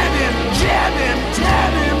 Nab him, jab him,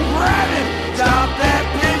 tab him, grab him, stop that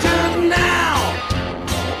pigeon now!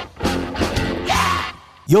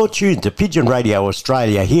 You're tuned to Pigeon Radio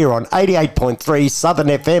Australia here on 88.3 Southern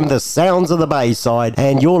FM, the sounds of the Bayside,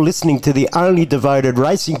 and you're listening to the only devoted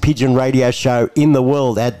racing pigeon radio show in the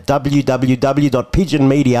world at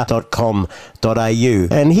www.pigeonmedia.com.au.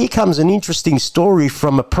 And here comes an interesting story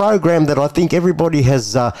from a program that I think everybody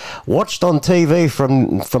has watched on TV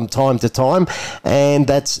from time to time, and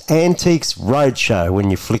that's Antiques Roadshow when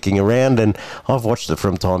you're flicking around, and I've watched it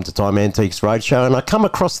from time to time, Antiques Roadshow, and I come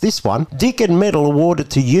across this one. Dickon Medal awarded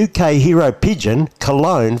to UK hero pigeon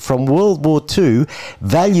Cologne from World War II,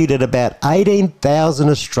 valued at about 18,000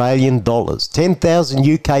 Australian dollars, 10,000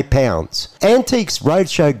 UK pounds. Antiques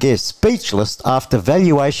Roadshow guest speechless after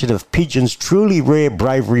valuation of pigeon's truly rare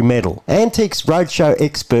bravery medal. Antiques Roadshow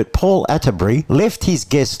expert Paul Atterbury left his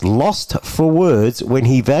guest lost for words when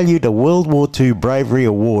he valued a World War II bravery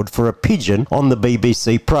award for a pigeon on the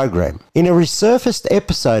BBC program. In a resurfaced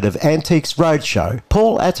episode of Antiques Roadshow,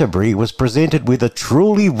 Paul Atterbury was presented with a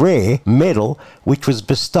truly rare medal which was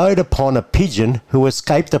bestowed upon a pigeon who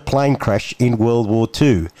escaped a plane crash in World War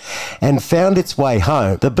II and found its way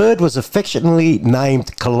home. The bird was affectionately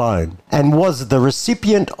named Cologne and was the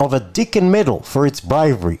recipient of a Dickon Medal for its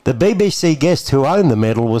bravery. The BBC guest who owned the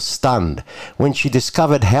medal was stunned when she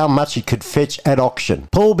discovered how much it could fetch at auction.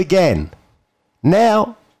 Paul began,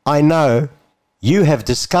 "Now I know you have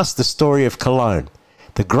discussed the story of Cologne,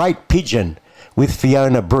 the great pigeon, with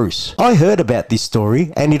Fiona Bruce. I heard about this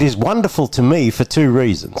story and it is wonderful to me for two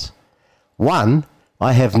reasons. One,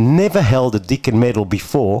 I have never held a Dickon Medal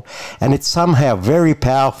before, and it's somehow very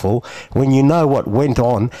powerful when you know what went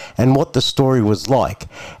on and what the story was like,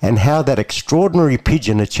 and how that extraordinary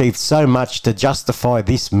pigeon achieved so much to justify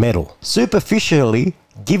this medal. Superficially,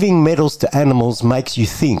 giving medals to animals makes you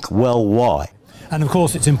think, well, why?" And of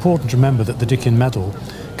course, it's important to remember that the Dickon Medal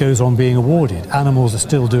goes on being awarded. Animals are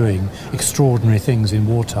still doing extraordinary things in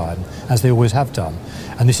wartime, as they always have done,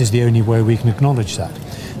 and this is the only way we can acknowledge that.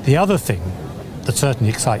 The other thing that certainly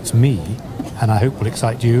excites me, and I hope will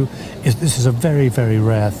excite you, is this is a very, very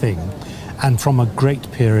rare thing, and from a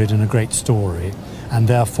great period and a great story, and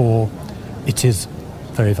therefore it is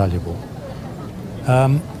very valuable.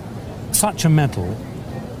 Such a medal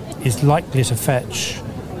is likely to fetch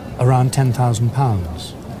around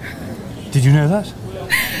 £10,000. Did you know that?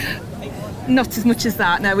 Not as much as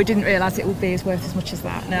that, no. We didn't realise it would be as worth as much as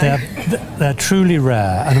that, no. They're truly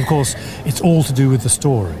rare, and of course it's all to do with the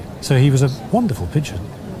story. So he was a wonderful pigeon.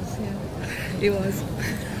 He was.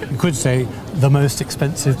 You could say the most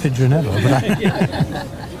expensive pigeon ever. But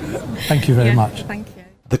thank you very much. Thank you.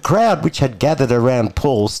 The crowd which had gathered around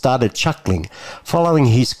Paul started chuckling following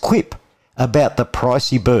his quip about the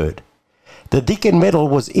pricey bird. The Dickon Medal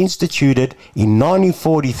was instituted in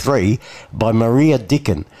 1943 by Maria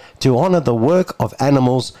Dickon to honour the work of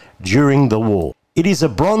animals during the war. It is a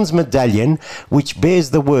bronze medallion which bears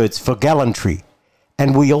the words "For Gallantry"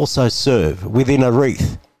 and "We also serve" within a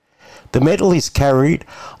wreath. The medal is carried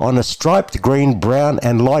on a striped green, brown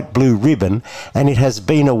and light blue ribbon, and it has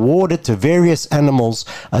been awarded to various animals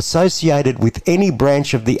associated with any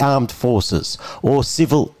branch of the armed forces or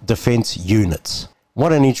civil defence units.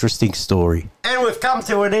 What an interesting story. And we've come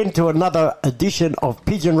to an end to another edition of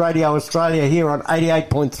Pigeon Radio Australia here on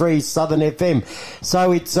 88.3 Southern FM.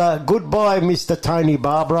 So it's goodbye, Mr. Tony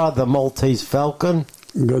Barbara, the Maltese Falcon.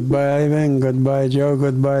 Goodbye, Ivan. Goodbye, Joe.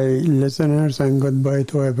 Goodbye, listeners, and goodbye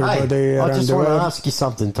to everybody around the world. I just want to ask you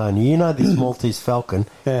something, Tony. You know this Maltese Falcon.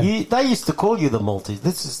 Yeah. They used to call you the Maltese.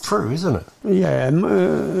 This is true, isn't it? Yeah.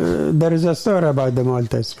 There is a story about the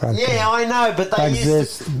Maltese Falcon. Yeah, I know, but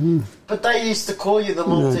they used to call you the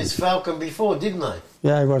Maltese Falcon before, didn't they?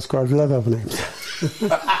 Yeah, I was called a lot of names.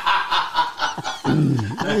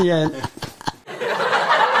 Yeah.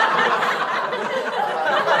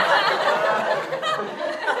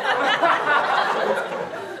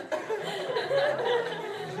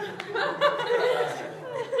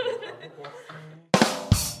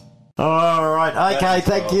 All right, okay,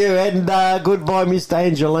 thank you, and goodbye, Mr.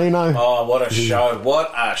 Angelino. Oh, what a show,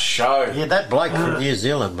 what a show. Yeah, that bloke from New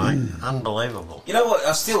Zealand, mate, unbelievable. You know what,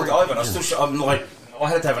 I'm like, I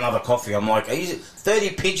had to have another coffee. I'm like, 30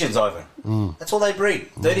 pigeons, Ivan. That's all they breed,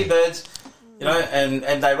 30 birds, you know,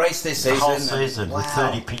 and they race their season. The whole season with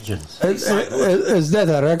 30 pigeons. Is that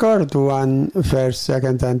a record? One first,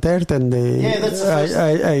 second and third in the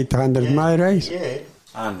 800 mile race? Yeah.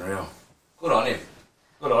 Unreal. Good on him.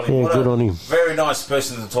 Good on him. Yeah, What good a on him. Very nice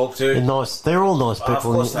person to talk to. They're nice. They're all nice people. Of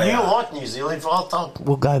course they You are. like New Zealand?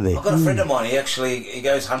 We'll go there. I've got a friend of mine. He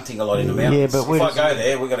goes hunting a lot in the mountains. but where if I does go he-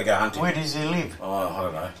 there, we're going to go hunting. Where does he live? Oh, I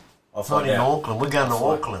don't know. I'll Not find in out. Auckland. We're going to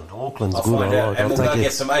Auckland. Auckland's I'll good. find I out. like. And I'll we'll go take you.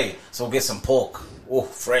 get some so we'll get some pork. Oh,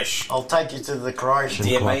 fresh. I'll take you to the Croatian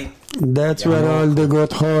Dear club. mate. That's where all the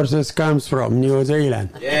good horses comes from, New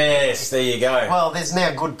Zealand. Yes, there you go. Well, there's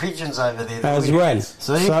now good pigeons over there. As well.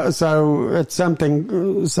 See? So it's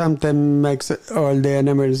something makes all the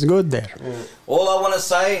animals good there. All I want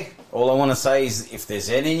to say is if there's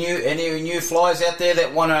any new flies out there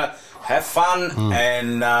that want to have fun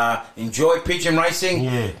and enjoy pigeon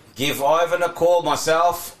racing, give Ivan a call,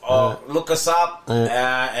 myself, or look us up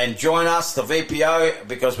and join us, the VPO,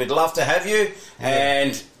 because we'd love to have you.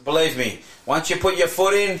 And believe me, once you put your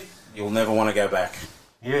foot in, you'll never want to go back.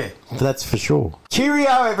 Yeah. That's for sure.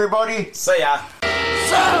 Cheerio, everybody. See ya.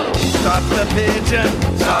 So, stop the pigeon,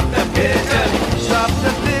 stop the pigeon, stop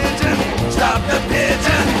the pigeon, stop the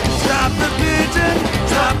pigeon.